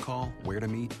 who to call, where to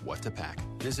meet, what to pack.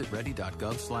 Visit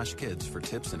ready.gov/kids for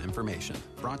tips and information.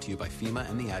 Brought to you by FEMA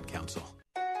and the Ad Council.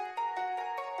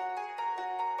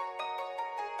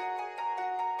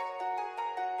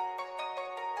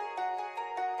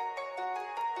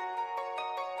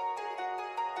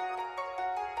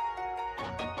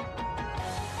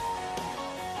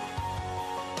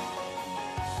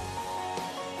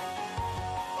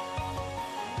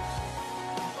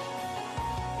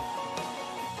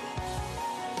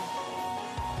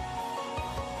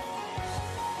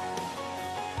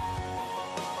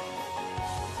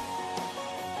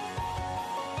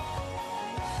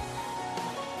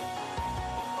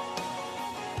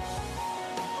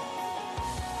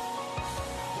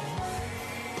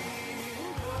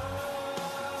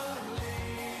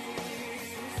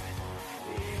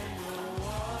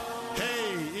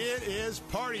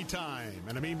 Party time.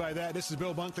 And I mean by that, this is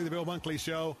Bill Bunkley, the Bill Bunkley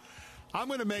Show. I'm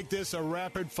going to make this a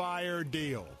rapid-fire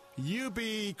deal. You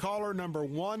be caller number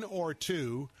 1 or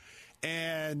 2,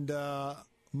 and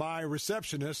my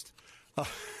receptionist, I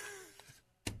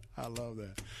love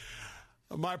that.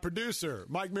 My producer,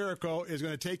 Mike Miracle, is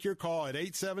going to take your call at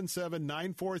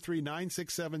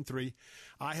 877-943-9673.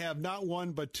 I have not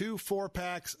one but 2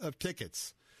 4-packs of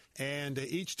tickets. And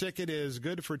each ticket is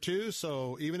good for 2,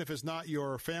 so even if it's not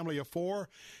your family of 4,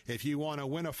 if you want to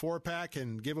win a 4-pack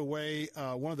and give away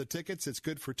one of the tickets, it's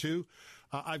good for 2.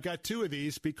 I've got 2 of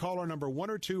these. Be caller number 1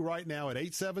 or 2 right now at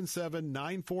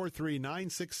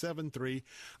 877-943-9673.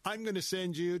 I'm going to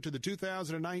send you to the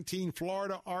 2019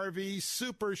 Florida RV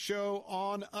Super Show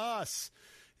on Us.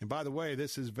 And by the way,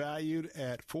 this is valued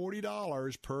at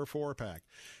 $40 per 4-pack.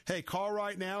 Hey, call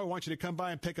right now. I want you to come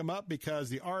by and pick them up because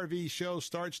the RV show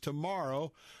starts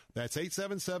tomorrow. That's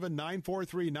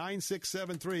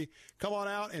 877-943-9673. Come on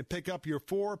out and pick up your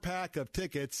 4-pack of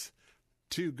tickets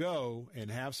to go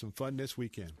and have some fun this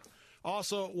weekend.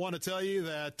 Also want to tell you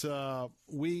that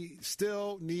we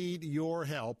still need your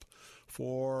help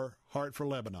for Heart for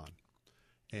Lebanon.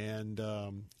 And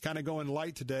kind of going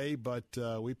light today, but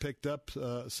we picked up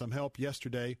some help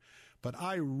yesterday. But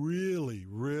I really,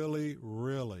 really,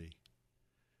 really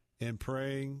am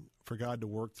praying for God to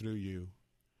work through you.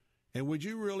 And would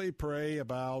you really pray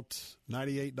about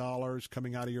 $98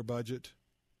 coming out of your budget?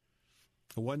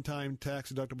 A one-time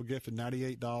tax-deductible gift of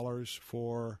 $98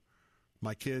 for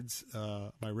my kids,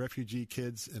 my refugee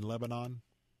kids in Lebanon.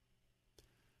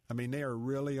 I mean, they are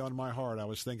really on my heart. I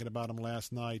was thinking about them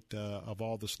last night of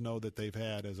all the snow that they've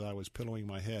had as I was pillowing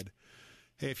my head.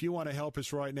 Hey, if you want to help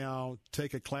us right now,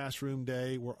 take a classroom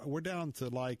day. We're down to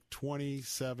like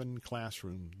 27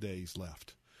 classroom days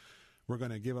left. We're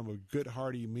going to give them a good,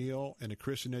 hearty meal and a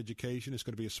Christian education. It's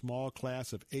going to be a small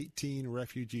class of 18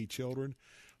 refugee children.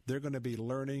 They're going to be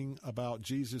learning about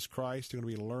Jesus Christ. They're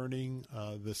going to be learning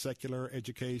the secular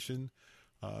education,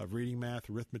 reading, math,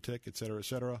 arithmetic, et cetera, et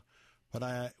cetera.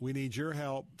 But we need your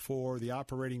help for the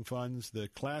operating funds. The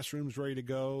classroom's ready to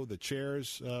go. The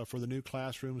chairs for the new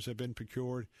classrooms have been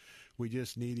procured. We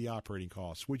just need the operating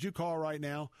costs. Would you call right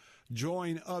now?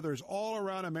 Join others all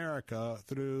around America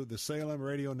through the Salem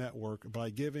Radio Network by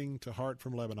giving to Heart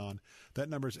from Lebanon. That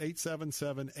number is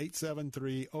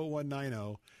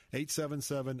 877-873-0190,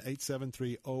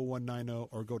 877-873-0190,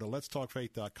 or go to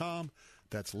letstalkfaith.com.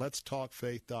 That's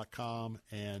letstalkfaith.com,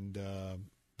 and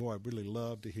boy, I'd really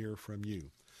love to hear from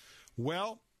you.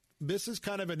 Well, this is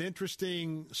kind of an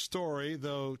interesting story,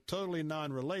 though totally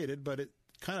non-related, but it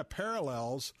kind of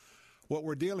parallels what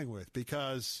we're dealing with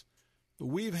because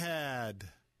we've had,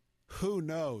 who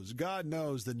knows, God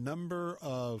knows the number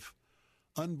of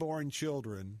unborn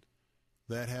children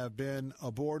that have been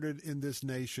aborted in this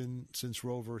nation since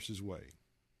Roe versus Wade.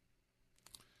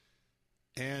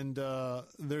 And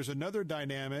there's another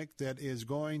dynamic that is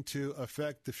going to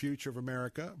affect the future of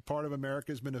America. Part of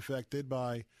America has been affected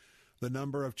by the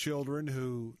number of children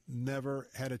who never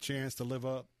had a chance to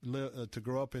to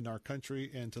grow up in our country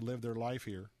and to live their life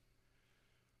here.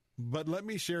 But let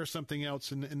me share something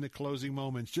else in the closing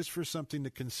moments, just for something to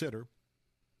consider,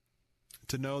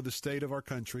 to know the state of our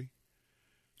country,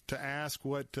 to ask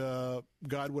what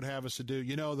God would have us to do.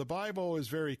 You know, the Bible is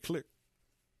very clear.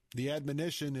 The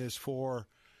admonition is for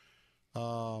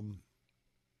the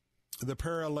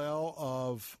parallel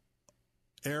of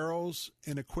arrows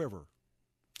in a quiver.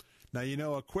 Now, you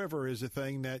know, a quiver is a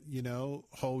thing that, you know,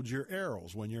 holds your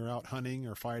arrows when you're out hunting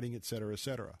or fighting, et cetera, et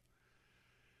cetera.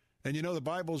 And, you know, the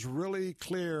Bible's really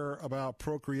clear about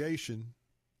procreation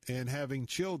and having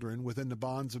children within the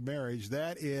bonds of marriage.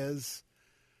 That is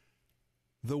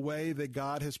the way that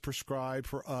God has prescribed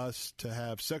for us to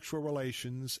have sexual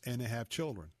relations and to have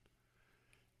children.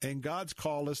 And God's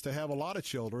called us to have a lot of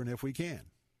children if we can.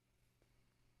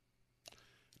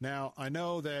 Now, I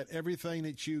know that everything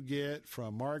that you get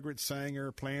from Margaret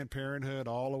Sanger, Planned Parenthood,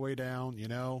 all the way down, you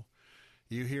know,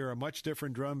 you hear a much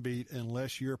different drumbeat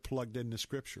unless you're plugged into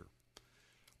Scripture.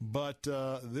 But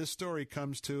this story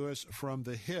comes to us from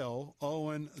The Hill.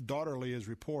 Owen Daughterly is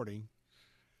reporting.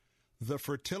 The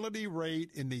fertility rate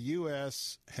in the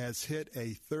U.S. has hit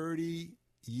a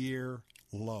 30-year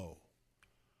low.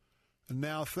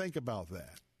 Now think about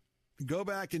that. Go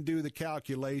back and do the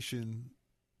calculation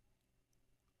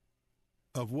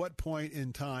of what point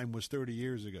in time was 30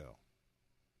 years ago.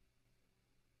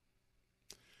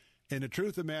 And the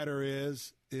truth of the matter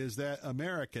is that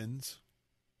Americans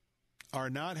are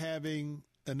not having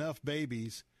enough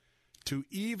babies to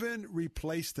even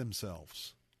replace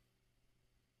themselves.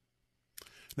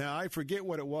 Now, I forget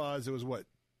what it was. It was,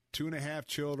 2.5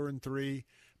 children, 3.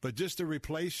 But just to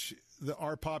replace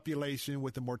our population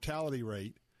with the mortality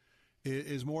rate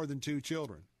is more than 2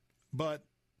 children. But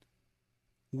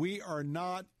we are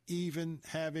not even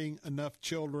having enough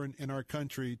children in our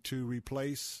country to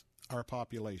replace our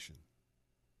population.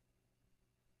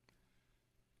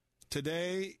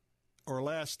 Today, or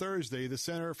last Thursday, the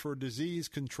Center for Disease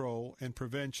Control and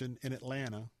Prevention in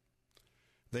Atlanta,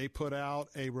 they put out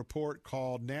a report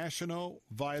called National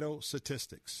Vital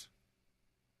Statistics.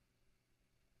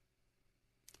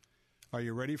 Are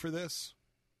you ready for this?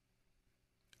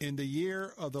 In the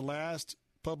year of the last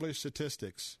published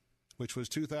statistics, which was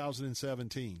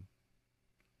 2017,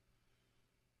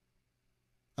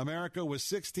 America was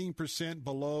 16%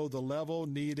 below the level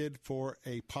needed for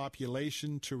a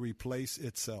population to replace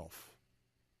itself.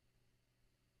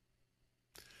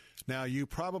 Now, you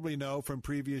probably know from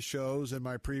previous shows and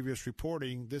my previous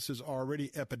reporting, this is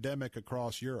already epidemic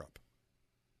across Europe.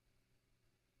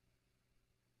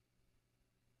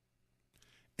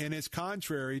 And it's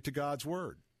contrary to God's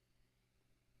word.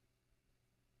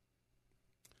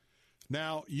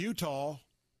 Now, Utah,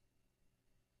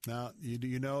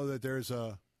 you know that there's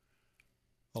a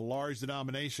large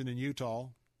denomination in Utah,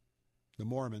 the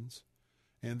Mormons,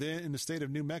 and then in the state of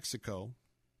New Mexico,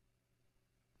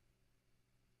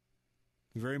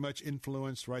 very much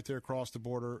influenced right there across the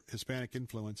border, Hispanic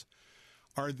influence,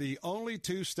 are the only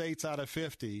two states out of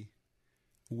 50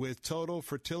 with total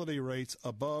fertility rates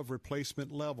above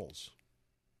replacement levels.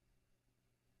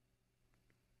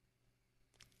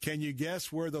 Can you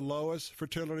guess where the lowest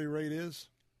fertility rate is?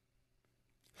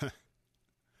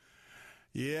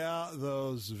 Yeah,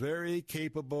 those very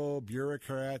capable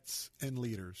bureaucrats and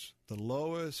leaders. The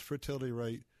lowest fertility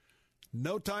rate,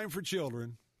 no time for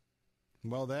children.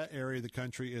 Well, that area of the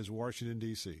country is Washington,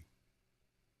 D.C.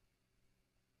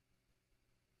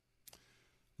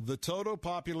 The total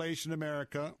population in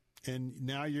America, and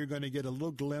now you're going to get a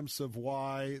little glimpse of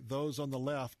why those on the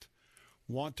left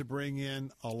want to bring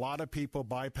in a lot of people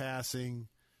bypassing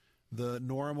the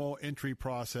normal entry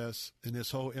process in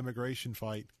this whole immigration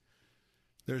fight.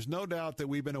 There's no doubt that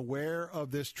we've been aware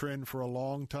of this trend for a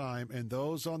long time, and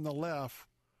those on the left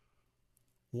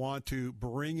want to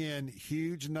bring in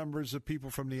huge numbers of people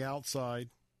from the outside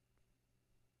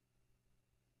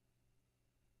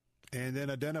and then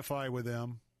identify with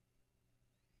them.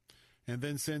 And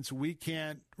then since we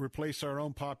can't replace our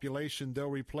own population, they'll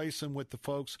replace them with the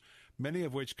folks, many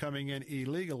of which coming in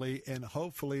illegally, and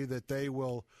hopefully that they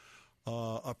will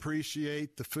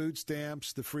appreciate the food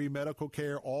stamps, the free medical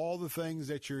care, all the things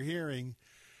that you're hearing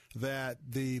that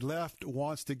the left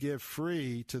wants to give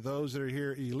free to those that are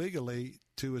here illegally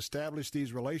to establish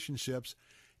these relationships.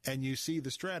 And you see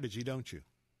the strategy, don't you?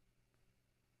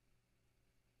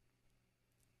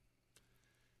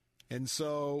 And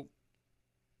so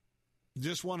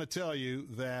just want to tell you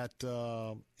that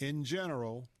in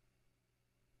general,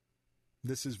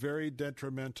 this is very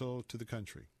detrimental to the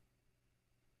country.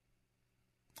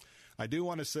 I do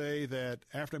want to say that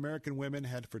African-American women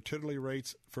had fertility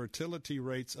rates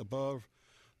above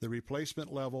the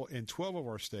replacement level in 12 of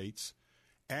our states,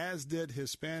 as did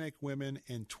Hispanic women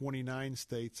in 29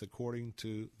 states, according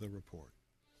to the report.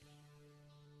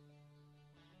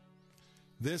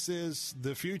 This is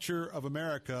the future of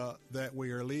America that we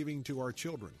are leaving to our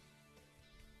children.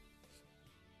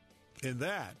 And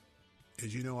that,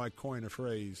 as you know, I coined a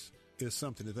phrase, is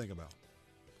something to think about.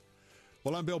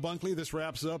 Well, I'm Bill Bunkley. This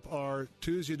wraps up our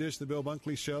Tuesday edition of the Bill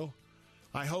Bunkley Show.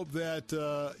 I hope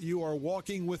that you are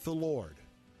walking with the Lord.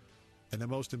 And the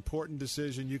most important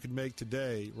decision you can make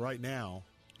today, right now,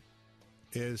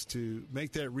 is to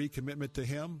make that recommitment to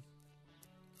Him,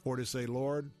 or to say,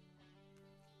 Lord,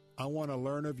 I want to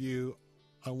learn of you.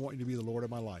 I want you to be the Lord of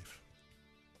my life.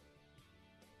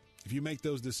 If you make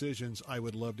those decisions, I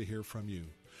would love to hear from you.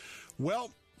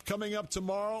 Well, coming up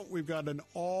tomorrow, we've got an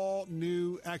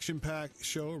all-new action-packed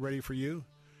show ready for you.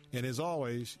 And as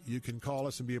always, you can call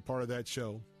us and be a part of that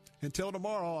show. Until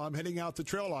tomorrow, I'm heading out to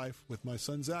Trail Life with my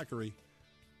son, Zachary.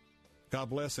 God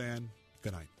bless and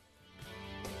good night.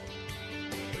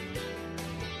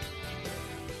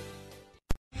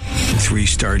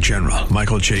 Three-star General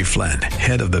Michael J. Flynn,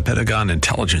 head of the Pentagon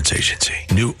Intelligence Agency,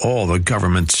 knew all the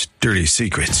government's dirty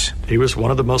secrets. He was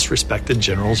one of the most respected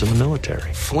generals in the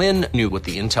military. Flynn knew what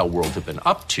the intel world had been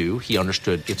up to. He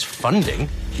understood its funding.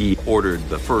 He ordered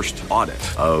the first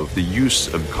audit of the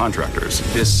use of contractors.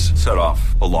 This set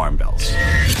off alarm bells.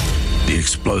 The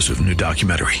explosive new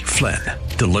documentary, Flynn,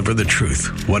 Deliver the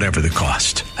Truth, Whatever the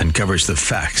Cost, uncovers the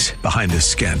facts behind this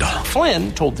scandal.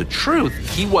 Flynn told the truth.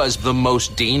 He was the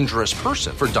most dangerous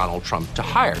person for Donald Trump to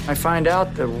hire. I find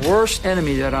out the worst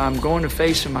enemy that I'm going to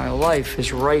face in my life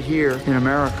is right here in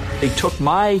America. They took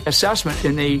my assessment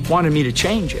and they wanted me to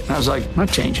change it. And I was like, I'm not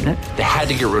changing it. They had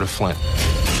to get rid of Flynn.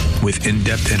 With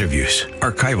in-depth interviews,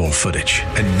 archival footage,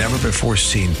 and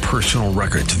never-before-seen personal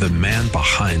records of the man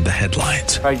behind the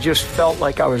headlines. I just felt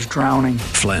like I was drowning.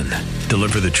 Flynn,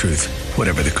 Deliver the Truth,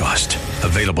 Whatever the Cost.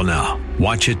 Available now.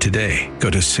 Watch it today.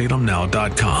 Go to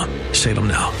salemnow.com.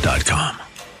 salemnow.com.